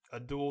played a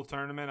duel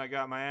tournament, I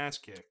got my ass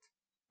kicked.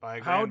 by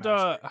a How'd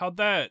grandmaster.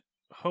 that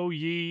Ho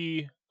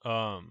Yi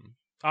on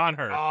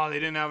her? Oh, they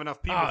didn't have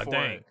enough people for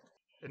dang. it.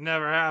 It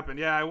never happened.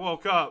 Yeah, I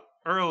woke up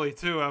early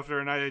too after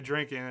a night of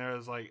drinking. And it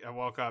was like I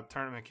woke up,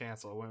 tournament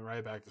canceled, went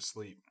right back to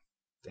sleep.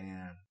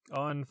 Damn.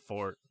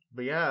 Unfort.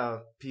 But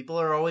yeah, people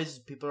are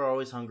always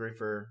hungry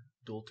for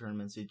dual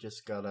tournaments. You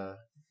just gotta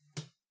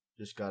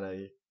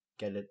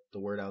get the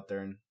word out there,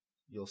 and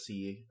you'll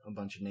see a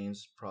bunch of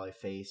names probably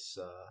face.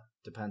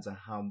 Depends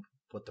on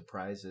what the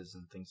prize is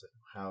and things.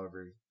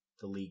 However,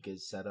 the league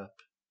is set up,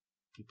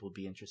 people will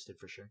be interested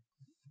for sure.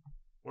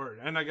 Word.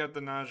 And I got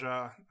the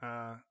Naja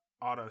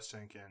auto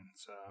sync in,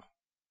 so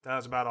that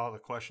was about all the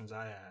questions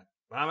I had.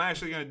 But I'm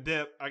actually gonna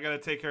dip. I gotta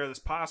take care of this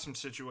possum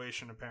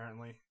situation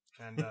apparently,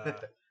 and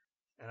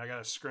and I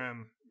got to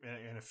scrim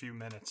in a few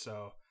minutes,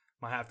 so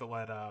might have to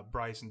let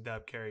Bryce and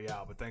Deb carry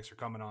out. But thanks for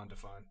coming on,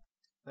 Defun.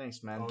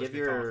 Thanks, man. Always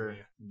Give good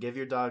talking give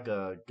your dog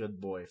a good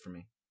boy for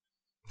me.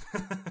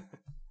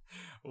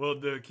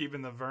 We'll do,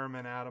 keeping the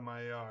vermin out of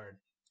my yard.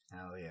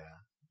 Hell yeah.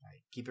 All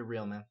right, keep it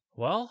real, man.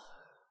 Well,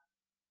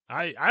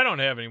 I don't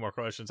have any more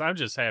questions. I'm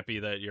just happy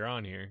that you're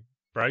on here.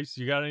 Bryce,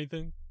 you got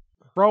anything?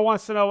 Bro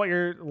wants to know what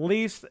your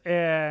least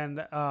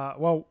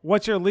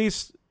what's your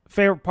least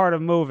favorite part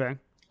of moving?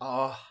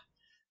 Oh,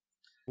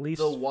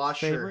 Least the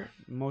washer. favorite,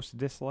 most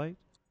disliked.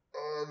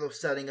 Oh, the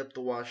setting up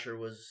the washer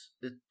was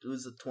a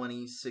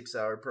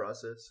 26-hour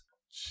process.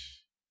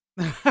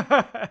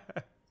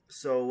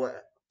 So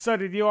So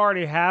did you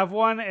already have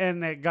one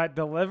and it got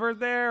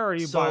delivered there, or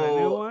you bought a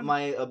new one?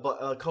 My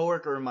a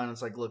coworker of mine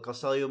was like, "Look, I'll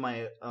sell you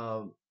my."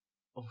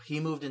 He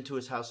moved into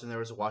his house and there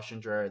was a washer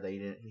and dryer that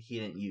he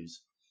didn't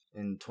use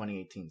in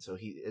 2018. So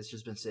it's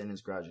just been sitting in his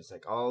garage. He's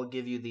like, "I'll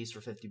give you these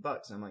for $50."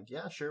 And I'm like,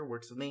 "Yeah, sure,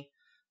 works with me."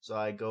 So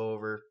I go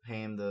over,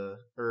 pay him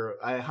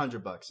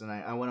 $100, and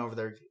I went over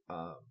there,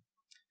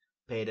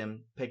 paid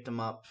him, picked him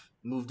up,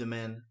 moved him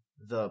in.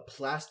 The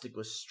plastic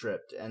was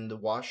stripped, and the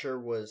washer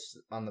was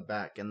on the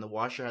back, and the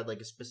washer had like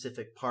a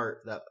specific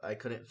part that I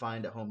couldn't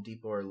find at Home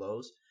Depot or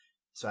Lowe's,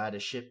 so I had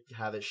to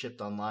have it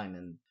shipped online.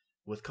 And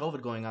with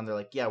COVID going on, they're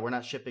like, "Yeah, we're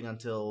not shipping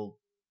until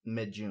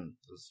mid-June."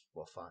 I was,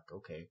 well, fuck,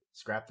 okay,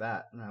 scrap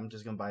that. I'm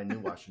just gonna buy a new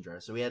washer and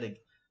dryer. So we had to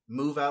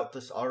move out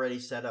this already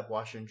set up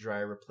washer and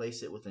dryer,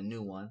 replace it with a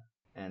new one.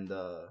 And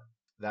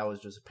that was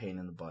just a pain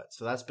in the butt.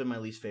 So that's been my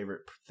least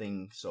favorite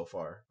thing so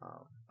far.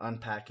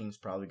 Unpacking is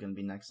probably going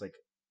to be next, like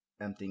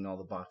emptying all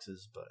the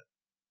boxes, but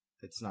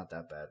it's not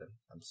that bad.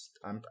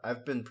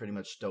 I've been pretty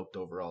much stoked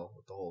overall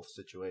with the whole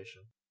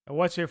situation.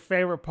 What's your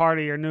favorite part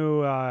of your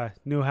new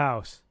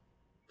house?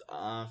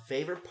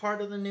 Favorite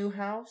part of the new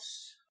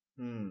house?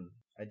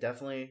 I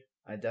definitely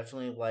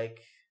like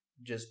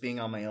just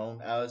being on my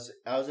own. I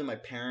was in my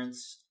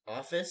parents'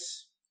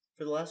 office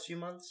for the last few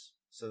months,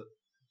 so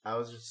I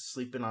was just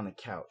sleeping on a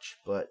couch.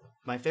 But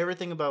my favorite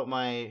thing about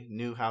my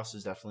new house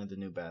is definitely the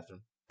new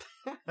bathroom.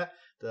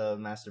 The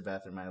master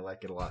bathroom. I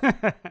like it a lot.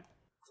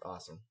 It's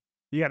awesome.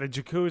 You got a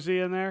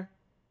jacuzzi in there?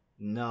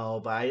 No,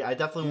 but I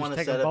definitely want to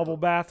take set a up bubble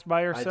bath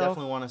by yourself. I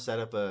definitely want to set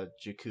up a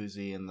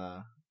jacuzzi in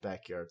the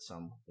backyard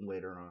some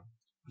later on.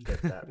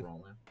 Get that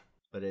rolling.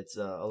 But it's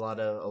a lot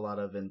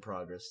of in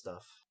progress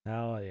stuff.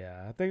 Hell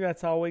yeah! I think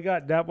that's all we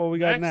got. That what we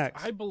got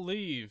next. I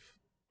believe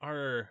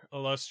our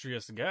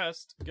illustrious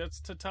guest gets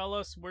to tell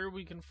us where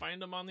we can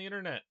find him on the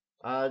internet.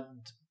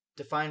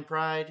 Define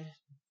Pride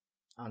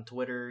on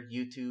Twitter,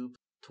 YouTube,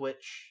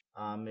 Twitch.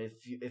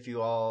 If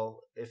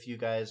you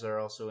guys are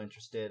also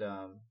interested,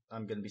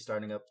 I'm gonna be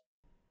starting up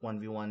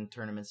 1v1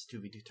 tournaments,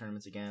 2v2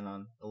 tournaments again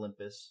on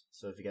Olympus.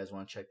 So if you guys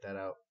want to check that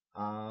out,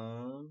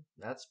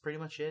 that's pretty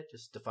much it.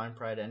 Just Define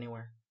Pride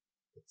anywhere.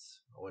 It's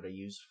what I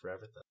use for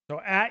everything.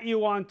 So at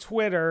you on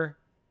Twitter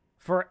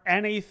for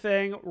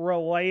anything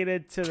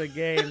related to the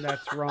game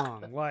that's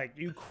wrong. Like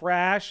you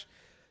crash,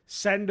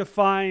 send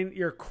Define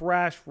your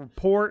crash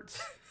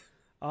reports.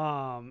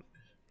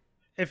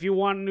 If you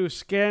want a new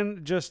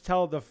skin, just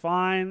tell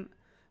Define.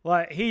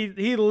 Like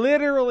he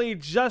literally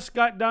just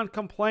got done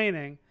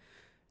complaining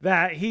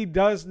that he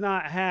does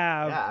not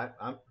have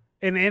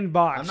an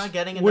inbox I'm not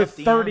getting with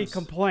enough 30 DMs.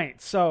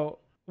 complaints. So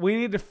we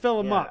need to fill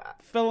him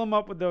up. Fill him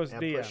up with those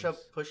DMs.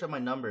 Push up my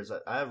numbers.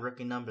 I have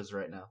rookie numbers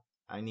right now.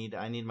 I need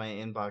my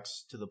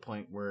inbox to the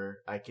point where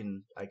I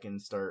can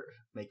start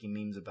making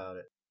memes about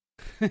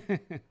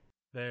it.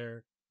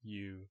 There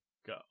you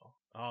go.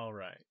 All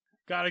right.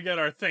 Got to get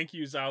our thank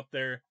yous out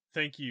there.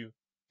 Thank you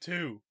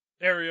to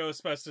Aereo,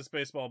 Asbestos,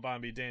 Baseball,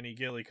 Bombi, Danny,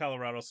 Gilly,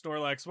 Colorado,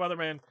 Snorlax,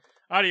 Weatherman,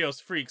 Adios,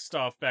 Freak,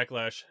 Stoff,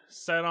 Backlash,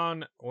 Set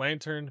On,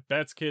 Lantern,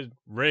 Bats Kid,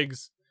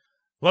 Riggs.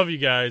 Love you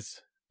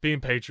guys. Being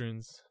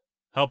patrons.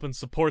 Helping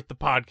support the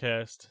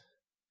podcast.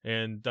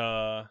 And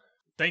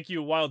thank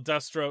you, Wild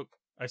Deathstroke.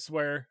 I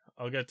swear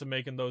I'll get to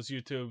making those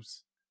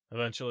YouTubes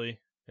eventually.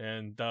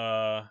 And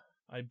I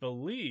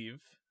believe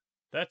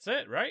that's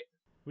it, right?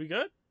 We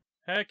good?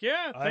 Heck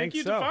yeah. Thank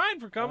you, Define,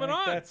 for coming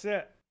on. That's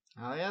it.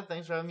 Oh yeah,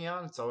 thanks for having me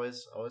on. It's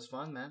always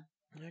fun, man.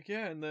 Heck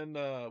yeah. And then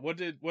what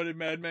did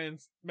Madman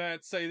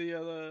Matt say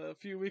a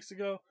few weeks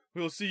ago?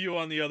 We'll see you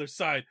on the other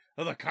side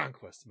of the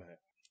conquest, Matt.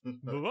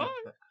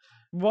 Bye-bye.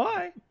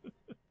 Why?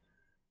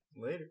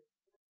 Later.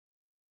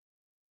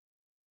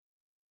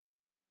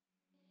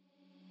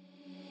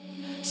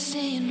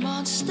 Seeing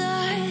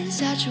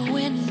monsters out your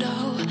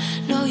window.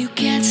 No, you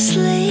can't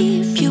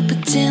sleep, you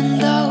pretend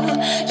though.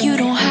 You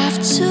don't have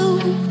to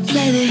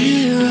play the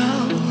hero.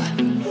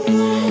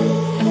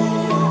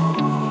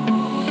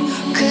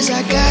 'Cause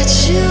I got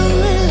you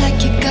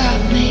like you got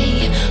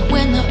me.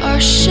 When the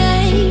earth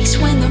shakes,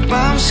 when the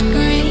bombs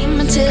scream,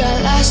 until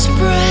our last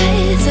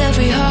breath,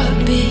 every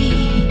heartbeat.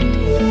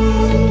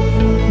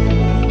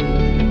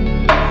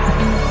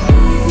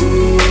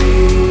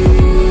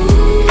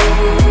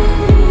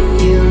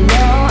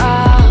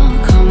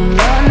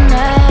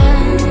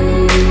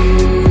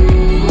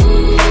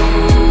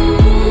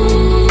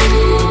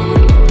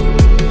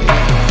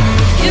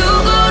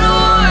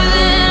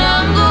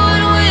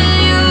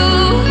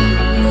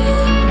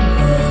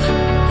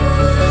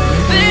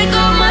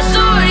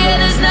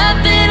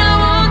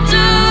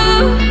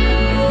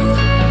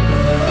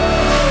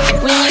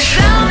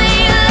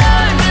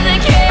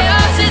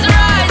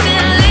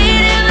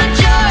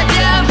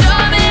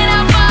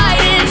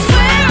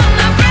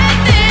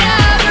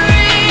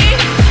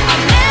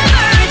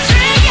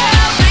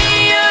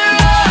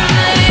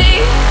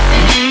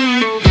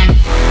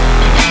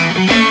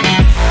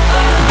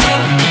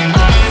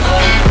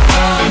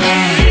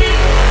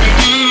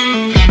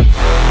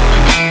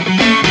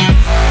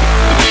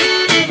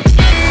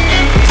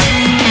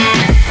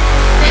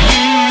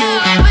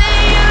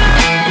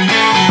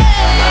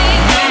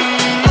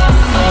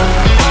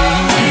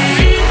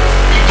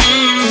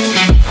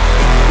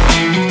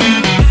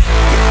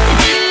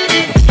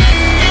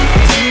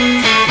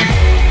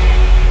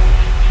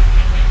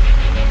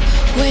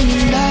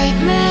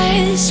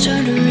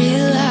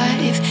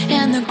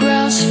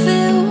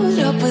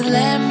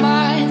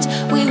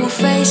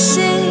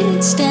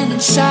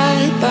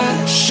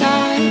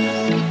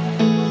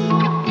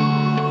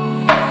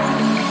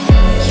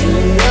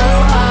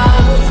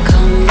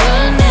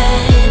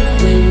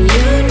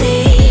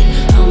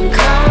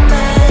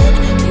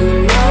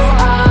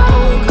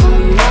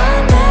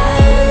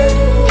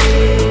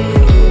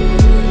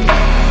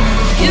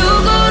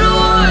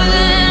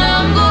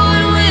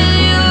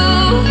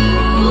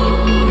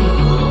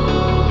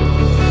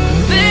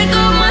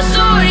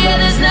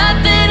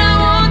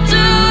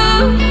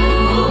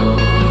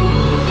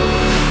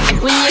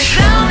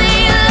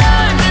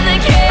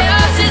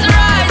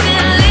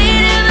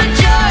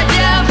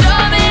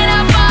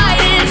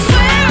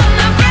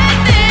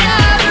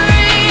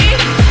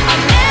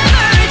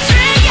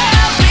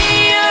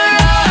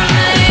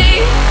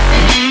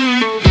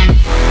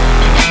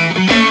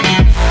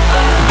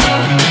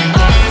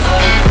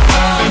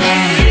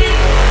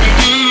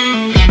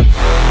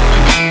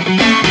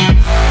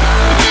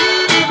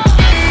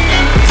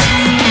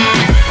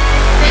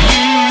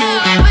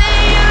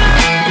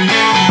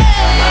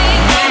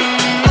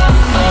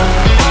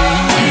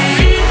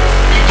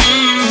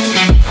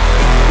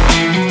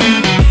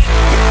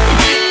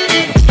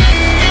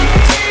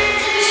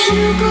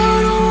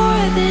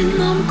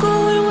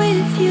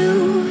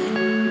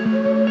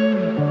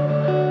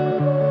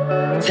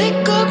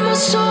 Pick up my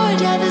sword,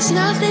 yeah, there's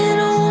nothing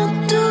I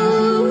won't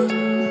do.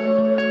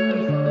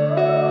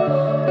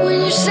 When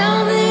you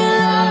sound the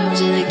alarms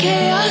and the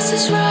chaos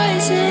is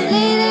rising,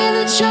 leading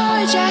the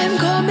charge, I'm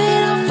going.